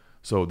happen.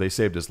 So they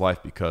saved his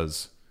life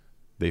because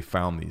they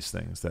found these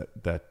things that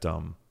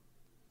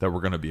we're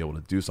going to be able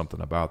to do something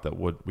about that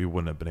we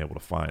wouldn't have been able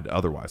to find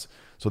otherwise.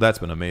 So that's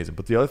been amazing.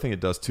 But the other thing it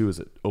does too is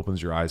it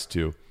opens your eyes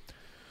to,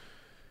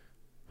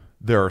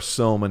 there are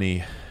so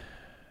many,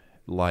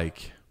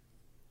 there's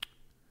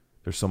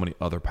so many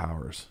other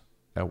powers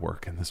at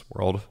work in this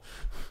world.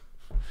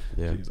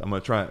 Yeah. Jeez, I'm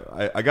going to try.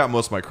 I got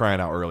most of my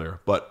crying out earlier,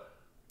 but.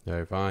 Yeah,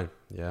 you're fine.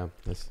 Yeah.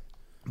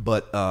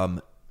 But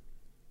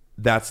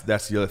that's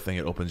the other thing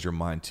it opens your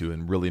mind to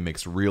and really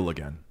makes real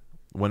again.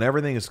 When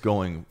everything is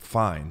going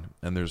fine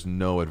and there's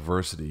no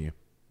adversity,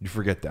 you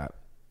forget that.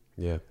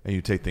 Yeah. And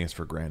you take things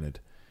for granted.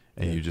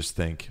 And you just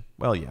think,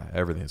 well, yeah,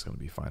 everything's going to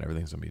be fine.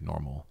 Everything's going to be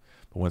normal.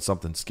 But when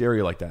something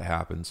scary like that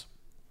happens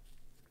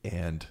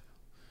and,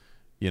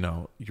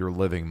 you're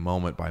living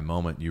moment by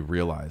moment, you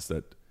realize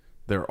that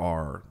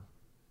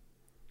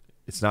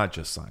it's not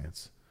just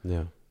science.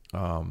 Yeah.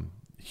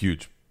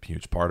 Huge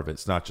part of it.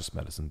 It's not just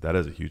medicine. That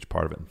is a huge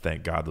part of it. And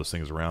thank God those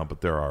things are around. But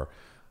there are,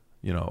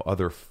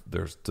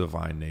 there's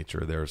divine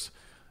nature. There's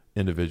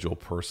individual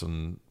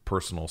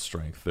personal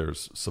strength.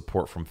 There's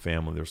support from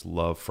family. There's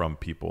love from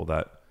people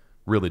that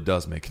really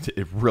does make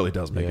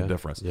a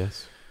difference.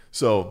 Yes.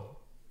 So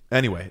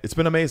anyway, it's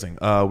been amazing.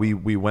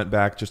 We went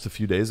back just a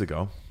few days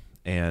ago,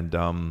 and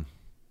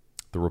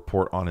the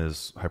report on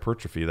his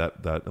hypertrophy,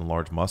 that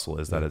enlarged muscle,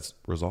 is that it's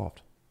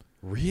resolved.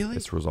 Really?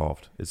 It's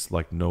resolved. It's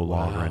like no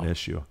longer an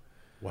issue.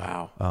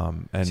 Wow.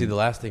 And see, the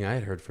last thing I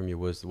had heard from you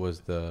was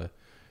the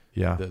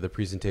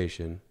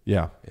presentation.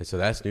 Yeah. And so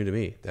that's new to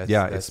me.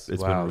 It's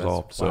been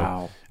resolved.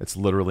 So it's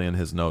literally in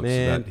his notes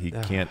that he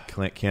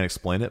can't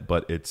explain it,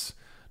 but it's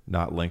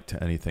not linked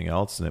to anything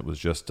else. And it was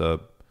just a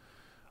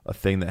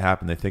thing that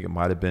happened. They think it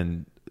might have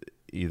been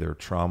either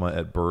trauma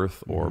at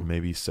birth, or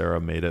maybe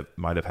Sarah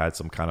might have had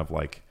some kind of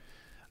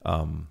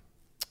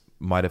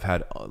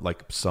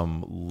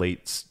some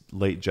late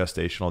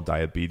gestational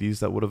diabetes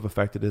that would have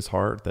affected his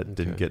heart that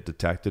didn't get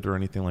detected or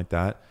anything like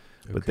that.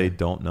 But they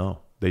don't know.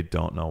 They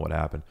don't know what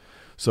happened.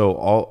 So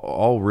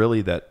all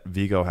really that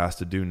Vigo has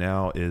to do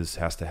now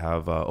has to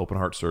have open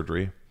heart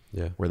surgery,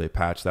 where they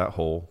patch that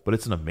hole. But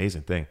it's an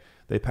amazing thing.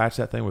 They patch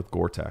that thing with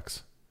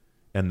Gore-Tex,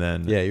 and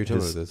then you're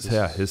telling me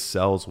this. His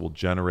cells will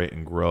generate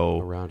and grow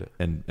around it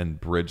and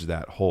bridge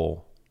that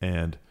hole.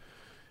 And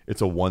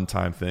it's a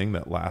one-time thing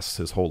that lasts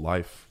his whole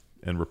life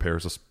and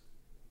repairs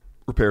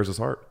his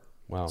heart.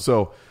 Wow.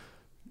 So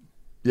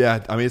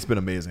yeah, I mean, it's been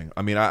amazing.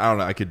 I mean, I don't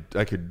know.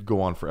 I could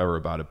go on forever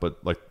about it,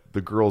 but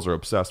the girls are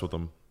obsessed with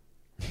him.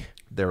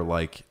 They're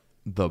like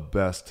the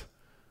best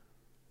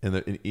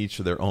in each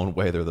of their own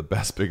way. They're the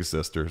best big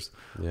sisters.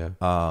 Yeah.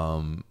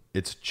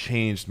 It's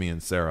changed me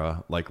and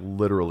Sarah,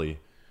 literally.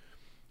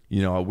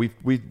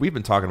 We've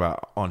been talking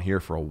about on here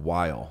for a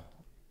while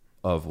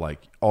of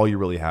all you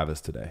really have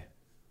is today.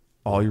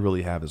 All you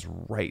really have is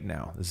right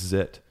now. This is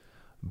it.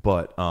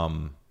 But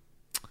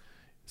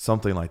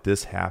something like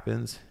this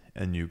happens,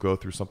 and you go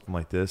through something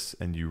like this,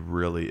 and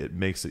it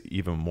makes it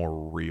even more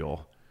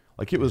real.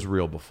 It was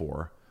real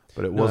before,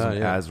 but it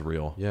wasn't as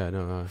real. Yeah,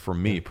 no. For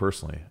me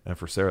personally, and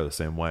for Sarah the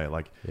same way.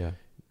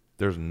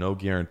 There's no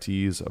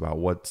guarantees about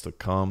what's to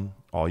come.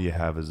 All you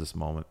have is this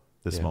moment.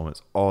 This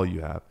moment's all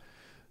you have.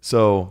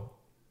 So,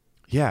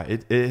 yeah,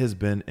 it has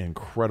been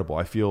incredible.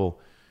 I feel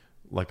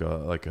like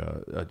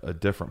a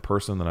different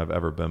person than I've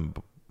ever been,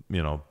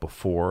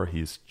 before.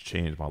 He's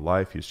changed my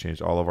life. He's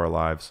changed all of our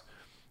lives,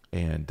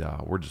 and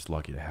we're just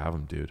lucky to have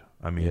him, dude.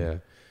 I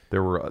mean,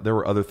 there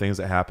were other things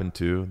that happened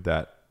too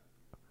that,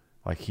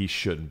 he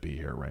shouldn't be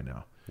here right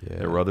now. Yeah.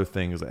 There were other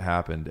things that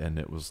happened, and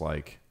it was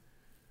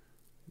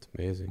it's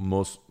amazing.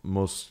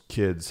 Most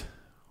kids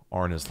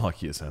aren't as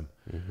lucky as him.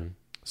 Mm-hmm.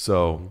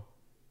 So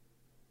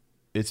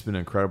it's been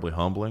incredibly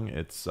humbling.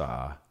 It's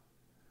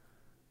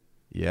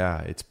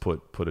it's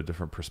put a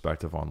different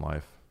perspective on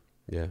life.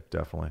 Yeah,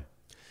 definitely.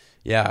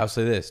 Yeah, I'll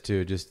say this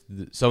too. Just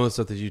some of the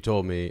stuff that you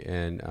told me,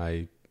 and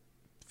I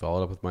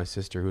followed up with my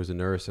sister, who's a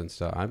nurse and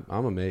stuff.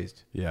 I'm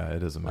amazed. Yeah,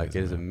 it is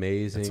amazing. It is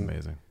amazing. It's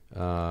amazing.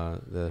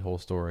 The whole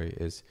story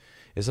is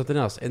something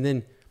else. And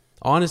then,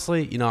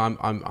 honestly,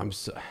 I'm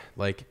so,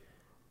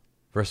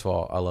 first of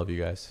all, I love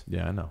you guys.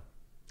 Yeah, I know.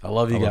 I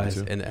love you guys,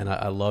 and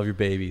I love your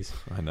babies.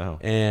 I know.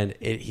 And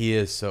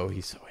he's so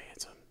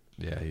handsome.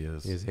 Yeah, he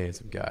is. He's a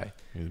handsome guy.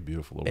 He's a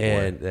beautiful little boy.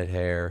 And that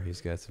hair,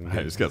 he's got some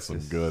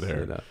good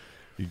hair.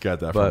 You got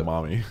that from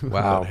mommy.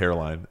 Wow. That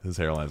hairline. His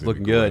hairline's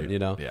looking good,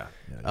 Yeah.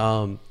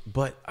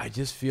 But I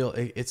just feel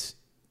it's,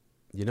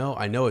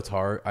 I know it's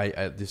hard.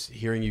 I just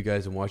hearing you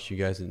guys and watching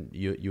you guys and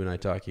you and I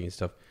talking and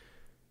stuff,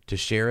 to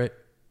share it.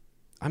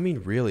 I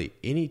mean, really,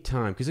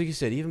 anytime, because like you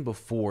said, even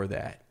before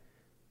that,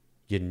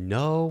 and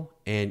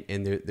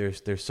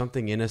there's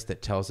something in us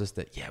that tells us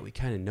that, we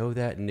kind of know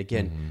that. And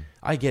again,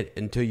 I get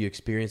until you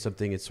experience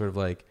something, it's sort of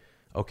like,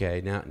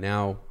 okay,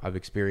 now I've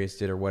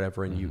experienced it or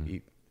whatever,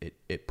 and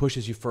it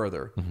pushes you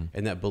further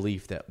in that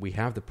belief that we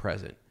have the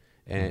present.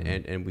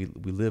 And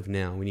we live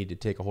now. We need to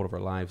take a hold of our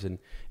lives and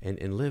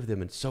live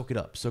them and soak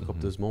up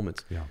those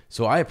moments. Yeah.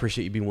 So I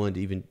appreciate you being willing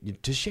to even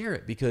to share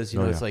it, because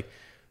it's like,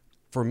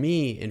 for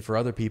me and for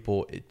other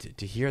people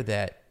to hear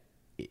that,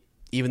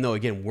 even though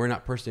again we're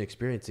not personally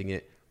experiencing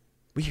it,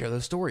 we hear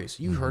those stories.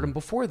 You heard them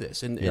before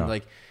this, and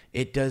like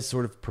it does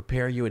sort of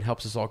prepare you and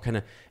helps us all kind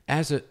of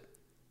as a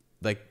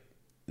like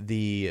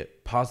the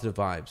positive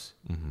vibes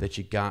that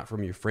you got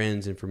from your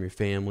friends and from your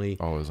family.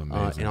 Oh, it was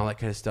amazing. And all that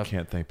kind of stuff.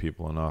 Can't thank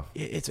people enough.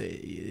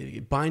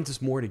 It binds us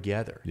more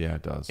together. Yeah,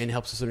 it does. And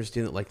helps us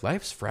understand that like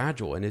life's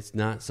fragile and it's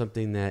not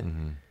something that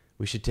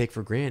we should take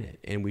for granted.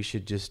 And we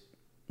should just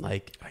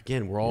like,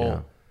 again, we're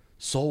all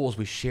souls.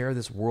 We share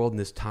this world and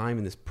this time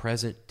and this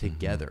present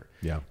together.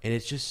 Yeah. And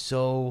it's just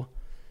so,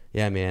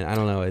 yeah, man, I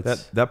don't know.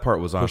 It's that part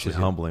was honestly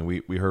humbling.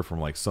 We heard from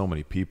like so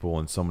many people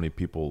and so many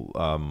people,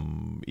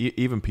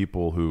 even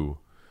people who,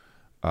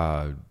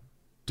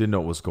 didn't know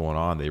what was going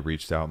on. They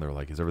reached out and they were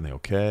like, "Is everything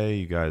okay?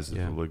 You guys,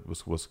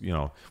 was you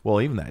know?" Well,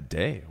 even that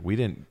day, we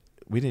didn't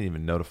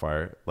even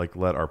notify, like,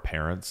 let our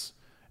parents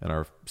and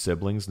our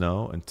siblings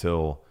know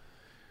until,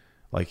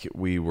 like,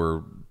 we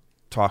were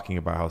talking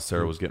about how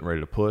Sarah was getting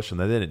ready to push,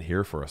 and they didn't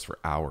hear for us for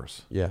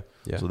hours. Yeah.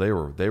 So they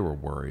were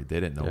worried. They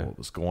didn't know what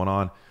was going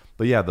on.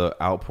 But yeah, the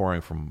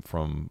outpouring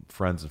from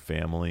friends and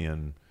family,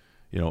 and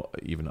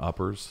even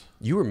uppers.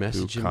 You were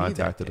messaging me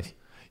that day. Us.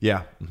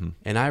 Yeah. Mm-hmm.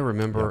 And I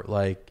remember,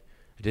 like,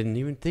 I didn't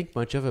even think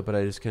much of it, but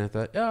I just kind of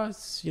thought,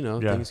 it's,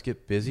 things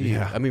get busy.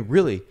 Yeah. I mean,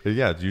 really.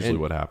 Yeah, it's usually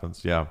what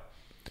happens. Yeah.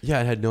 Yeah,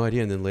 I had no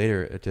idea. And then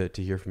later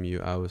to hear from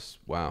you, I was,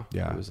 wow.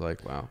 Yeah. It was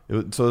like, wow.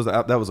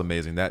 That was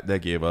amazing.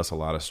 That gave us a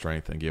lot of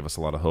strength and gave us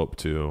a lot of hope,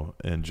 too.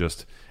 And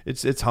just,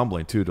 it's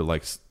humbling, too, to,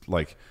 like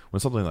when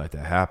something like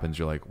that happens,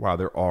 you're like, wow,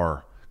 there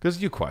are,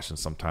 because you question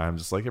sometimes.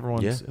 It's like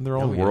everyone's in their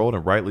own world,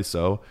 and rightly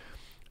so.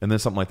 And then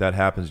something like that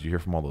happens, you hear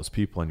from all those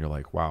people, and you're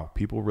like, wow,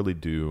 people really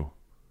do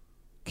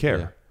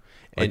care.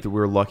 Yeah. Like,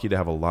 we're lucky to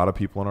have a lot of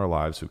people in our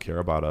lives who care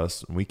about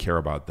us, and we care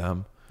about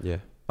them. Yeah.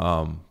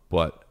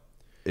 But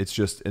it's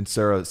just, and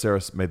Sarah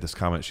made this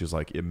comment. She's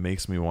like, it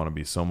makes me want to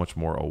be so much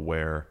more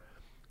aware.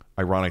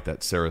 Ironic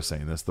that Sarah's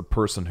saying this. The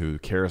person who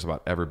cares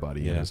about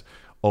everybody and is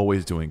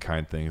always doing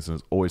kind things and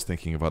is always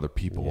thinking of other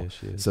people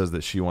says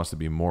that she wants to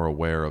be more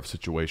aware of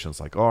situations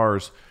like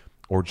ours,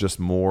 or just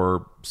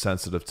more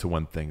sensitive to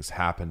when things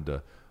happen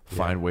to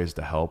find ways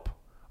to help.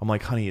 I'm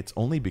like, honey, it's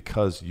only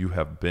because you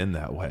have been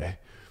that way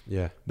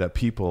that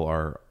people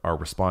are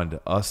responding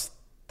to us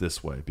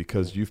this way,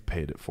 because you've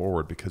paid it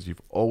forward, because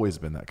you've always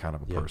been that kind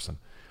of a person.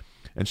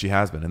 And she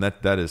has been. And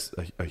that is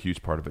a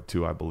huge part of it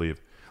too, I believe.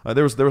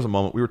 There was a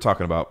moment we were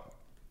talking about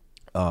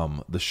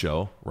the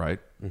show, right?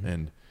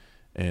 Mm-hmm.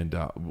 And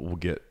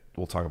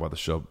we'll talk about the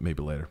show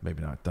maybe later,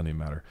 maybe not, doesn't even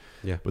matter.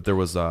 Yeah. But there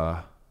was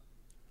a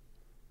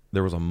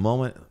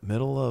moment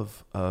middle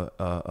of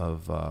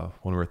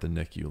when we were at the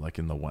NICU, like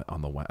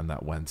on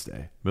that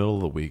Wednesday, middle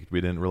of the week. We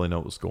didn't really know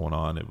what was going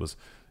on.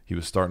 He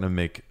was starting to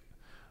make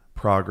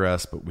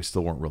progress, but we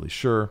still weren't really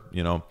sure,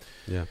 Yeah.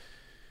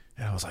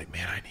 And I was like,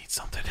 man, I need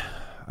something.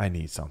 I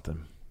need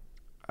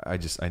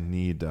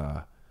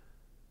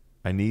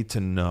to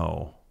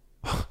know.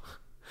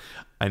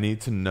 I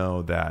need to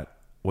know that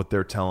what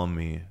they're telling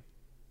me,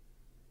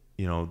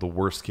 the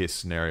worst case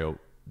scenario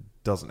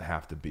doesn't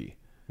have to be.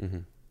 Mm-hmm.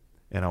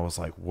 And I was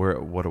like,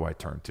 what do I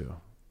turn to?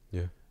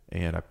 Yeah.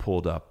 And I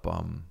pulled up,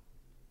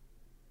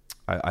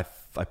 I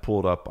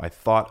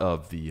thought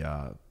of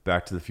the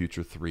Back to the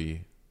Future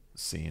 3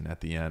 scene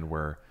at the end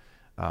where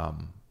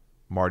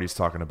Marty's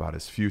talking about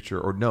his future,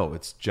 or no,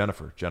 it's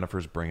Jennifer.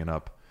 Jennifer's bringing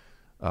up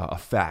a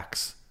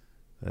fax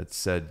that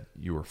said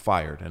you were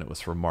fired, and it was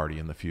for Marty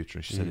in the future.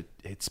 And she said,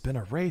 it's been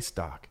a race,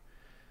 Doc.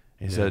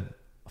 And he said,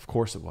 of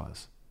course it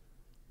was.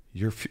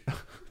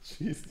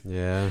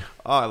 Yeah.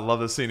 Oh, I love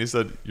this scene. He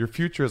said, your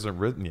future isn't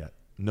written yet.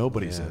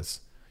 Nobody's is.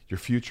 Your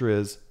future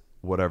is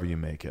whatever you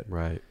make it.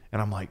 Right.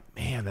 And I'm like,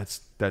 man,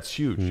 that's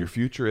huge. Your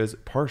future is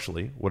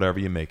partially whatever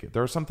you make it.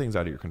 There are some things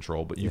out of your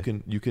control, but you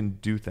can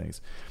do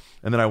things.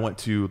 And then I went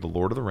to the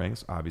Lord of the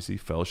Rings, obviously,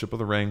 Fellowship of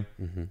the Ring.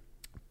 Mm-hmm.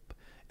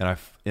 And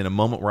in a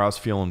moment where I was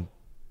feeling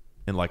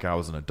like I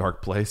was in a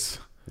dark place,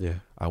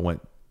 I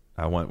went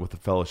with the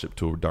Fellowship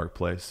to a dark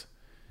place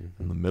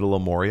in the middle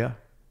of Moria,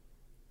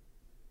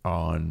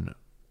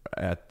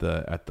 at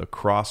the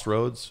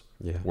crossroads,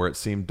 where it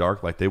seemed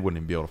dark, like they wouldn't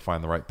even be able to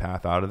find the right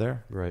path out of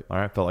there. Right.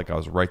 I felt like I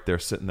was right there,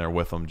 sitting there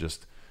with them,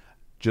 just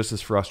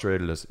as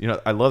frustrated as,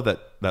 I love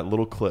that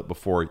little clip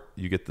before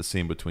you get the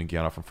scene between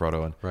Gandalf and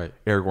Frodo, and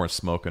Aragorn's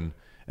smoking,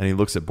 and he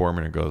looks at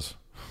Boromir and goes,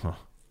 huh.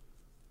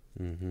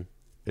 Mm-hmm.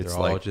 It's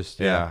they're like, all just,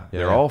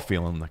 they're all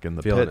feeling like in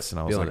the pits.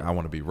 And I was like, I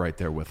want to be right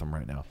there with them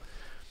right now.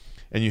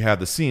 And you have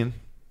the scene,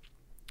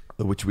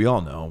 which we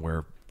all know,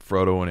 where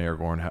Frodo and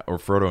Aragorn, or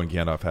Frodo and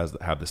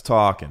Gandalf have this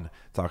talk and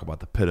talk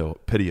about the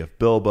pity of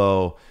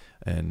Bilbo,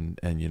 and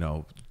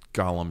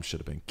Gollum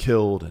should have been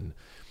killed,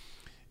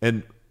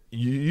 and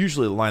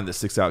usually the line that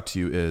sticks out to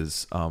you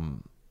is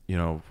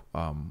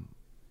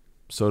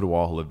so do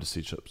all who live to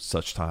see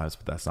such times,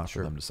 but that's not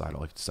for them to decide. All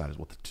you have to decide is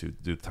what to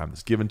do the time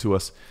that's given to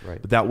us. Right.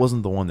 But that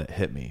wasn't the one that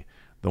hit me.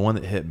 The one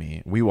that hit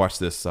me, we watched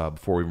this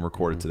before we even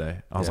recorded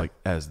today. I was like,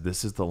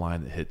 this is the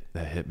line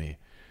that hit me,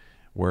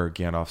 where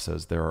Gandalf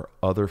says there are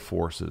other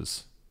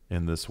forces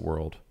in this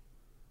world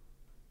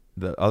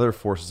the other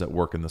forces at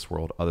work in this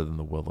world other than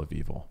the will of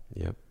evil.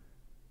 Yep.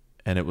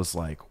 And it was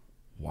like,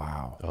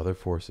 wow. Other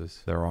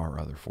forces. There are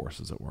other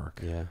forces at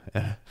work.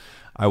 Yeah.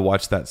 I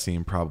watched that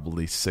scene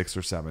probably 6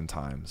 or 7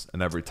 times.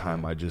 And every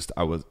time I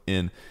was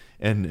in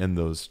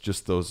those,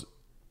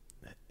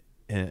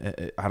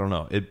 I don't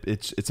know.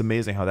 It's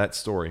amazing how that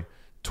story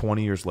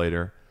 20 years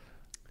later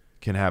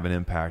can have an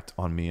impact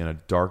on me in a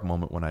dark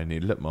moment when I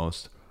needed it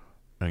most,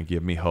 and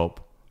give me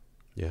hope.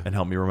 Yeah. And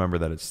help me remember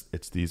that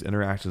it's these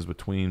interactions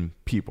between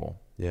people.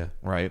 Yeah.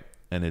 Right?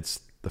 And it's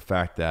the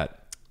fact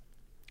that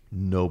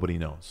nobody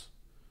knows.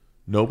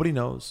 Nobody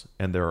knows,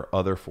 and there are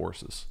other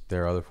forces.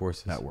 There are other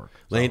forces at work.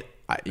 Lane,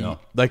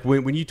 like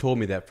when you told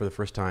me that for the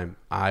first time,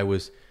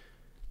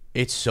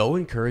 it's so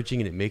encouraging,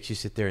 and it makes you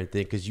sit there and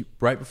think, because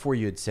right before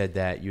you had said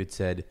that, you're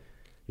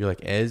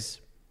like, Ez,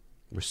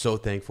 we're so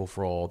thankful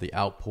for all the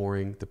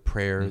outpouring, the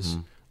prayers,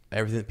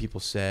 everything that people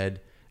said.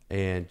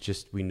 And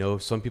just, we know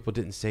some people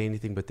didn't say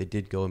anything, but they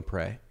did go and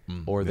pray,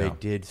 or they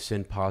did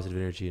send positive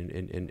energy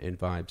and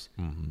vibes.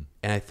 And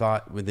I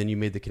thought, then you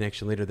made the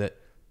connection later that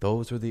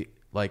those were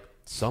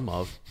some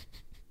of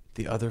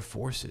the other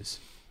forces.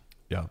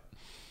 Yeah.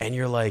 And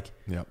you're like,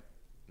 yeah,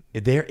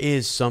 there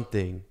is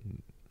something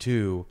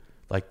to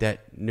like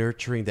that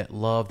nurturing, that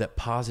love, that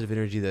positive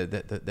energy,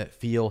 that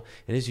feel.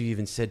 And as you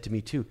even said to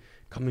me too,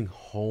 coming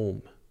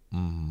home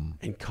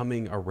and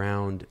coming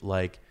around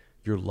like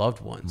your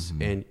loved ones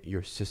and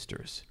your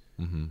sisters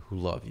who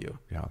love you,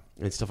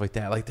 and stuff like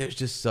that. Like, there's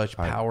just such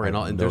power in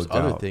all, and there's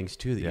other things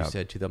too that you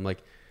said to them.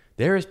 Like,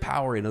 there is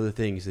power in other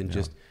things than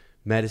just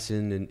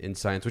medicine and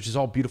science, which is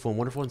all beautiful and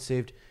wonderful and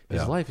saved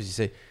his life, as you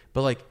say.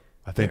 But like,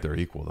 I think they're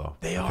equal though.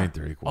 They are. I think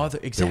they're equal.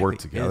 Exactly. They work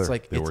together. And it's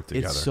like, they work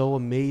together. It's so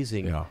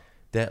amazing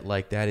that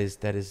like that's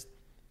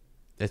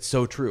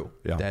so true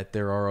that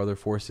there are other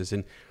forces,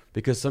 and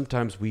because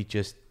sometimes we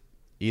just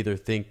either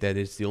think that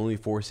it's the only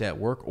force at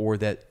work, or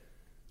that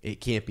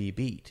it can't be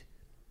beat.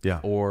 Yeah.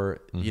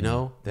 Or, you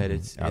know, that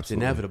it's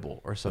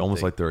inevitable or something.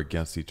 Almost like they're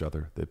against each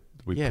other.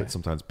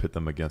 Sometimes pit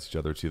them against each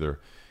other. It's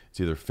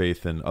either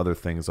faith in other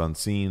things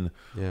unseen,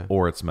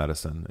 or it's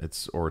medicine,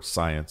 or it's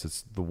science.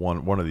 It's the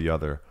one or the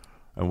other.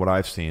 And what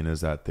I've seen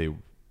is that they,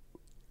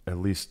 at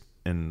least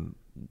in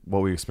what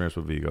we experienced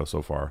with Vigo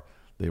so far,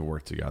 they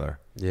work together.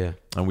 Yeah.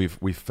 And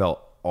we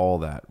felt all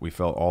that. We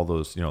felt all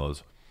those,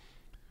 those.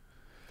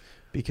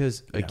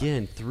 Because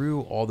again,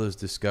 through all those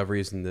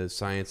discoveries and the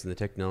science and the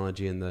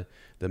technology and the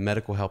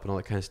medical help and all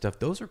that kind of stuff,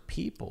 those are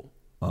people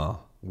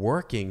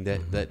working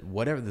that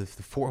whatever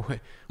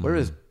whatever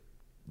is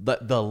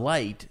the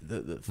light,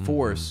 the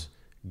force,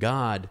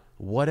 God,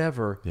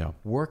 whatever,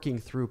 working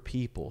through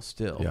people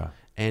still,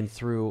 and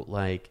through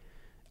like,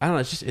 I don't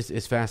know, it's just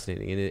it's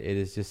fascinating, and it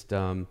is just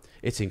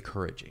it's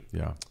encouraging.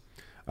 Yeah,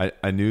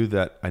 I knew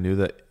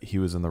that he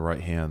was in the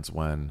right hands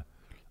when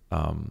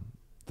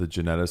the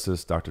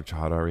geneticist, Dr.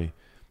 Chowdhury,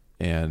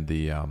 and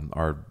the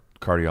our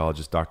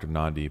cardiologist, Dr.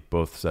 Nandi,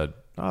 both said,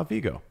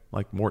 Vigo,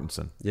 like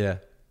Mortensen. Yeah.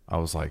 I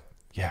was like,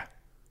 yeah.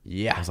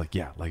 I was like,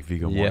 like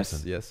Vigo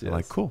Mortensen. Yes.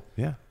 Like, cool.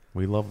 Yeah.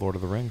 We love Lord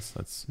of the Rings.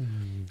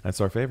 That's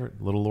our favorite.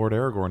 Little Lord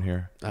Aragorn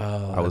here.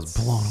 Oh, I was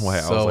blown away.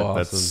 I was like, awesome.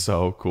 That's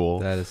so cool.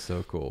 That is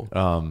so cool.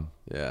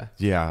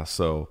 Yeah.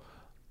 So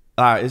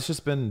it's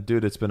been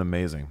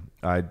amazing.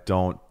 I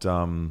don't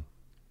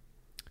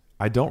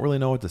really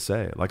know what to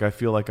say. Like, I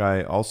feel like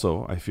I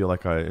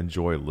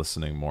enjoy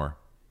listening more.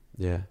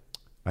 Yeah.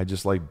 I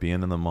just like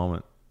being in the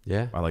moment.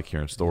 Yeah. I like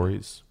hearing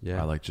stories.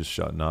 Yeah. I like just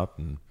shutting up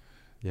and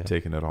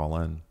taking it all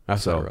in.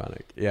 That's so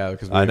ironic. Yeah.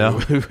 Because I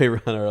know we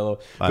run our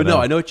little, but no,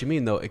 I know what you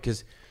mean though.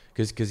 Because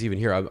even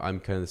here, I'm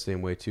kind of the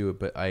same way too,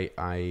 but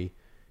I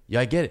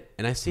get it.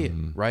 And I see it,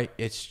 right?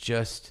 It's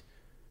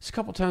a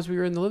couple times we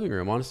were in the living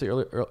room, honestly,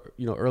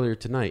 earlier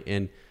tonight,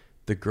 and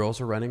the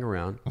girls are running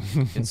around,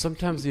 and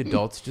sometimes the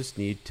adults just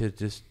need to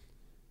just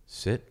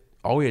sit.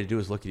 All we had to do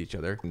was look at each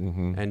other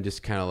and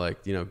just kind of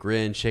like,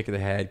 grin, shaking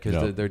the head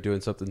because they're doing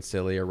something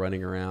silly or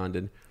running around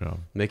and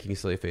making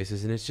silly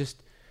faces. And it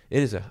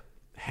is a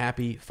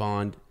happy,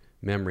 fond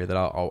memory that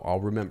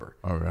I'll remember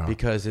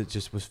because it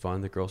just was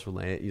fun. The girls were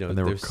laying, and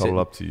they were cuddled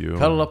up to you,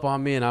 cuddled up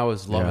on me, and I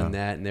was loving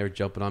that, and they were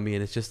jumping on me,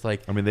 and it's just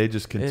like, they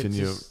just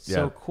continue. It's just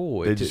so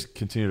cool. They just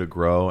continue to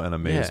grow and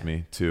amaze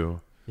me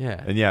too.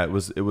 Yeah. And it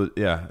was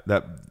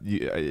that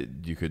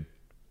you could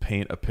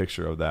paint a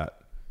picture of that.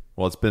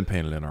 Well, it's been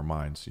painted in our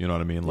minds. You know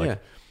what I mean? Like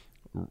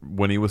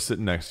when he was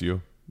sitting next to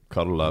you,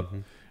 cuddled up,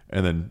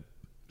 and then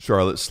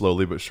Charlotte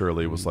slowly but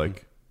surely was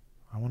like,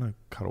 I want to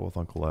cuddle with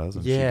Uncle Ez.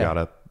 And she got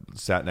up,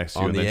 sat next to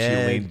you, and then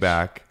she leaned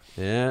back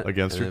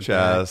against your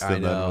chest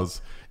and then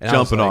was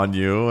jumping on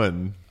you.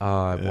 And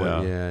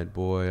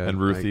boy. And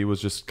Ruthie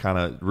was just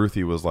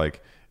Ruthie was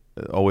like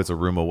always a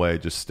room away,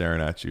 just staring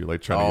at you,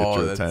 like trying to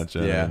get your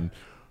attention. Yeah.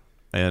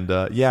 And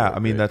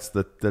that's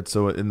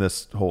so in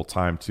this whole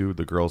time too,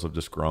 the girls have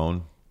just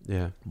grown.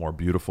 Yeah, more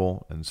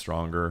beautiful and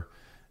stronger,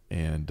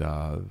 and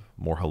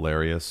more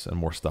hilarious and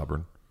more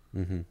stubborn,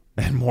 and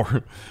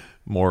more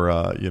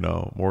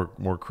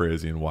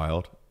crazy and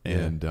wild.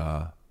 And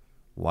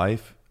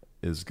life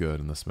is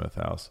good in the Smith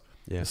house.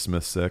 Yeah, the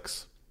Smith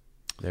 6.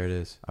 There it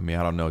is. I mean,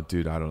 I don't know,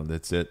 dude. I don't know.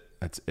 That's it.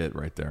 That's it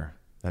right there.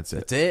 That's it.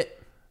 That's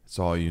it. That's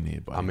all you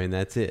need, buddy. I mean,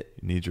 that's it.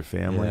 You need your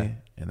family,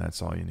 and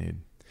that's all you need.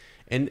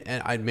 And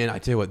I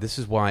tell you what, this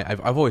is why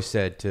I've always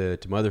said to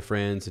my other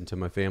friends and to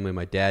my family,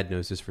 my dad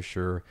knows this for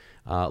sure,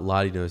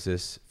 Lottie knows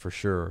this for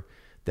sure,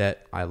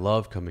 that I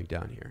love coming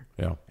down here.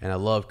 Yeah. And I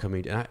love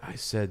coming, and I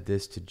said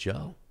this to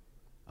Joe.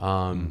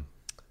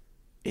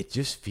 It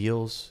just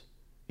feels,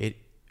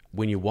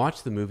 when you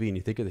watch the movie and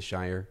you think of the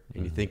Shire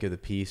and you think of the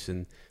peace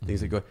and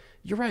things that go,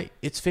 you're right,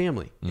 it's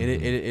family. And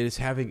it is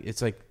having,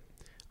 it's like,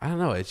 I don't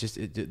know. It's just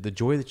the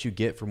joy that you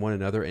get from one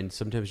another, and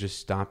sometimes just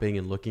stopping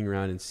and looking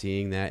around and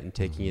seeing that and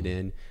taking it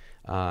in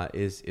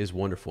is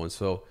wonderful. And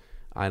so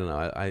I don't know.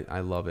 I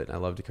love it. I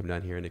love to come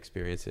down here and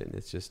experience it, and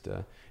it's just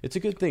it's a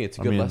good thing. It's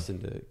a good lesson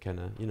to kind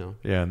of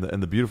Yeah,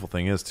 and the beautiful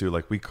thing is too,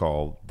 like we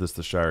call this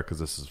the Shire because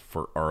this is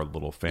for our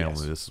little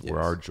family. This is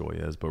where our joy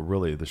is. But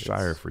really, the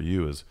Shire for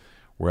you is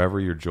wherever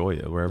your joy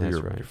is, wherever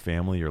your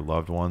family, your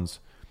loved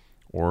ones,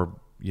 or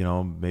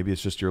maybe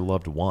it's just your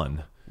loved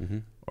one.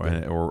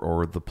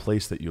 Or the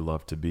place that you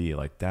love to be,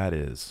 like that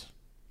is,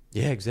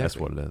 exactly. That's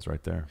what it is,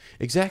 right there.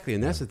 Exactly,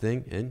 and that's the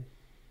thing. And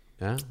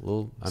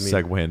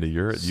segue into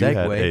you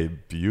had a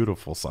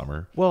beautiful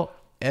summer. Well,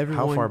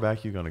 everyone. How far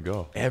back are you going to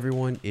go?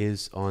 Everyone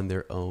is on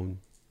their own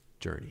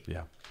journey.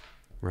 Yeah.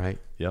 Right.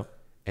 Yep.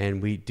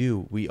 And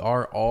we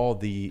are all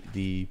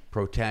the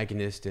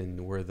protagonist,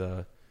 and we're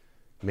the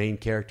main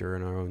character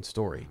in our own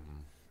story,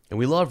 and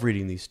we love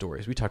reading these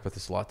stories. We talked about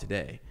this a lot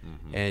today,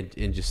 and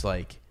just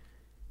like.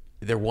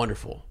 They're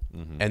wonderful.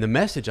 And the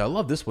message, I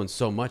love this one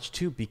so much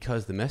too,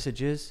 because the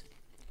message is,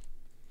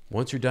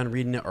 once you're done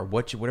reading it or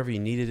whatever you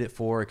needed it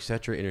for,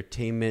 etc.,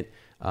 entertainment,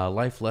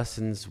 life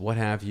lessons, what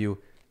have you,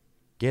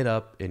 get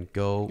up and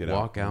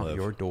walk out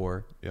your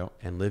door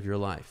and live your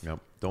life. Yep.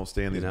 Don't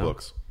stay in these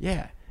books.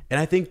 Yeah. And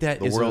I think that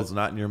the world's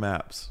not in your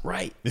maps.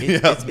 Right.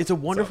 It's a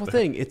wonderful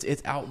thing.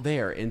 It's out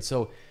there. And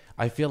so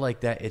I feel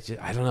like that it's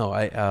just, I don't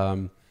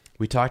know.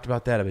 We talked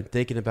about that. I've been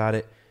thinking about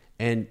it.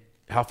 And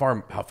how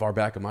far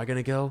back am I going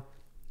to go?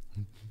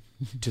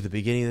 To the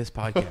beginning of this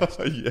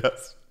podcast.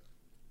 Yes.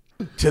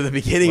 To the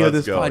beginning of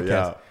this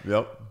podcast. Yeah.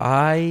 Yep.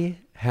 I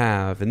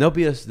have, and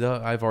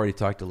I've already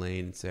talked to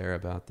Lane and Sarah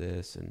about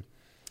this, and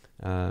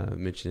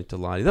mentioned it to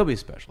Lottie. There'll be a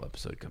special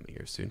episode coming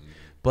here soon.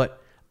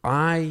 But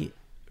I,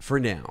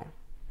 for now,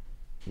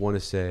 want to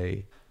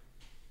say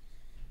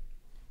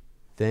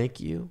thank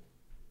you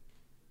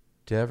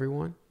to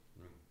everyone.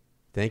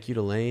 Thank you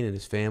to Lane and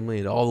his family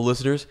and all the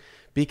listeners,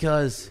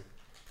 because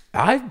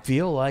I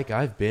feel like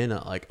I've been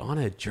on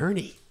a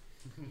journey.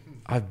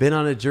 I've been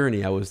on a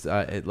journey. I was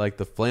like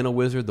the flannel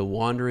wizard, the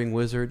wandering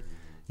wizard,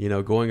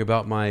 going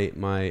about my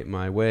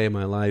way,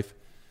 my life,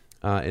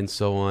 and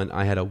so on.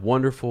 I had a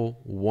wonderful,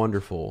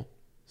 wonderful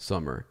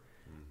summer,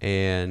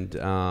 and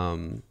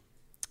the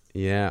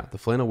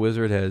flannel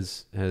wizard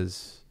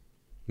has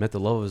met the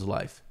love of his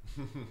life,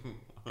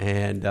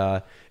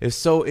 and it's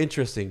so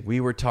interesting. We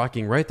were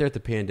talking right there at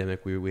the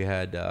pandemic. We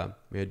had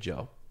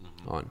Joe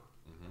on,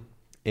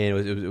 and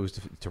it was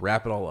to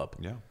wrap it all up.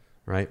 Yeah.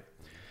 Right.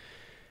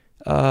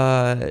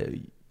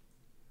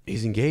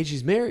 He's engaged.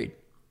 He's married.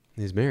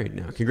 He's married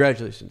now.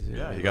 Congratulations.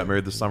 Yeah, he got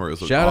married this summer.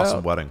 It was an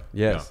awesome wedding.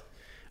 Yes.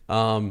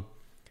 Yeah.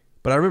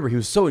 But I remember he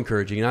was so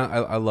encouraging, and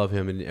I love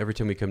him. And every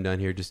time we come down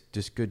here,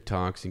 just good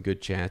talks and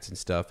good chats and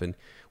stuff. And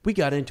we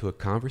got into a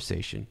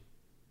conversation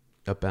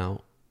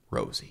about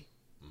Rosie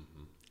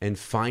and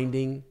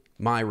finding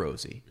my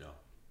Rosie. Yeah.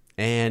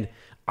 And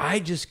I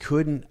just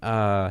couldn't.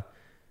 At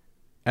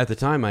the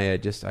time, I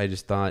just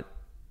thought,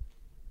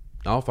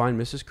 I'll find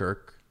Mrs.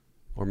 Kirk.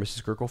 Or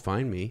Mrs. Kirk will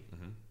find me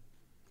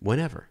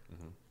whenever.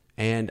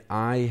 And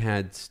I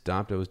had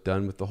stopped. I was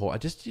done with the whole.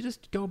 You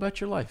just go about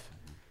your life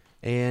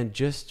and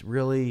just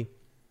really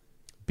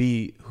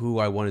be who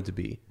I wanted to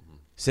be.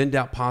 Send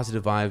out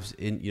positive vibes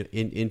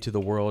into the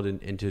world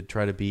and to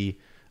try to be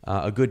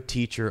a good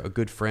teacher, a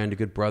good friend, a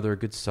good brother, a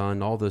good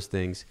son, all those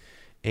things.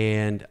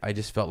 And I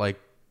just felt like,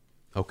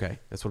 okay,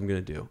 that's what I'm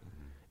going to do.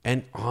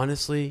 And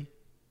honestly,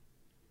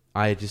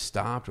 I had just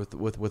stopped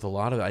with a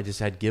lot of it. I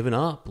just had given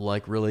up,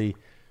 like really.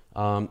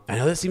 I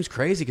know that seems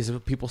crazy because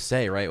people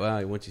say, right?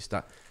 Well, once you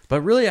stop,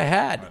 but really I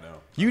had,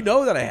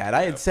 that I had,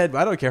 I had said,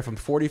 I don't care if I'm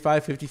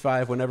 45,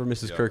 55, whenever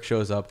Mrs. Kirk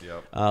shows up,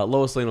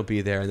 Lois Lane will be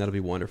there and that'll be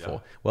wonderful.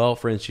 Yep. Well,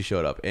 friends, she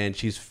showed up and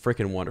she's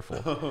freaking wonderful.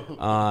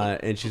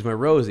 And she's my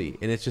Rosie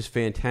and it's just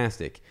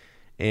fantastic.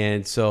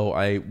 And so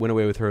I went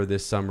away with her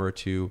this summer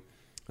to,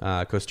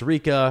 Costa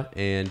Rica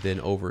and then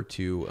over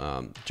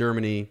to,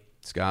 Germany,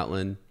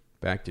 Scotland,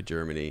 back to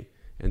Germany.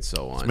 And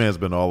so on. This man's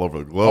been all over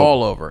the globe.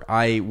 All over.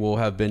 I will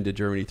have been to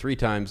Germany 3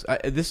 times.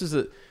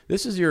 It's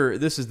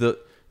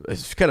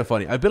kind of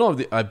funny. I've been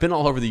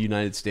all over the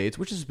United States,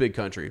 which is a big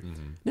country.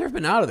 Never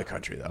been out of the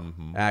country though.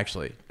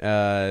 Actually,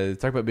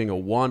 talk about being a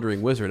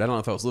wandering wizard. I don't know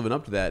if I was living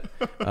up to that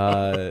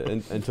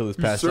until this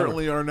past. You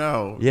certainly summer. Are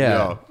now.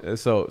 Yeah.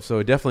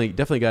 So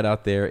definitely got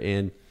out there,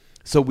 and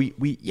so we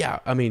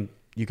I mean,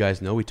 you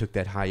guys know we took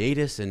that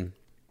hiatus, and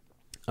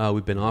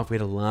we've been off. We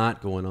had a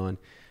lot going on.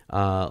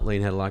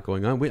 Lane had a lot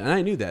going on, and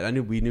I knew that.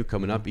 We knew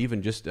coming up,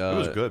 even just it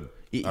was good.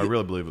 I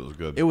really believe it was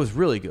good. It was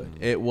really good.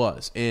 It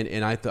was,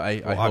 and I thought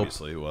I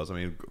obviously it was. I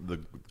mean, the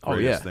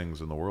greatest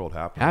things in the world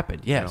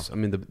happened. Yes, I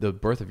mean the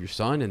birth of your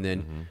son, and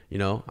then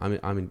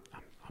I'm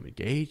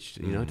engaged.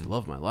 To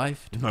love my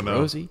life to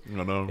Rosie.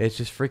 No, it's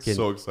just freaking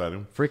so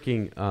exciting,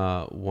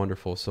 freaking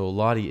wonderful. So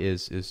Lottie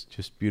is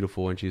just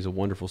beautiful, and she's a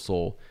wonderful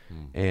soul,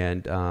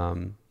 and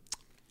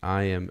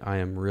I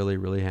am really,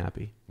 really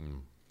happy.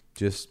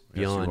 Just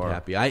beyond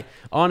happy. I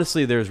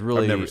honestly, there's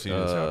really I've never seen you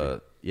this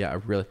happy. Yeah,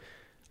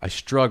 I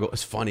struggle.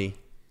 It's funny,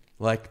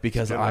 like,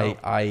 because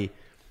I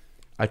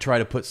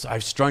try to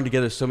I've strung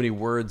together so many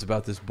words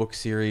about this book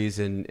series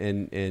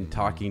and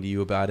talking to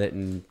you about it,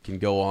 and can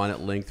go on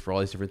at length for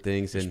all these different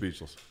things. You're and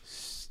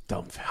speechless.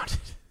 Dumbfounded.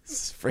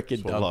 It's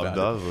freaking That's what dumbfounded.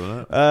 love does,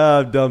 isn't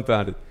it?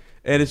 Dumbfounded.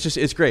 And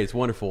it's great. It's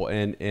wonderful.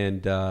 And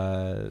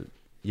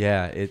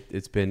yeah,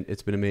 it's been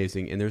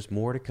amazing. And there's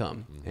more to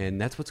come.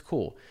 And that's what's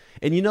cool.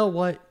 And you know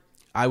what?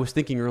 I was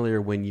thinking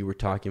earlier when you were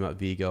talking about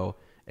Vigo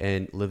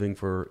and living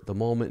for the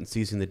moment and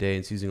seizing the day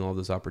and seizing all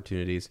those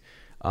opportunities.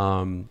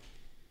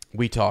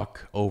 We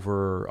talk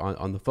over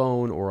on the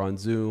phone or on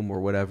Zoom or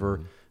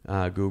whatever,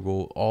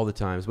 Google, all the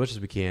time, as much as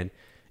we can,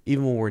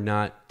 even when we're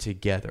not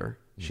together.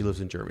 She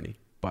lives in Germany,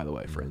 by the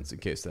way, friends, in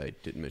case I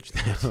didn't mention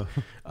that.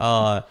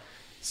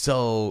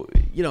 So,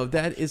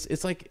 that is,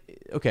 it's like,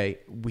 okay,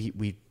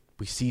 we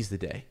seize the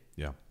day.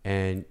 Yeah.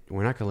 And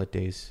we're not going to let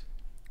days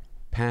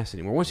pass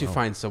anymore. Once you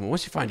find someone,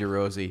 once you find your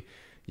Rosie,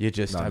 you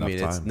just, Not enough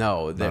it's time.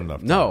 no, Not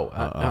enough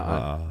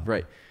time.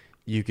 right.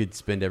 You could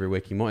spend every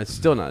waking moment. It's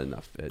still not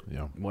enough.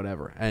 Yeah.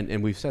 Whatever.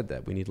 And we've said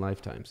that we need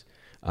lifetimes.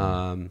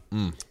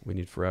 We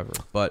need forever.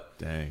 But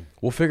Dang.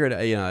 we'll figure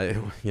it out.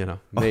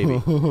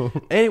 Maybe.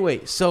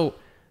 Anyway, so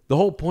the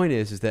whole point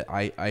is that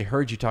I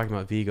heard you talking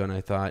about Vigo, and I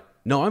thought,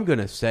 no, I'm going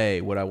to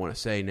say what I want to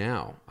say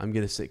now. I'm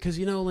going to say, because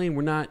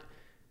Lane,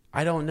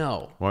 I don't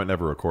know. Might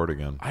never record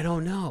again. I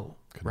don't know.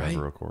 Could right?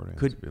 never record.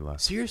 Could be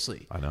less.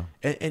 Seriously. I know.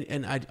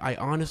 And I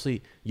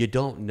honestly, you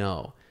don't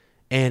know.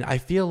 And I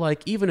feel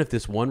like even if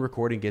this one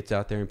recording gets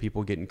out there and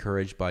people get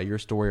encouraged by your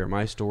story or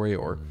my story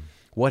or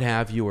what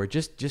have you, or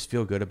just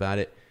feel good about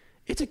it,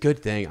 it's a good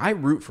thing. I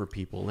root for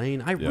people,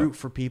 Lane. I root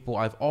for people.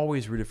 I've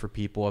always rooted for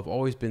people. I've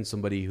always been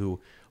somebody who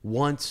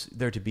wants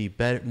there to be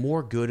better,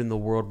 more good in the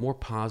world, more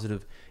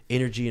positive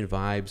energy and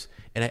vibes.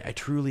 And I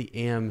truly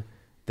am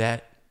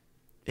that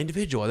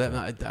individual.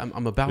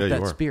 I'm about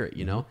that spirit,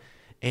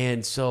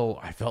 And so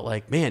I felt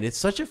like, man,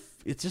 it's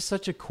just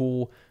such a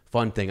cool,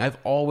 fun thing. I've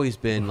always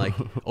been like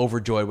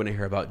overjoyed when I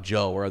hear about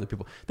Joe or other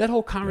people. That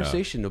whole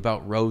conversation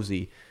about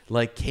Rosie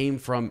came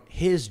from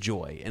his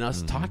joy and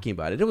us talking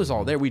about it. It was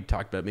all there. We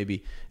talked about it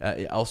maybe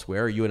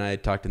elsewhere. You and I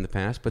had talked in the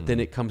past, but then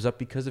it comes up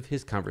because of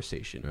his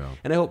conversation. Yeah.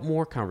 And I hope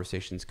more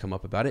conversations come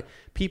up about it.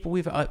 People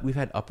we've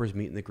had uppers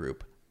meet in the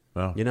group.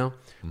 Oh.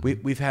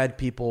 We've had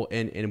people,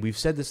 and we've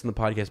said this in the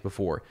podcast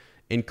before.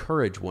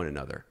 Encourage one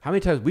another. How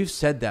many times we've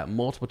said that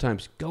multiple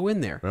times? Go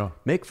in there,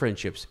 make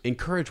friendships,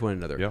 encourage one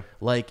another.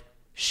 Yeah.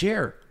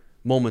 Share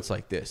moments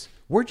like this.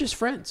 We're just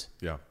friends.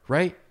 Yeah.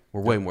 Right?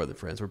 We're way more than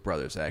friends. We're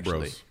brothers,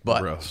 actually. Bros.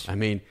 But Bros. I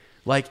mean,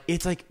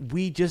 it's like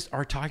we just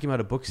are talking about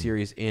a book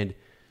series, and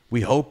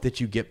we hope that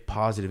you get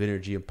positive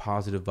energy and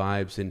positive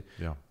vibes and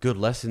good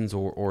lessons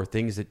or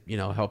things that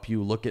help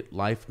you look at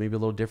life maybe a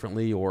little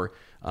differently, or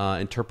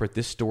interpret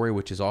this story,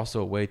 which is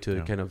also a way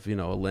to kind of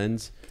a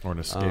lens or an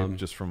escape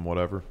just from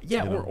whatever.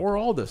 Yeah, or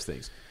all those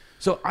things.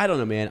 So I don't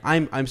know, man.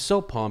 I'm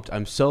so pumped.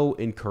 I'm so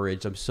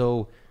encouraged. I'm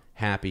so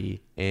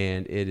happy,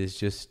 and it is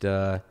just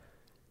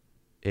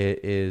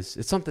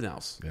it's something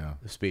else. Yeah,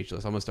 I'm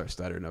speechless. I'm gonna start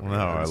stuttering up. No,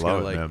 I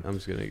love it, man. I'm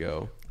just gonna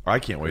go. I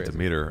can't wait to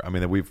meet her. I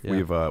mean,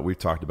 we've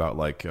talked about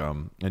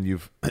and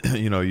you've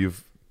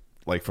you've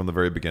from the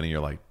very beginning, you're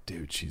like,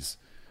 dude, she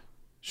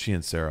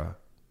and Sarah,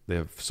 they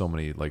have so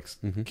many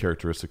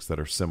characteristics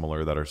that are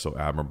similar, that are so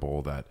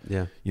admirable, that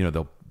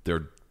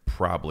they're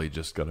probably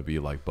just gonna be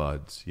like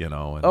buds, and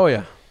oh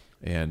yeah,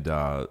 and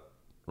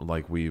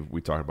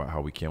we talked about how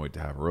we can't wait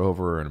to have her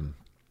over and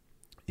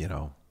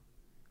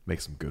make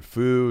some good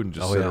food and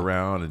just sit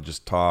around and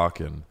just talk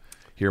and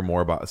hear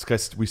more about this,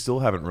 because we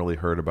still haven't really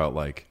heard about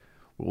but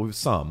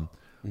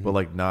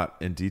not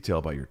in detail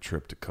about your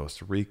trip to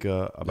Costa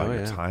Rica, about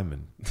your time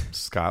in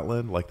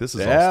Scotland. This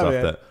is all stuff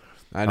that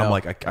I know.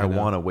 I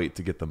want to wait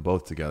to get them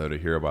both together to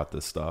hear about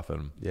this stuff.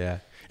 And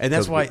and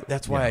that's why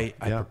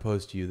I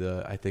proposed to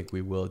you I think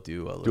we will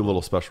do a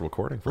little special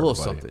recording for a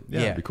little everybody. Something.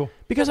 Yeah, it'd be cool.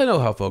 Because I know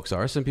how folks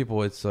are. Some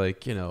people, it's we're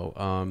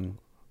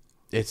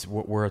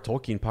a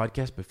Tolkien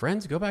podcast, but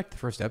friends, go back to the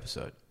first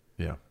episode.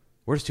 Yeah,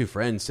 we're just two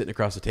friends sitting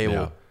across the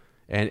table,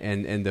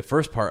 and the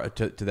first part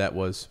to that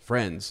was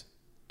friends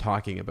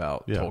talking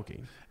about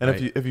Tolkien. And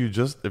right? if you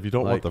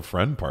don't want the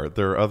friend part,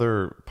 there are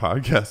other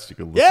podcasts you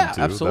can listen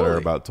to that are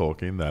about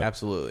Tolkien.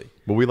 Absolutely.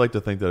 But we like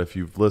to think that if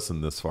you've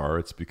listened this far,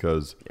 it's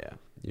because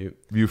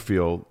you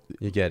feel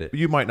you get it.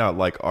 You might not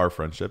like our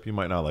friendship, you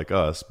might not like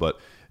us, but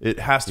it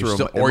has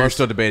to. You're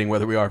still debating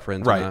whether we are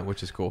friends or not,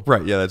 which is cool.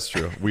 Right? Yeah, that's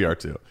true. We are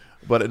too.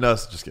 But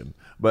just kidding.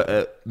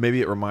 But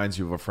maybe it reminds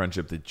you of a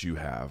friendship that you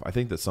have. I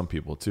think that some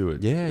people too.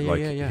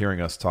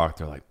 Hearing us talk,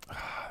 they're like,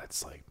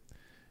 it's like.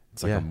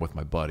 It's like I'm with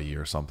my buddy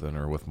or something,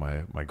 or with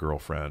my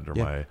girlfriend or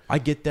my. I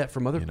get that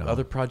from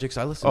other projects.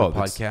 I listen to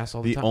podcasts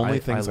all the time. The only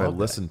things I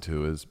listen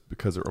to is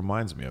because it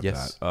reminds me of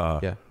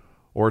that.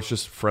 Or it's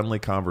just friendly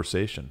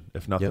conversation.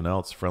 If nothing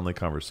else, friendly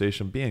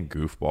conversation, being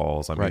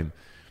goofballs. I mean,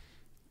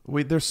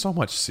 there's so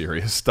much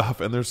serious stuff,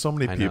 and there's so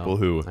many people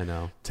who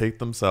take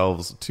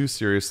themselves too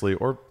seriously,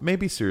 or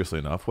maybe seriously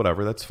enough.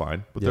 Whatever, that's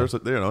fine. But there's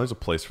a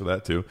place for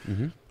that too.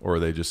 Mm-hmm. Or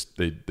they just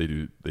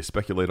they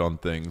speculate on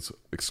things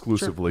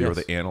exclusively, or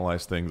they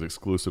analyze things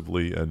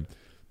exclusively, and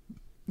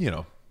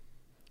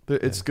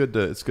it's good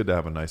to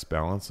have a nice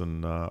balance.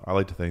 And I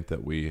like to think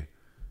that we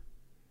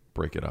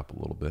break it up a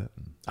little bit.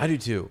 I do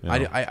too.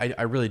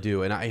 I really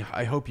do, and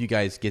I hope you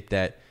guys get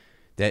that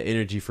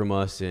energy from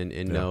us,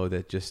 and know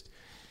that just.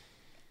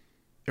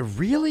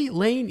 Really,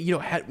 Lane,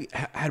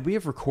 had we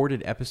have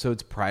recorded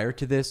episodes prior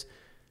to this,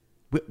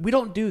 we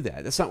don't do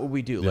that. That's not what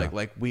we do. Yeah.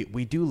 Like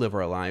we do live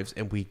our lives,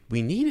 and we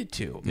needed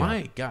to. Yeah.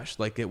 My gosh,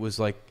 like it was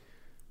like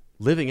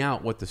living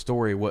out what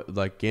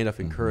like Gandalf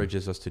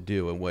encourages us to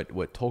do, and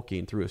what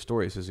Tolkien through his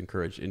stories has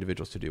encouraged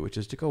individuals to do, which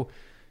is to go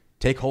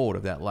take hold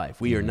of that life.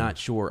 We are not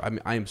sure. I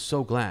mean, I am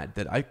so glad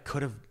that I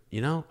could have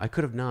not.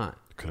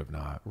 Could have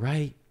not.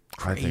 Right.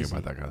 Crazy. I think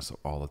about that kind of stuff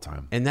all the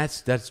time. And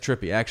that's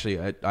trippy.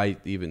 Actually, I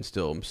even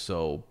still am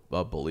so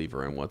a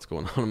believer in what's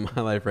going on in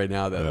my life right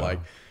now that like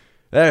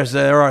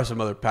there are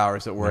some other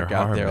powers that work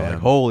out there. Man. Like,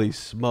 holy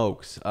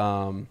smokes.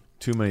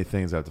 Too many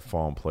things have to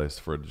fall in place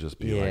for it to just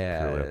be like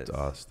purely up to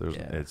us.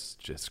 It's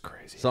just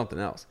crazy. Something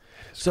else.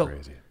 It's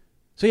crazy.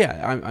 So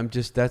yeah, I'm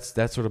just that's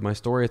sort of my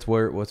story. It's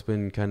what's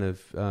been kind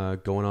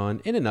of going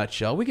on in a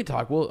nutshell. We could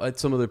talk. Well, at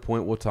some other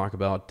point, we'll talk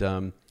about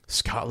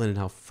Scotland and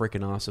how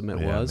freaking awesome it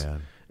was.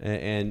 Man.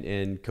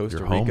 And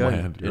Costa Rica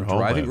and driving.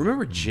 Homeland.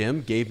 Remember,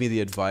 Jim gave me the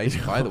advice.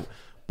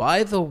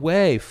 By the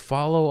way,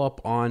 follow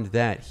up on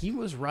that. He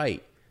was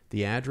right.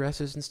 The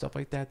addresses and stuff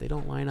like that, they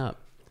don't line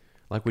up.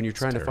 Like when you're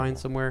trying to find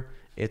somewhere,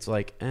 it's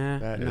like, I'm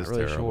not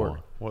really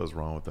sure. What is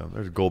wrong with them?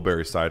 There's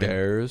Goldberry sighting.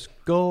 There's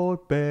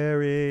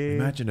Goldberry.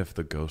 Imagine if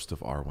the ghost of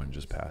Arwen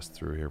just passed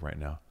through here right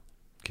now.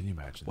 Can you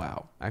imagine?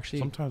 Wow. That? Actually,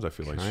 sometimes I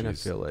feel like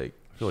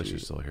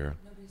she's still here.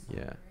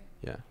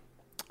 Yeah.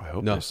 I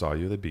hope they saw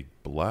you. They'd be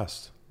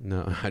blessed.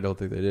 No, I don't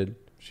think they did.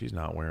 She's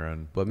not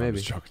wearing. But maybe.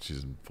 I'm joking.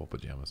 She's in full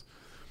pajamas.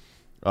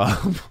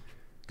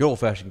 Good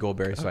old-fashioned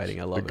Goldberry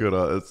sighting. I love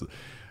it.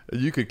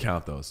 You could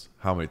count those.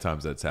 How many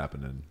times that's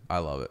happened. I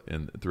love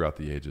it. Throughout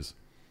the ages.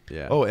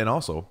 Yeah. Oh, and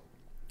also,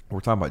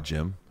 we're talking about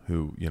Jim,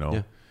 who,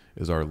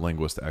 is our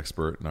linguist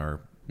expert and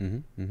our,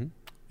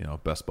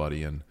 best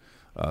buddy, and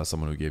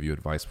someone who gave you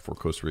advice before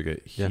Costa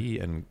Rica. He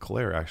and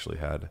Claire actually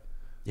had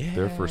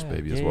their first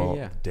baby as well.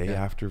 The day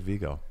after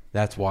Vigo.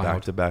 That's wild.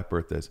 Back-to-back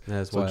birthdays.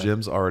 So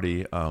Jim's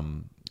already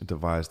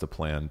devised a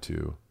plan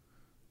to,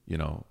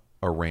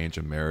 arrange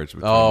a marriage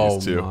between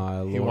these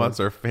two. He wants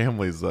our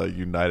families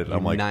united.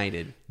 I'm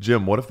like,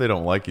 Jim, what if they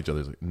don't like each other?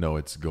 He's like, no,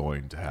 it's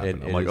going to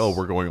happen. I'm like,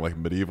 we're going like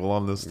medieval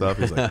on this stuff.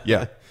 He's like,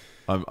 yeah,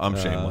 I'm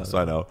shameless.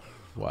 I know.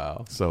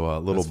 Wow. So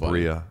little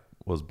Bria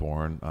was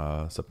born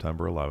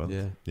September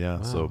 11th. Yeah.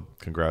 Wow. So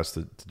congrats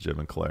to Jim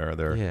and Claire.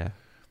 They're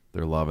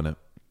loving it.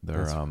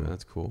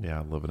 That's cool.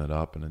 Yeah, living it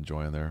up and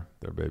enjoying their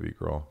baby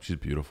girl. She's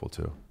beautiful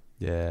too.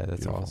 Yeah,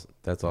 that's awesome.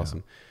 That's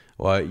awesome.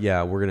 Well,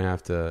 yeah, we're gonna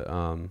have to.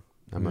 I'm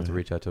gonna have to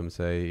reach out to him and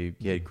say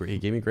he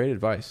gave me great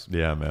advice.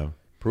 Yeah, man.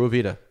 Pura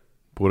vida,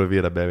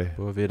 baby.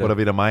 Pura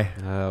vida, mai.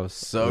 Oh,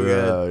 so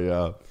good.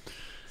 Yeah,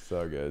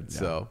 so good. Yeah.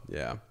 So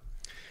yeah.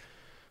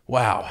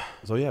 Wow.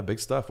 So yeah, big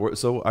stuff.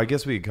 So I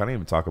guess we kind of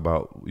even talk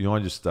about. You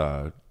want to just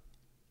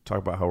talk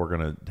about how we're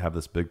going to have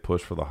this big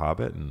push for The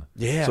Hobbit. And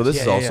so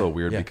this is also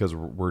weird because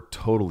we're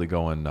totally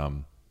going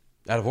out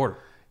of order.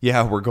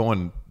 Yeah, we're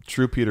going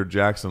true Peter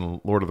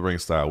Jackson, Lord of the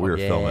Rings style. We're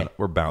filming.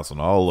 We're bouncing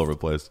all over the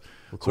place.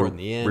 Recording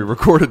the end. We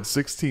recorded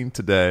 16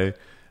 today.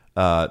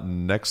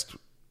 Next,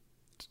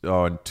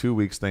 in 2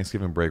 weeks,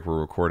 Thanksgiving break,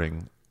 we're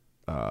recording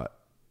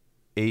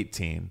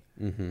 18.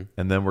 Mm-hmm.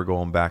 And then we're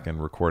going back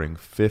and recording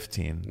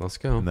 15. Let's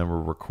go. And then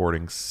we're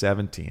recording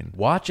 17.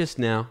 Watch us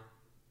now.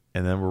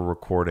 And then we're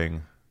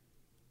recording...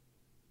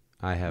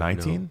 I have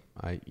 19.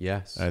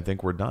 Yes. I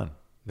think we're done.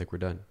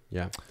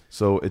 Yeah.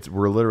 So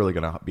we're literally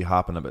going to be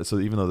hopping up. So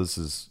even though this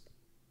is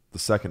the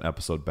second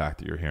episode back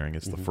that you're hearing,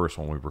 it's the first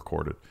one we've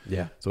recorded.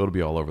 Yeah. So it'll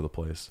be all over the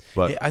place.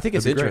 But I think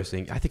it's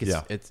interesting. Great. I think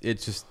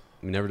it's just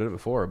we never did it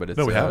before, but it's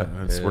we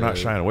haven't. We're not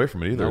shying away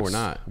from it either. No, we're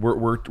not.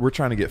 We're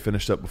trying to get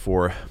finished up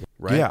before.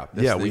 Right.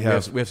 Yeah. We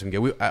have some.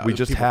 We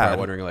just had.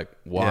 Wondering like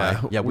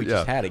why? Yeah. We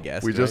just had a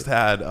guest. We just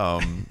had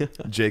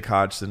Jake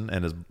Hodgson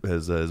and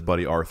his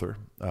buddy Arthur.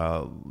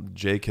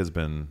 Jake has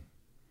been.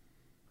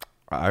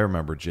 I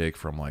remember Jake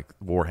from like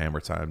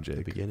Warhammer time.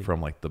 Jake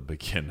from like the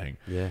beginning.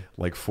 Yeah.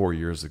 Like 4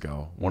 years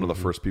ago. One of the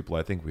first people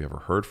I think we ever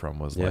heard from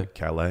was like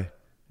Calais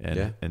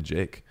and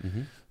Jake.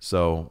 Mm-hmm.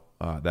 So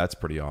that's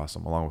pretty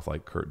awesome. Along with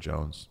like Kurt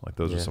Jones. Like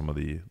those are some of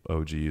the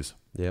OGs.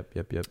 Yep.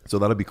 So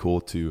that'll be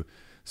cool to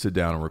sit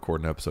down and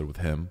record an episode with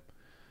him.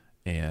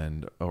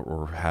 And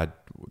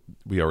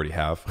we already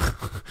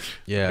have.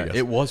 Yeah,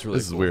 it was really.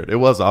 This is weird. It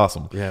was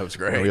awesome. Yeah, it was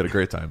great. We had a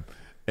great time.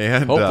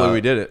 And hopefully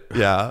we did it.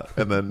 Yeah.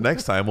 And then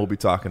next time we'll be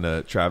talking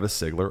to Travis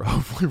Sigler.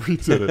 Hopefully we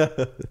did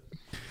it.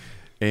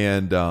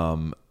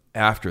 And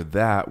after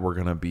that, we're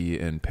going to be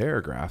in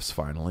Paragraphs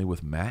finally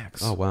with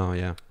Max. Oh, wow.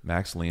 Yeah.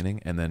 Max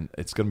Leaning. And then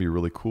it's going to be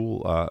really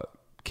cool.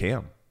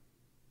 Cam.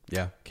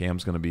 Yeah.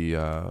 Cam's going to be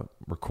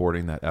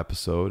recording that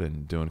episode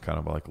and doing kind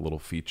of like a little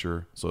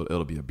feature. So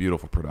it'll be a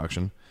beautiful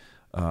production.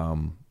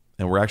 And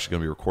we're actually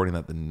going to be recording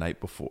that the night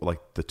before, like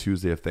the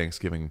Tuesday of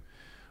Thanksgiving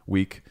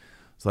week.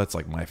 So that's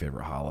like my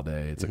favorite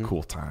holiday. It's a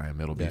cool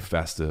time. It'll be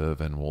festive,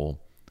 and we'll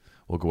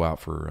go out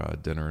for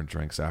dinner and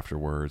drinks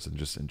afterwards and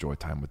just enjoy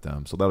time with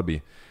them. So that'll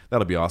be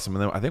awesome.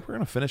 And then I think we're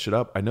going to finish it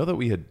up. I know that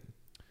we had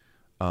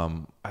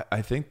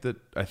I think that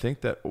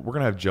we're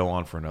going to have Joe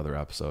on for another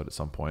episode at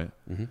some point.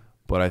 Mm-hmm.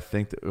 But I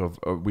think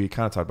that we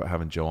kind of talked about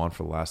having Joe on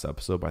for the last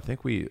episode, but I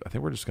think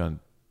we're just going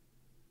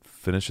to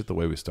finish it the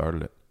way we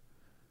started it.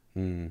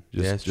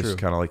 Just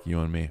kind of like you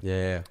and me.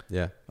 Yeah.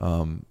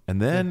 And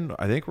then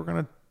I think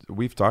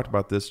we've talked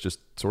about this, just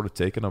sort of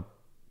taking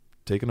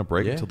a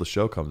break until the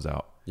show comes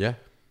out. Yeah.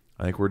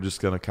 I think we're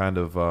just going to kind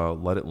of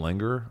let it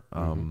linger,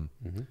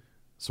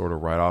 sort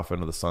of ride off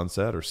into the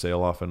sunset or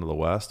sail off into the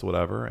west,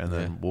 whatever. And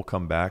then we'll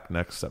come back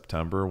next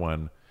September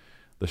when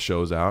the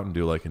show's out and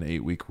do like an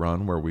 8-week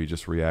run where we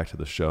just react to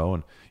the show.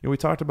 And we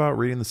talked about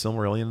reading the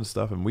Silmarillion and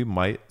stuff, and we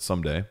might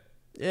someday.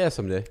 Yeah,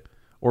 someday.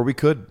 Or we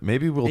could.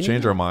 Maybe we'll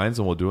change our minds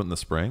and we'll do it in the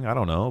spring. I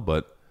don't know,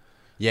 but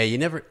yeah,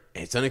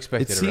 it's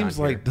unexpected. It seems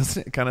like,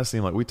 doesn't it kind of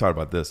seem like, we talked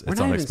about this. We're it's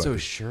not unexpected. even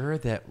so sure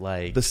that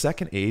like the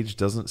Second Age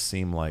doesn't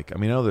seem like, I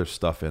mean, I know there's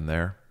stuff in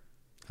there,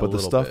 but the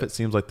stuff it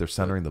seems like they're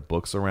centering the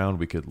books around,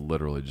 we could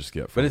literally just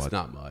get from but it's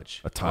not much.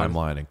 A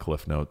timeline and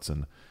cliff notes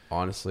and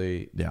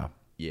honestly, yeah.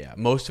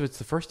 Most of it's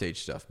the First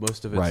Age stuff.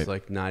 Most of it's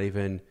like not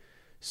even.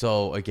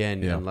 So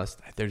again, unless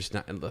they're just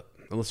not,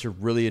 unless you're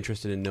really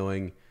interested in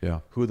knowing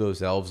who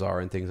those elves are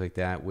and things like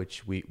that,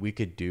 which we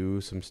could do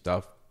some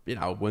stuff.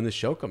 When the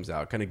show comes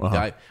out, kind of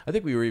dive. I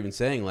think we were even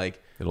saying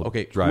like, it'll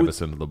drive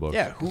us into the book.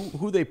 Yeah,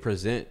 who they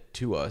present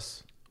to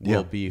us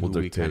will be who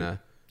we kind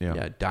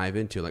of dive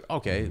into. Like,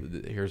 okay,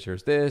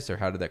 here's this, or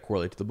how did that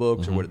correlate to the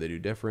books, or what did they do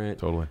different?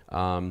 Totally.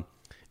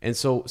 And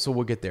so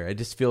we'll get there. It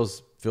just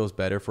feels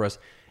better for us.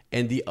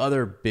 And the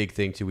other big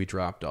thing too, we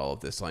dropped all of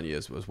this on you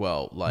as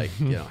well, like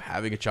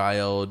having a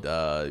child,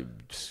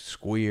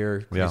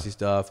 squeer, crazy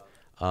stuff.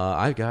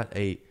 I've got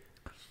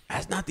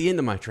that's not the end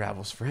of my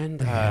travels,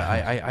 friend.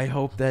 I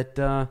hope that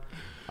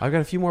I've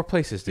got a few more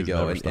places to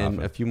go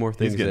and a few more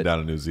things. He's getting down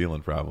to New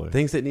Zealand probably.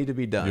 Things that need to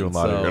be done. You and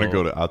Lottie are going to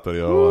go to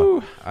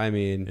Aotearoa. I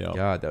mean,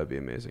 God, that would be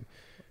amazing.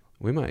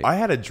 We might. I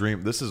had a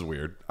dream. This is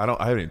weird. I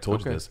haven't even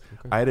told you this.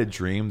 Okay. I had a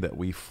dream that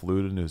we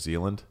flew to New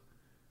Zealand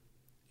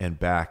and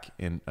back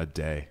in a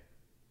day,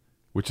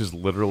 which is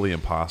literally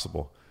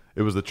impossible.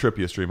 It was the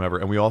trippiest dream ever.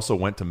 And we also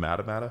went to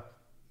Matamata.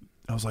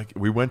 I was like,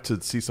 we went to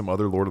see some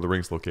other Lord of the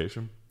Rings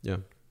location. Yeah.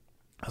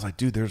 I was like,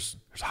 dude, there's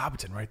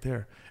Hobbiton right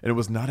there. And it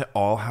was not at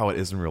all how it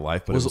is in real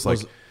life. But it was like,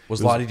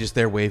 was Lottie just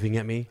there waving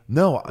at me?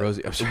 No,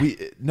 Rosie.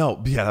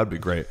 That'd be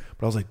great.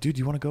 But I was like, dude,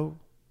 you want to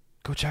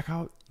go check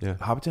out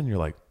Hobbiton? And you're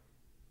like,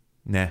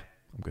 nah,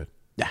 I'm good.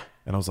 Yeah.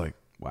 And I was like,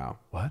 wow,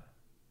 what?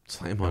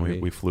 Slam on me.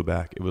 We flew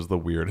back. It was the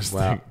weirdest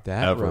thing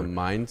that ever.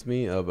 Reminds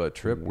me of a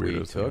trip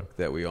we took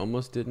that we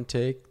almost didn't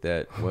take.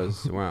 That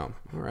was wow.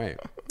 All right.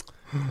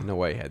 I don't know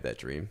why you had that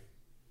dream.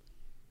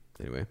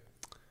 Anyway.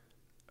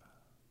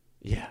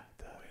 Yeah.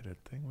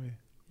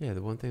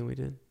 The one thing we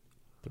did.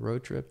 The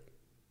road trip.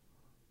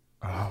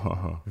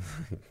 Oh.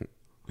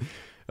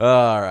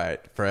 All right,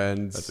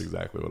 friends. That's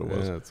exactly what it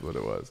was. That's what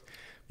it was.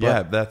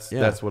 But,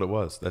 that's what it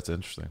was. That's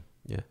interesting.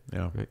 Yeah.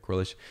 Right,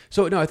 correlation.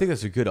 So no, I think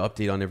that's a good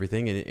update on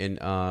everything, and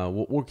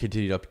we'll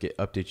continue to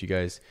update you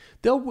guys.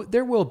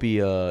 There will be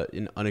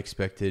an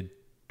unexpected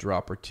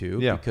drop or two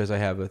because I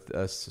have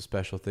a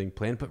special thing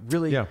planned. But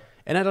really,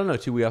 and I don't know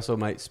too. We also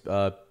might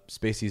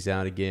space these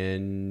out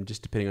again,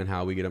 just depending on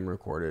how we get them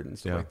recorded and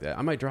stuff like that.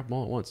 I might drop them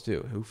all at once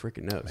too. Who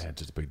freaking knows? Man,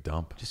 just a big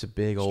dump. Just a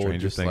big old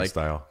Stranger just Things like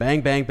style. Bang,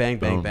 bang, bang,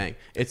 bang, bang.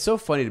 It's so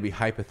funny to be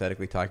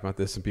hypothetically talking about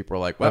this, and people are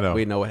like, "Well,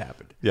 we know what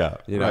happened." Yeah,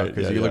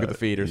 because you look at the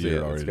feed or see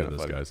it. It's kind of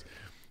funny. Guys.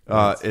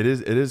 It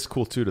is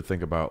cool too to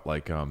think about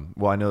like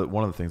I know that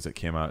one of the things that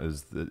came out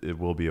is that it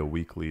will be a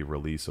weekly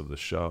release of the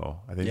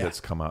show. I think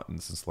that's come out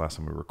since the last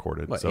time we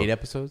recorded. What, 8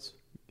 episodes?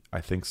 I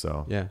think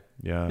so. Yeah.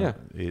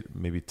 8,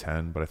 maybe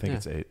 10, but I think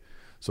it's 8.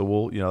 So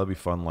we'll that'll be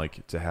fun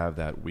like to have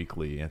that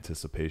weekly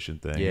anticipation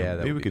thing. Yeah,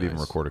 maybe we could even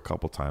record a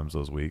couple times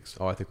those weeks.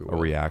 Oh, I think we will. A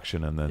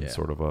reaction and then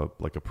sort of a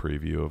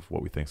preview of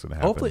what we think is going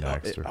to happen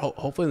next.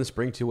 Hopefully in the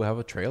spring too we'll have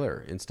a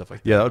trailer and stuff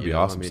like that. Yeah, that would be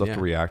awesome. Stuff to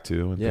react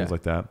to and things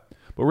like that.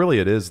 But really,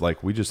 it is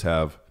like we just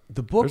have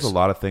the books. There's a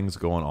lot of things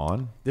going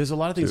on. There's a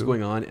lot of things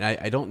going on, and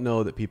I don't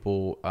know that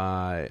people.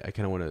 I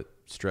kind of want to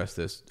stress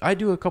this. I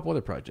do a couple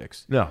other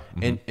projects. Yeah,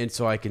 and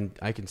so I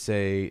can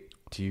say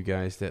to you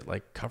guys that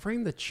like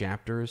covering the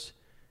chapters,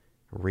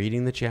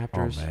 reading the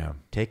chapters,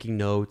 taking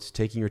notes,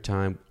 taking your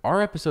time.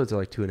 Our episodes are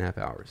like 2.5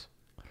 hours.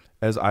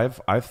 As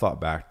I've thought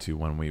back to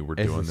when we were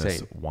doing this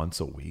insane. once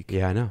a week.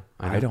 Yeah, I know.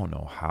 I don't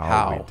know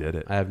how we did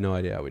it. I have no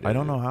idea how we did it. I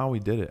don't know how we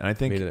did it. And I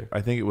think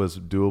it was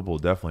doable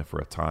definitely for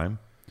a time.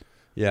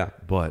 Yeah.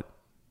 But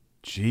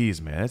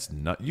geez, man, it's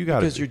not. You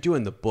got because you're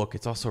doing the book.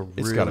 It's also really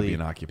it's got to be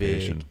an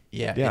occupation.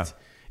 Big. Yeah.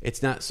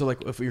 It's not so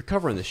like if you're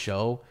covering the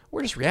show,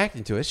 we're just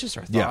reacting to it. It's just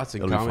our thoughts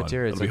and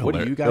commentary. It's like, what do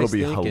you guys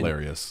think? It'll be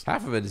hilarious. And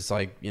half of it is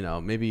like,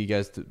 maybe you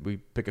guys we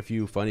pick a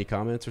few funny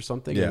comments or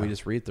something and we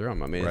just read through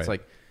them. I mean, it's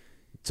like,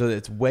 so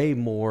it's way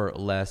more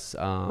less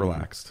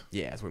relaxed.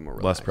 Yeah, it's way more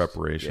less relaxed.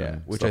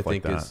 preparation, which I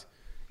think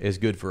is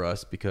good for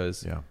us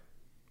because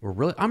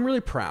I'm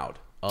really proud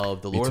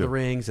of the Lord of the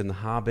Rings and the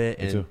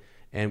Hobbit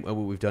and what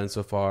we've done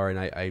so far.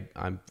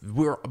 And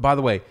we're by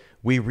the way,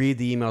 we read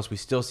the emails. We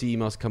still see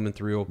emails coming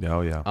through. Oh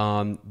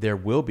yeah. There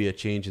will be a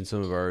change in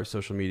some of our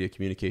social media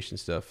communication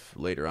stuff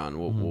later on.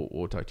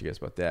 We'll talk to you guys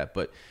about that.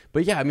 But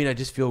yeah, I mean, I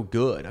just feel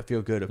good. I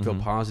feel good. I feel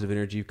positive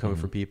energy coming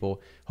from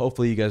people.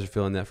 Hopefully, you guys are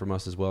feeling that from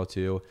us as well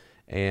too.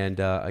 And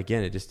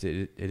again, it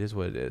is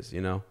what it is.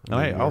 You know. And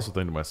I also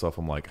think to myself,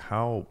 I'm like,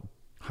 how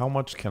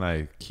much can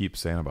I keep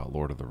saying about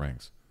Lord of the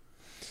Rings?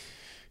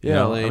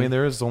 Yeah, I mean,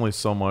 there is only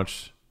so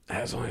much.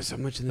 There's only so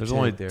much in the There's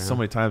only so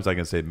many times I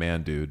can say,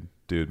 man, dude,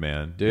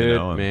 man,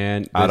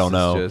 man. I don't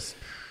know. Just,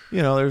 we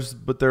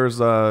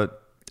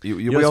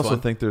also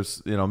think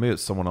there's, maybe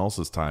it's someone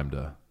else's time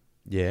to.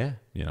 Yeah.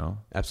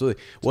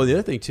 Absolutely. Well, the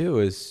other thing too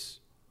is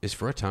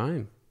for a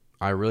time.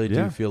 I really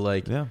do feel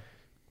like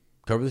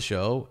cover the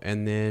show,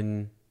 and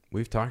then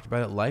we've talked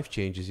about it. Life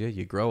changes you.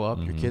 You grow up.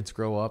 Your kids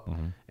grow up,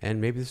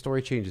 and maybe the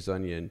story changes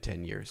on you in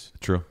 10 years.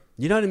 True.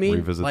 You know what I mean?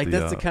 Revisit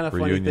that's the kind of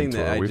funny thing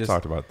that we've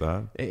talked about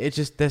that. That's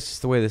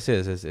just the way this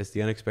is. It's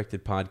the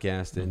Unexpected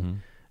Podcast,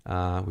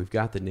 and we've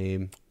got the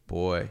name.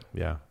 Boy,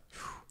 yeah,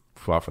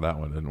 fought for that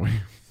one, didn't we?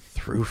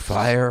 Through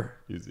fire,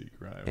 easy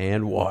crime,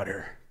 and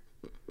water.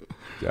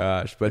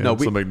 Gosh, but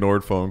and some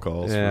ignored phone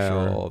calls. Yeah, for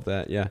sure. All of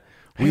that. Yeah,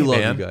 we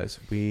love you guys.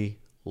 We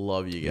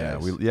love you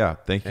guys.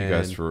 Thank you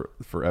guys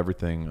for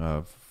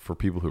everything. For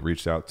people who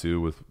reached out to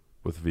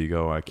with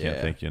Vigo, I can't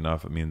thank you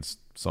enough. It means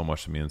so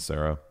much to me and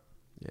Sarah.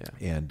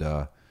 Yeah.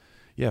 And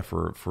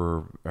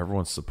for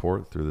everyone's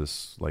support through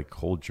this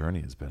whole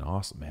journey has been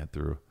awesome, man.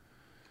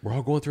 We're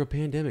all going through a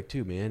pandemic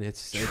too, man.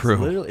 It's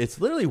true. It's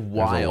literally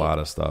wild. There's a lot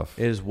of stuff.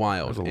 It is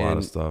wild. There's a lot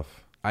of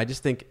stuff. I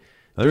just think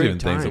there's even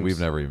things that we've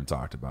never even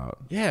talked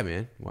about. Yeah,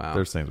 man. Wow.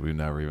 There's things we've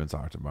never even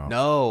talked about.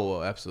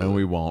 No, absolutely. And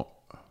we won't.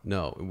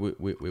 No,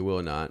 we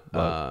will not.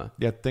 But,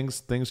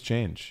 things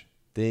change.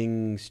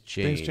 Things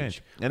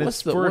change. And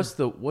what's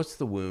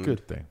the wound?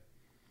 Good thing.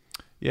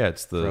 Yeah,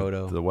 it's the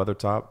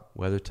Weathertop.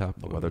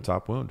 The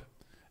Weathertop wound.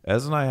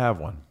 Ez and I have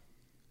one.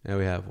 Yeah,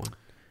 we have one.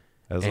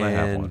 Ez and I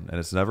have one, and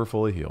it's never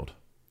fully healed.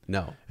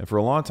 No. And for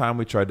a long time,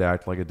 we tried to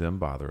act like it didn't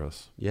bother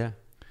us. Yeah.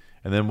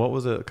 And then what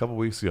was it? A couple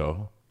weeks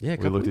ago. Yeah.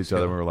 We looked at each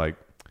other and we were like,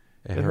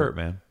 "It hurt,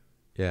 man.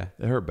 Yeah.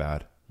 It hurt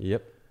bad."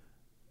 Yep.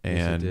 And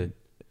yes, it did.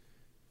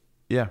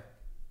 Yeah.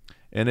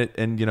 And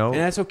and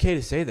that's okay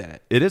to say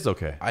that. It is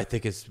okay. I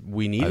think it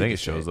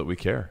shows that we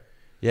care.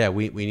 Yeah,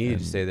 we needed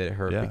to say that it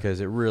hurt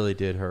because it really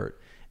did hurt.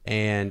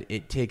 And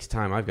it takes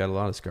time. I've got a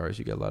lot of scars.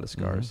 You got a lot of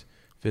scars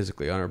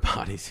physically on our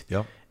bodies.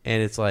 Yep.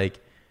 And it's like,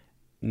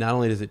 not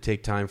only does it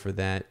take time for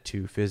that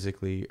to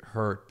physically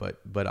hurt,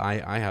 but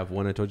I have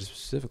one, I told you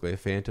specifically, a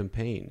phantom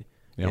pain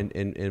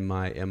in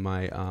my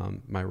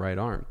right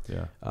arm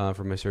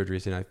from my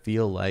surgeries. And I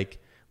feel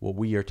like what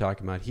we are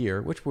talking about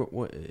here, which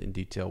we're in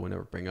detail we'll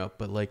never bring up,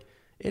 but like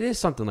it is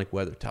something like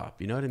Weathertop.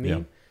 You know what I mean?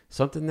 Yeah.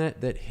 Something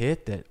that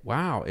hit that,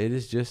 wow, it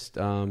is just...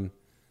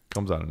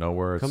 comes out of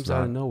nowhere. It's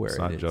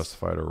not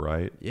justified or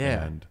right.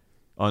 Yeah. And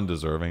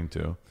undeserving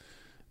too.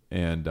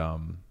 And I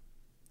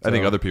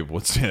think other people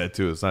would say that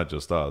too. It's not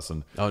just us.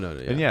 And and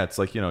it's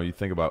like, you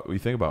think about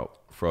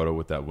Frodo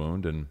with that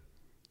wound, and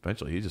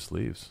eventually he just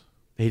leaves.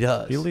 He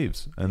does. He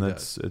leaves, and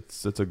it's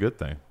a good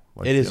thing.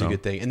 It is a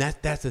good thing, and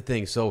that's the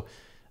thing. So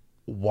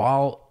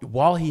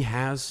while he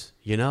has,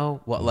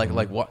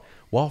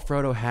 while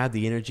Frodo had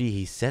the energy,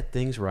 he set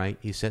things right.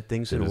 He set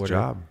things in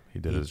order. He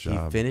did his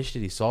job. He finished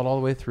it. He saw it all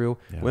the way through.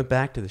 Yeah. Went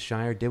back to the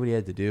Shire, did what he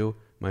had to do,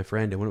 my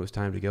friend. And when it was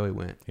time to go, he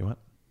went.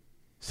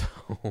 So,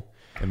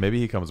 and maybe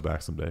he comes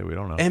back someday. We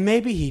don't know. And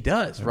maybe he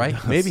does, right?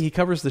 Maybe he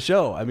covers the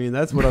show. I mean,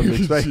 that's what I'm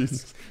expecting.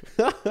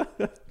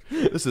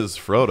 This is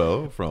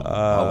Frodo from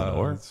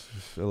Eleanor.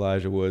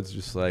 Elijah Wood's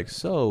just like,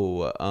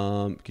 so,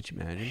 could you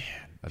imagine?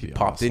 If he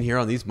popped in here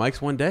on these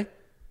mics one day, and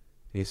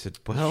he said,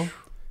 well...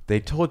 They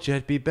told you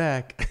I'd be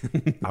back.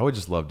 I would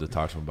just love to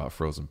talk to him about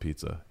frozen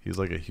pizza. He's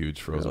like a huge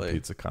frozen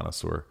pizza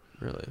connoisseur.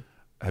 Really?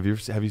 Have you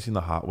seen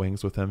the hot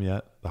wings with him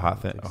yet? The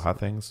hot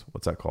things?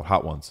 What's that called?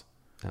 Hot ones.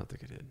 I don't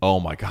think I did. Oh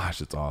my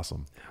gosh, it's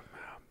awesome. Yeah,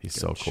 he's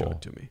so cool. Show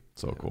it to me.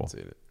 So cool.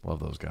 Love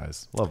those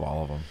guys. Love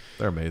all of them.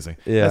 They're amazing.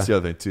 Yeah. That's the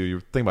other thing too.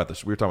 You think about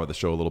this. We were talking about the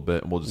show a little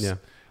bit, and we'll just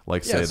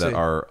say that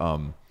our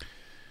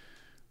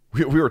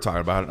we were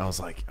talking about it, and I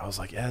was like,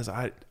 yes,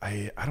 I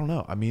don't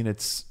know. I mean,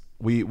 it's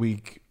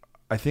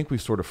I think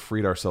we've sort of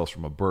freed ourselves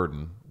from a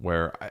burden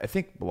where I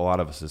think a lot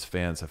of us as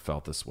fans have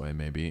felt this way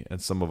maybe. And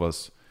some of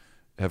us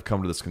have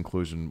come to this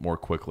conclusion more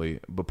quickly.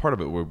 But part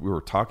of it, we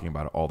were talking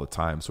about it all the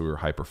time, so we were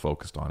hyper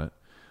focused on it.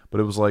 But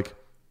it was like,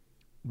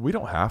 we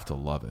don't have to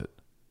love it.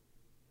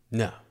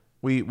 No.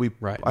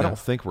 I don't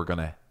think we're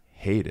gonna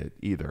hate it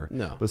either.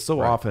 No. But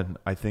so often,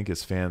 I think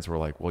as fans, we're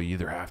like, well, you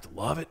either have to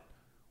love it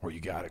or you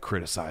got to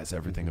criticize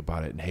everything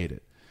about it and hate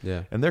it.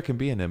 Yeah. And there can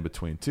be an in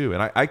between too.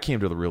 And I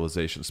came to the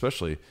realization,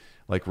 especially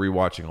like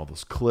rewatching all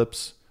those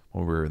clips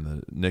when we were in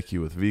the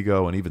NICU with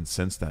Vigo, and even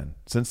since then,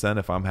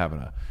 if I'm having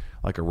a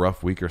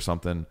rough week or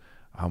something,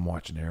 I'm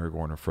watching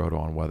Aragorn or Frodo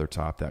on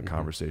Weathertop. That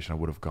conversation, I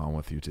would have gone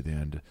with you to the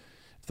end, to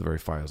the very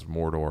fires of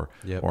Mordor.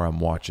 Yep. Or I'm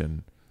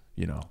watching,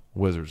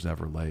 Wizards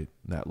Never Late,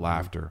 that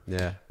laughter.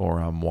 Yeah. Or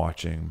I'm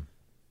watching,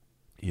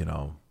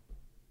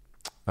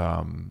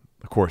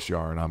 of course you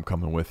are, and I'm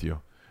coming with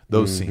you.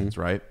 Those scenes,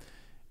 right?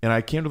 And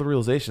I came to the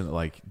realization that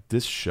like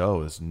this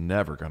show is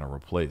never going to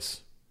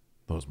replace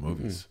those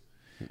movies.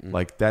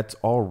 Like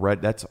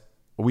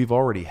we've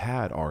already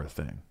had our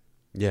thing.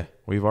 Yeah.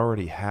 We've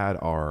already had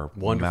our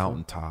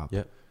mountaintop.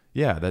 Yep.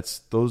 Yeah,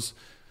 it's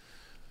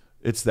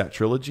that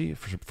trilogy.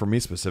 For me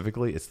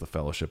specifically, it's the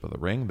Fellowship of the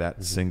Ring,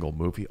 that single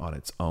movie on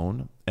its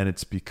own. And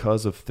it's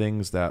because of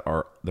things that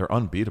they're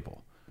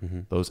unbeatable.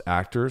 Those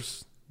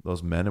actors,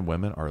 those men and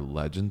women are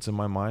legends in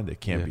my mind. They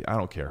can't be, I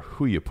don't care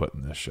who you put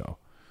in this show.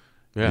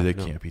 Yeah, they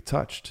can't be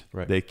touched.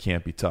 Right. They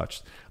can't be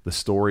touched. The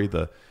story,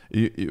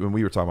 when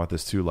we were talking about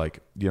this too,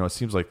 like, it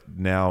seems like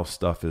now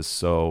stuff is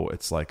so,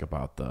 it's like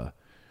about the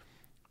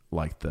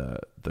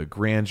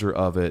grandeur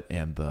of it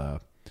and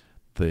the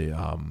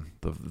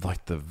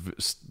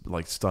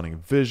stunning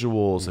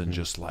visuals and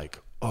just like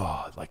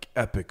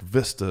epic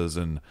vistas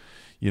and,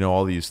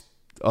 all these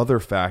other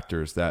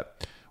factors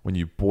that when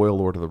you boil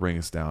Lord of the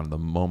Rings down, the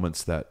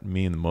moments that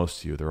mean the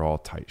most to you, they're all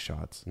tight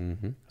shots.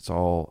 It's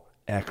all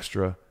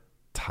extra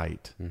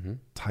tight,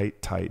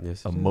 tight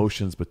yes,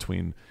 emotions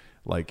between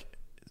like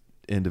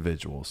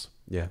individuals.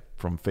 Yeah.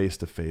 From face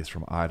to face,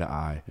 from eye to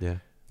eye, yeah.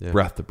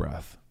 breath to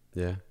breath.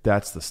 Yeah.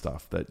 That's the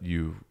stuff that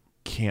you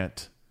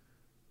can't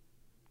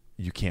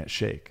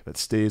shake, that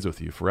stays with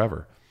you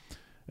forever.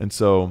 And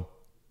so,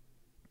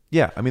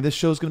 yeah, I mean, this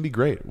show's going to be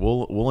great.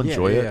 We'll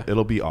enjoy it. Yeah.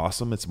 It'll be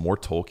awesome. It's more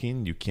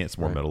Tolkien. It's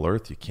more Middle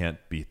Earth. You can't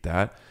beat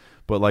that.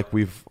 But like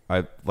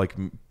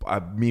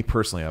me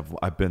personally,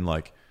 I've been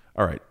like,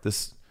 all right,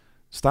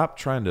 stop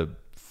trying to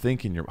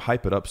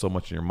hype it up so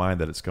much in your mind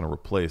that it's going to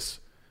replace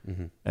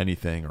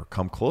anything or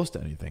come close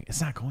to anything. It's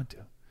not going to.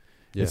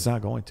 Yeah. It's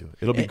not going to.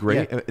 It'll be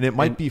great. Yeah. And it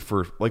might be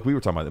for, like we were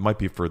talking about, it might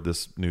be for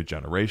this new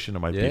generation. It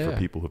might be for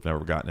people who've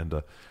never gotten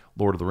into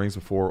Lord of the Rings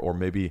before, or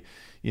maybe,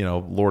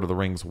 Lord of the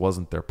Rings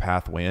wasn't their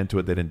pathway into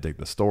it. They didn't dig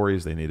the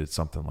stories. They needed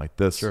something like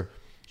this. Sure.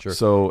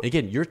 So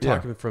again, you're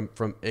talking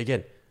from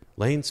again,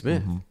 Lane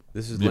Smith.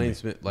 This is Lane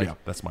Smith.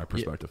 Like, that's my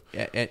perspective.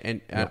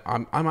 And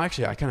I'm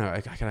actually, I kind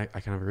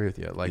of agree with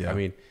you. Like, I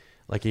mean,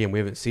 like, again, we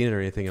haven't seen it or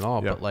anything at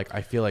all, but like,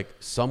 I feel like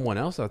someone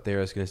else out there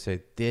is going to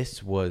say,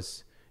 this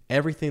was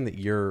everything that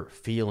you're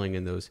feeling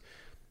in these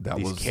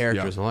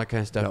characters and all that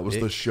kind of stuff. That was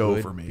the show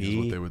for me, is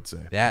what they would say.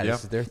 That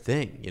is their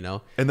thing,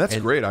 And that's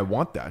great. I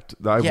want that.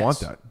 I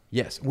want that.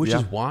 Yes. Which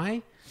is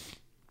why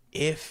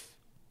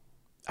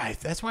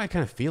that's why I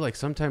kind of feel like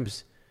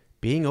sometimes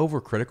being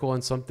overcritical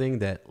on something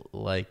that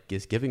like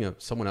is giving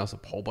someone else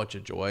a whole bunch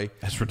of joy.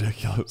 That's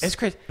ridiculous. It's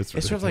crazy. It's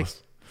sort of like,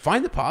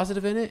 find the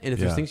positive in it. And if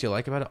there's things you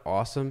like about it,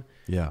 awesome.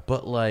 Yeah.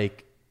 But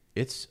like,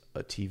 it's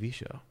a TV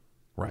show.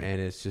 Right.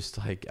 And it's just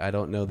like, I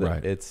don't know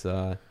that it's...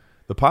 the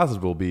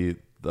positive will be,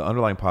 the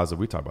underlying positive,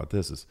 we talk about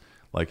this, is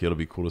like, it'll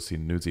be cool to see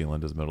New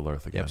Zealand as Middle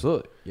Earth again. Yeah,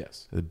 absolutely.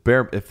 Yes.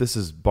 If this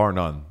is bar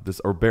none,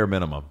 or bare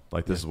minimum,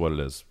 like this is what it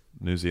is.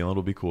 New Zealand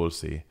will be cool to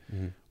see.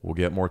 We'll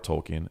get more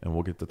Tolkien and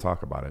we'll get to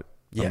talk about it.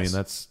 Yes. I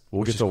mean,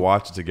 we'll get to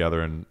watch it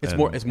together and it's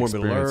more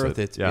Middle Earth.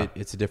 It's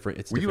a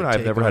different. You and I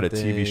have never had a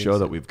TV show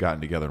that we've gotten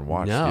together and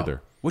watched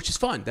either. Which is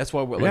fun. That's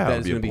why that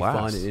is going to be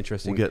fun and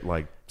interesting. We'll get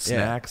like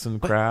snacks and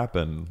crap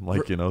and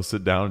like,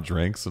 sit down and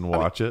drinks and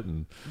watch it.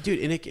 And dude,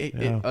 and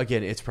it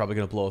again, it's probably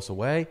going to blow us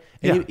away.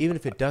 And even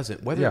if it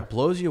doesn't, whether it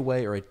blows you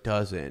away or it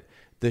doesn't,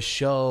 the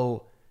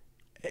show,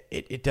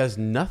 it does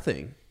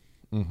nothing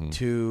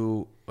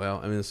to,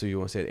 well, I mean, so you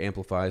want to say it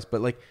amplifies, but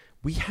like,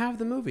 we have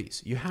the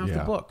movies. You have the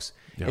books.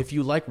 Yeah. If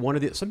you like one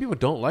of the... Some people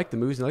don't like the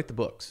movies. They like the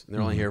books. They're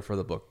only here for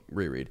the book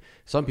reread.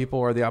 Some people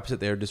are the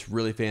opposite. They're just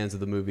really fans of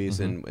the movies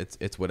and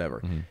it's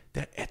whatever.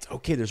 It's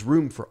okay. There's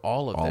room for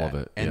all of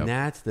it. And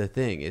that's the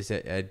thing, is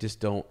that I just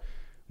don't...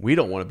 We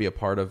don't want to be a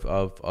part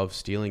of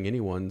stealing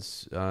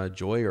anyone's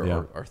joy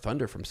or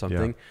thunder from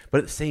something. Yeah. But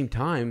at the same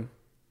time,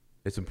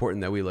 it's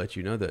important that we let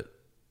you know that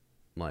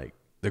like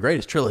the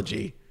greatest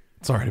trilogy...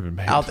 It's already been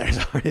made. Out there.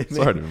 It's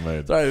already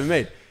been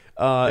made.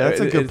 That's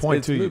a good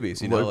point too.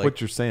 Movies, what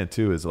you're saying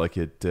too is like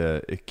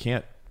it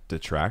can't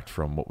detract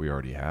from what we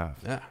already have.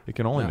 Yeah. It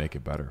can only make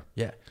it better.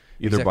 Yeah.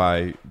 Either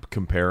by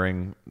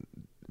comparing,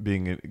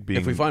 being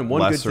if we find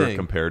one lesser good thing,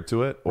 compared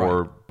to it,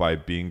 or by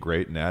being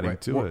great and adding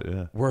to it.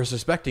 Yeah. We're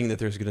suspecting that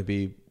there's going to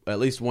be at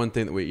least one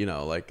thing that we,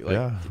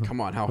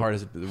 come on, how hard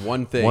is it?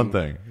 One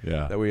thing.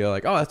 Yeah. That we are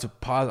like, oh, that's a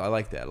positive. I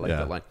like that. I like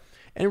that line.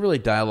 and really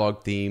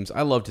dialogue themes.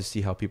 I love to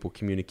see how people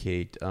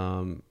communicate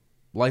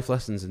life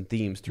lessons and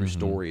themes through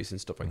stories and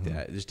stuff like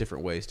that. There's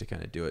different ways to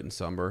kind of do it, and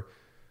some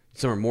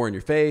are more in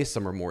your face,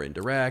 some are more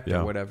indirect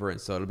or whatever, and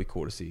so it'll be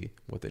cool to see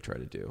what they try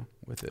to do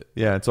with it.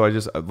 Yeah, and so I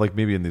just like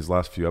maybe in these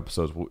last few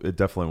episodes, it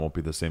definitely won't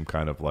be the same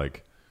kind of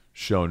like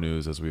show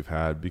news as we've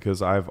had,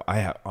 because I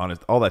have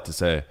honest all that to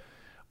say,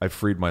 I've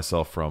freed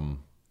myself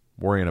from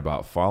worrying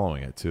about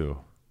following it too.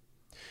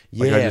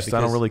 Like, I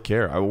don't really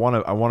care. I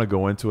want to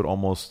go into it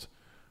almost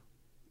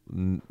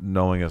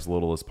knowing as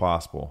little as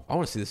possible. I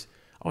want to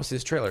see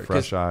this trailer.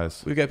 Fresh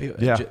eyes. We've got people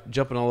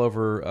jumping all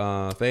over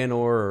Feanor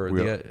or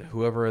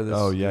whoever. This,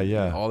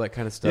 all that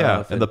kind of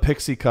stuff. Yeah, and the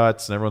pixie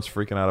cuts, and everyone's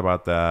freaking out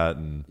about that.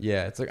 And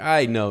yeah, it's like,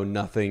 I know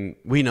nothing.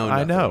 We know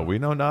nothing. I know. We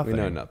know nothing. We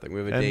know nothing. We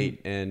have a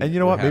date, and you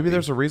know what? Maybe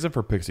there's a reason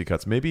for pixie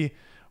cuts. Maybe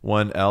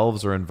when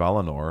elves are in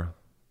Valinor,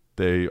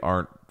 they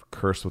aren't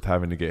cursed with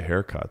having to get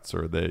haircuts,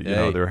 or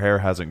their hair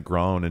hasn't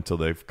grown until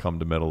they've come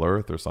to Middle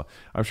Earth or something.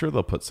 I'm sure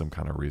they'll put some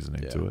kind of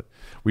reasoning to it.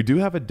 We do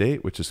have a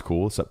date, which is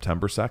cool,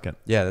 September 2nd.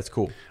 Yeah, that's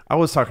cool. I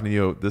was talking to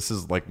you, this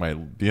is like my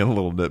being a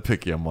little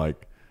nitpicky. I'm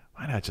like,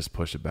 why not just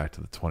push it back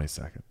to the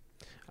 22nd?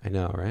 I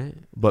know, right?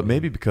 But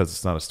maybe because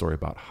it's not a story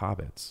about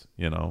hobbits,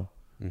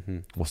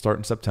 We'll start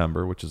in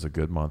September, which is a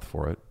good month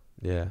for it.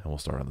 Yeah. And we'll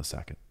start on the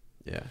 2nd.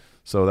 Yeah.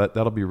 So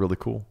that'll be really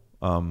cool.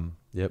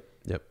 Yep.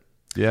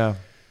 Yeah.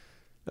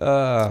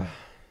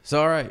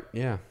 So all right,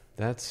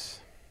 that's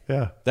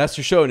your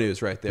show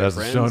news right there. That's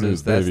friends. the show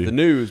news, That's baby. the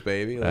news,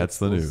 baby. That's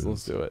the news.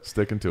 Let's do it.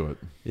 Sticking to it.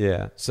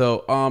 Yeah.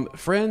 So,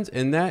 friends,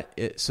 and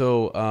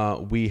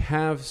we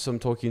have some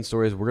Tolkien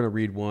stories. We're gonna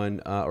read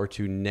one or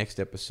two next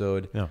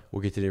episode. Yeah.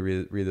 We'll get to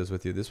read those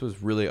with you. This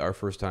was really our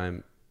first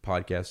time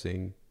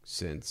podcasting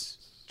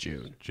since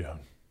June.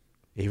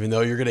 Even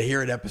though you're gonna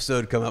hear an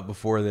episode come up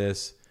before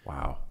this.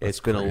 Wow. It's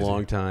been a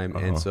long time,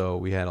 and so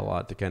we had a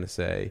lot to kind of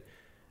say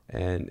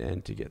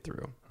and to get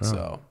through.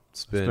 So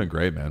it's been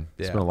great, man.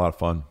 It's been a lot of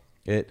fun.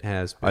 It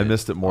has been. I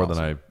missed it more than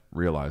I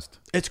realized.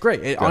 It's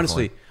great.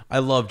 Honestly, I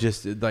love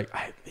just like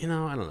I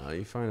don't know.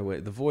 You find a way,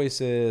 the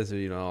voices,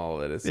 or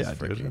all of it. It's just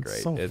freaking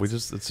great.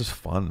 It's just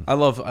fun.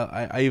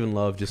 I even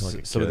love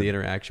just some of the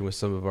interaction with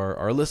some of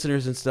our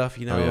listeners and stuff.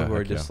 Who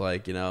are just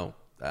like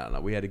I don't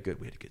know. We had a good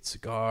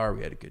cigar.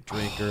 We had a good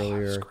drink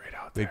earlier. It was great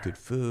out there. We had good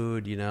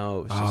food. It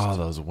was just,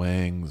 those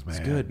wings, man.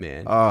 It's good,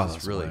 man.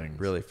 It's really, wings.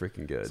 Really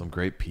freaking good. Some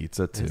great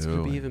pizza too. And it's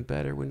gonna be even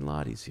better when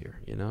Lottie's here.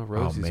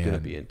 Rosie's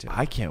gonna be into it.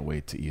 I can't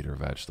wait to eat her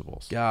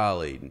vegetables.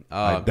 Golly,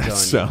 that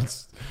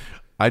sounds.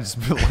 I just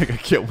feel like I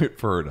can't wait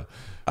for her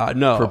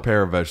to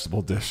prepare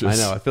vegetable dishes.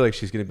 I know. I feel like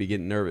she's gonna be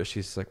getting nervous.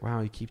 She's like,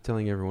 "Wow, you keep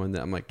telling everyone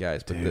that." I'm like,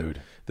 "Guys, but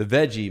the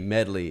veggie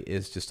medley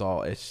is just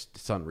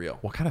it's unreal."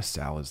 What kind of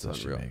salads does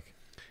she make?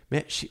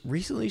 Man,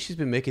 she's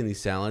been making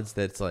these salads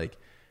that's like,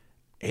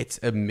 it's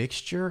a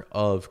mixture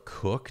of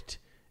cooked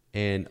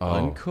and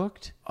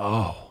uncooked.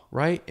 Oh,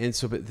 right. And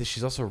so, but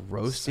she's also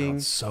roasting.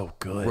 Sounds so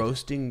good.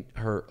 Roasting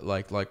her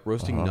like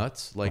roasting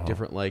nuts, like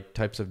different like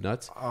types of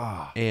nuts,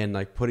 and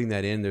like putting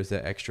that in. There's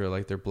that extra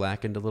like they're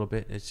blackened a little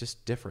bit. It's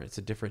just different. It's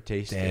a different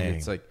taste. Dang. And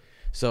it's like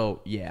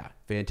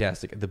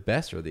fantastic. The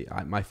best or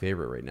my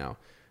favorite right now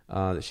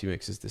that she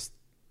makes is this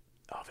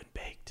oven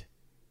baked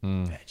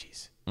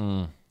veggies.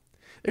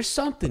 There's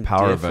something different.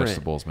 Power of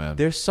vegetables, man.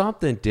 There's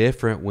something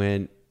different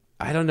when,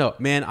 I don't know,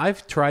 man,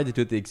 I've tried to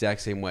do it the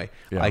exact same way.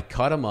 Yeah. I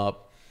cut them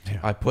up.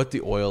 Yeah. I put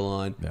the oil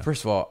on. Yeah.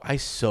 First of all, I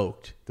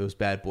soaked those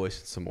bad boys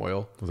in some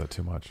oil. Was that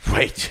too much?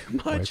 Way too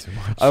much.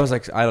 I was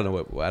like, I don't know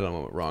what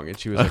went wrong. And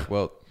she was like,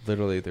 well,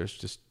 literally, there's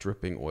just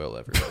dripping oil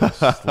everywhere. It's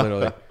just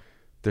literally,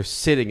 they're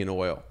sitting in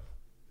oil.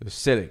 They're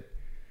sitting.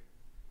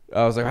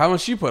 I was like, how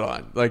much you put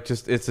on? Like,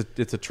 just it's a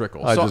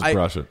trickle. I just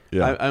brush it.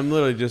 Yeah, I'm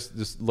literally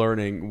just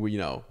learning, week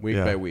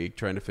by week,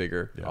 trying to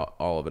figure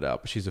all of it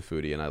out. But she's a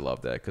foodie, and I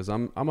love that because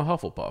I'm a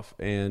Hufflepuff,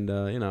 and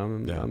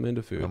I'm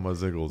into food. I'm a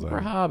Ziggle-Zag.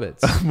 We're hobbits.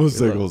 I'm a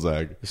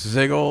Ziggle-Zag.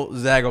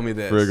 Zaggle me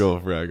this. Friggle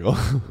fraggle.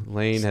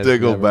 Lane has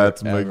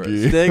Stigglebats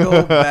McGee.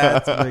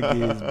 Stigglebats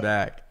McGee's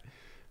back.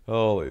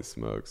 Holy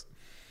smokes.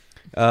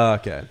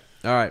 Okay.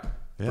 All right,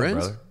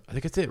 friends. Brother. I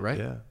think that's it, right?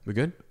 Yeah. We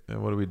good?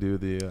 And what do we do?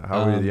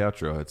 How do we do the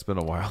outro? It's been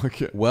a while.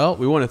 Well,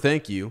 we want to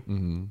thank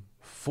you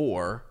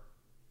for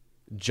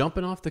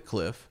jumping off the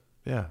cliff.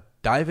 Yeah.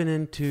 Diving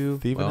into...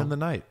 Thieving in the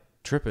night.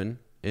 Tripping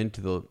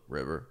into the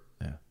river.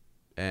 Yeah.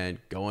 And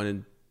going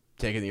and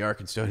taking the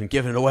Arkenstone and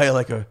giving it away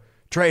like a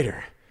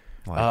traitor.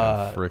 Like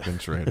a freaking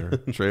traitor.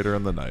 Traitor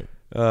in the night.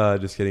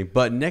 Just kidding.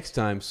 But next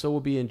time, so we'll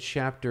be in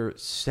chapter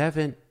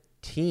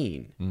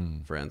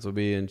 17, friends. We'll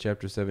be in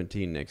chapter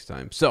 17 next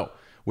time. So,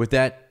 with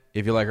that,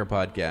 if you like our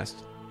podcast...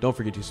 Don't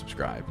forget to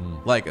subscribe,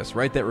 like us,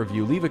 write that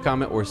review, leave a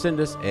comment, or send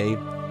us a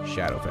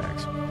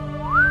Shadowfax.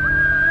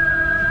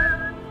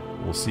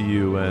 We'll see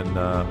you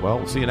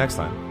we'll see you next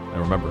time. And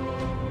remember,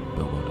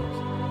 Bilbo knows.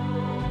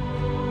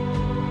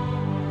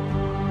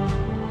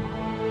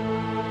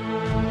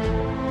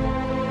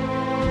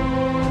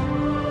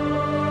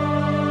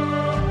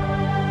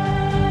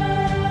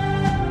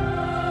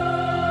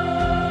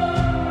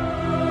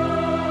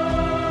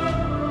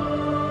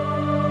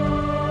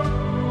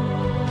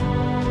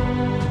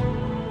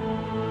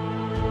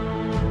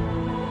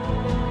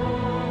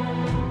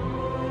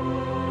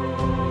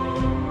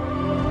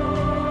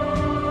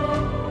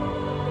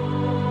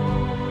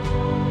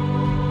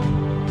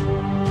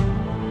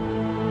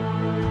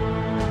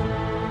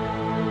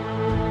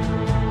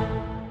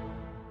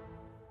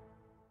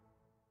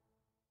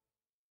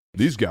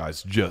 These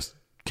guys just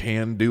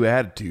can do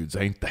attitudes,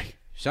 ain't they?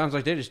 Sounds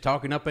like they're just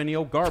talking up any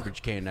old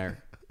garbage can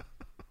there.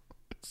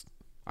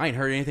 I ain't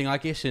heard anything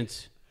like this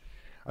since.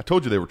 I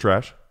told you they were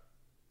trash.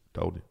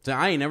 Told you. So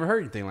I ain't never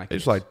heard anything like this.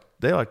 It's like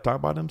they like to talk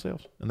about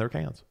themselves in their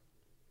cans.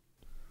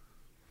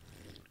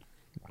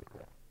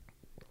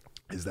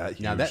 Is that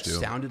huge? Now that too?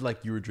 sounded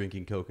like you were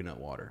drinking coconut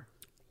water.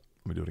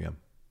 Let me do it again.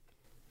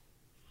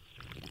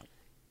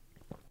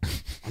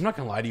 I'm not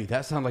gonna lie to you.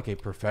 That sounded like a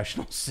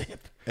professional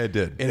sip. It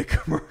did in a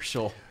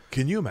commercial.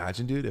 Can you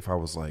imagine, dude? If I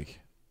was like,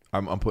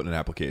 I'm putting in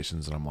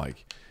applications and I'm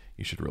like,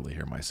 you should really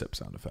hear my sip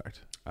sound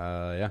effect.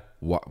 Yeah.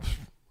 What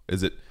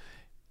is it?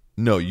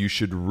 No, you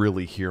should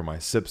really hear my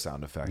sip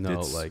sound effect.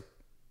 No,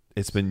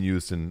 it's been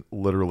used in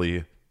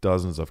literally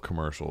dozens of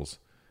commercials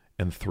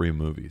and 3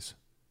 movies.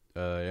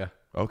 Yeah.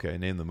 Okay,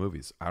 name the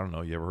movies. I don't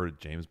know. You ever heard of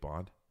James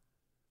Bond?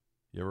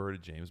 You ever heard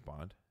of James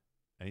Bond?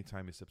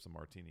 Anytime he sips a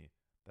martini,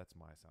 that's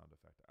my sound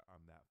effect.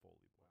 I'm that fully.